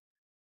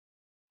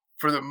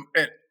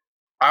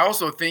 I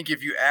also think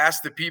if you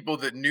ask the people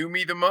that knew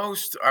me the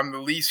most, I'm the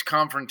least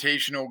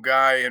confrontational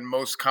guy and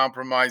most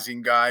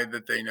compromising guy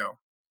that they know.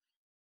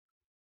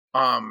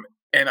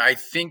 And I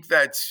think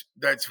that's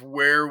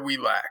where we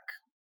lack.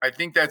 I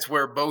think that's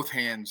where both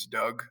hands,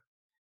 Doug,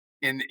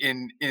 in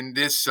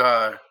this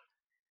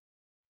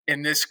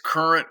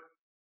current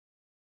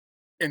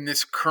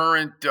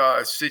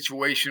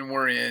situation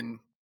we're in,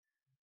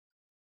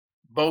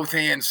 both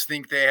hands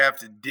think they have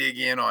to dig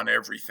in on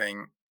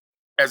everything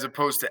as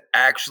opposed to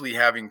actually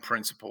having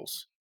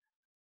principles.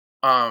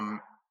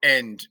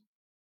 And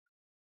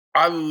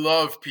I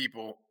love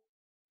people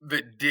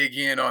that dig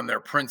in on their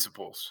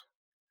principles.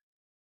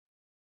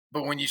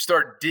 But when you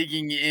start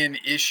digging in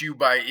issue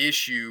by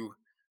issue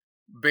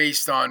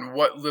based on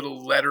what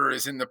little letter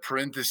is in the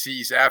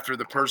parentheses after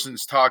the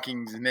person's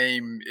talking's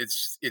name,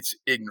 it's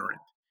ignorant.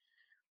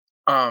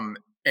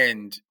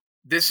 And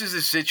this is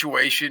a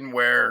situation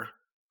where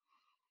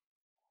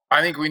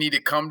I think we need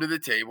to come to the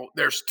table.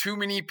 There's too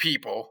many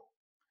people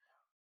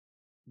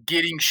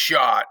getting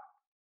shot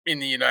in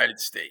the United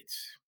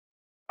States.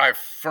 I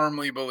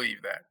firmly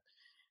believe that.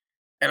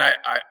 And I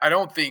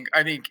think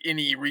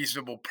any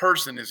reasonable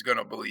person is going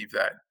to believe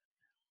that.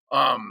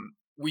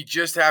 We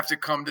just have to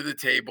come to the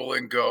table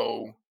and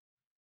go,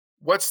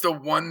 what's the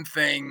one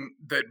thing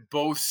that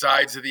both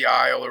sides of the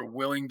aisle are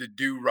willing to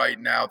do right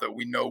now that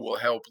we know will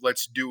help?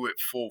 Let's do it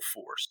full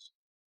force.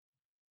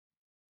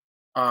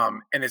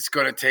 And it's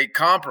going to take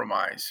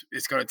compromise.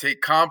 It's going to take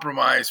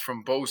compromise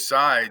from both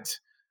sides.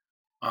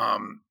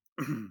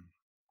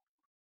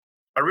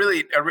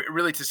 Really,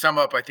 to sum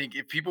up, I think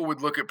if people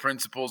would look at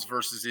principles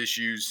versus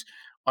issues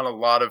on a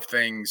lot of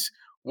things,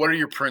 what are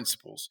your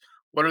principles?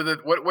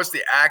 What's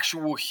the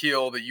actual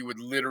hill that you would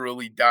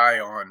literally die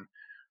on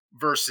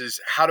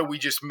versus how do we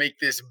just make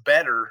this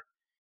better,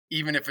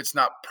 even if it's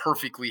not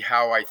perfectly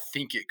how I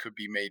think it could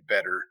be made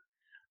better?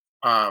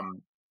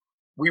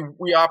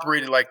 We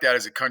operated like that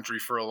as a country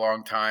for a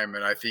long time,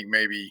 and I think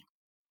maybe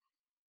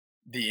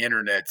the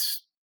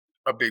internet's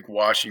a big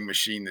washing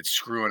machine that's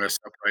screwing us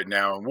up right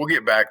now, and we'll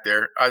get back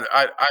there.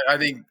 I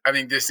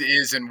think this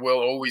is and will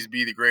always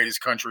be the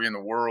greatest country in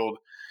the world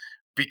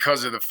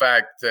because of the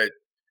fact that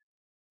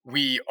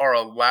we are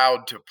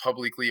allowed to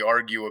publicly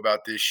argue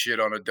about this shit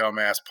on a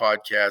dumbass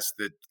podcast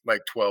that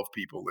like 12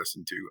 people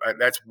listen to.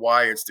 That's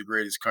why it's the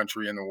greatest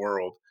country in the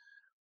world.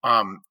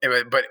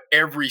 But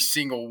every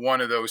single one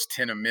of those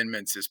 10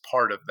 amendments is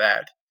part of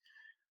that.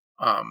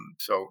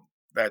 So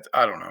that's,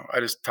 I don't know.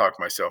 I just talked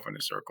myself in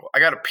a circle. I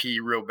got to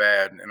pee real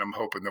bad, and I'm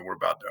hoping that we're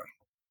about done.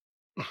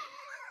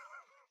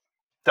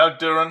 Doug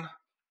Duran,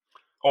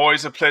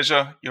 always a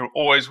pleasure. You're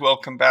always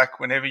welcome back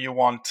whenever you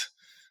want.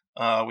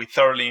 We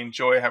thoroughly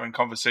enjoy having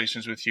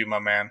conversations with you, my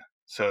man.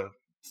 So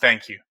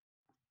thank you.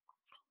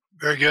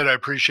 Very good. I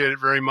appreciate it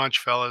very much,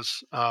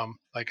 fellas.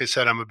 Like I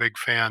said, I'm a big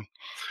fan.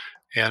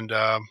 And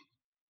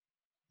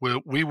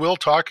we will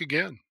talk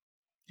again.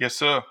 Yes,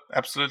 sir.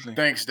 Absolutely.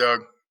 Thanks,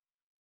 Doug.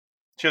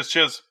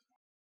 Cheers.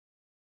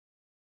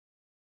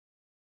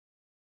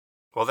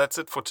 Well, that's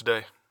it for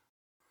today.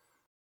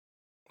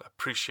 I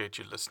appreciate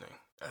you listening,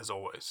 as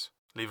always.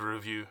 Leave a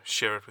review,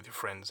 share it with your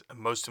friends, and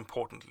most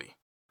importantly,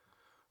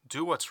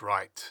 do what's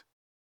right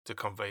to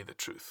convey the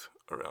truth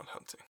around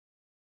hunting.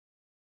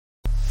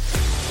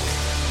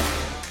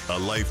 A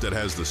life that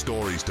has the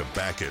stories to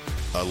back it.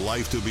 A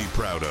life to be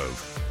proud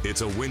of.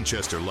 It's a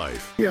Winchester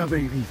life. Yeah,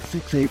 baby.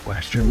 6'8"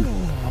 Western.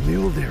 Oh,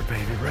 mule deer,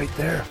 baby, right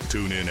there.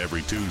 Tune in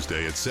every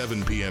Tuesday at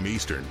 7 p.m.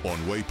 Eastern on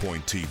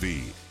Waypoint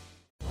TV.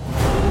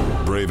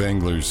 brave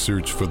anglers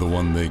search for the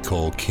one they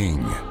call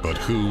king, but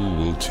who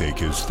will take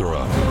his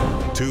throne?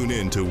 Tune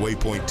in to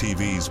Waypoint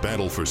TV's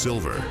Battle for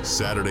Silver,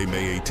 Saturday,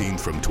 May 18th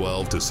from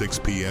 12 to 6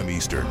 p.m.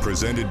 Eastern,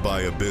 presented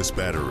by Abyss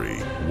Battery.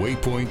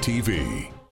 Waypoint TV.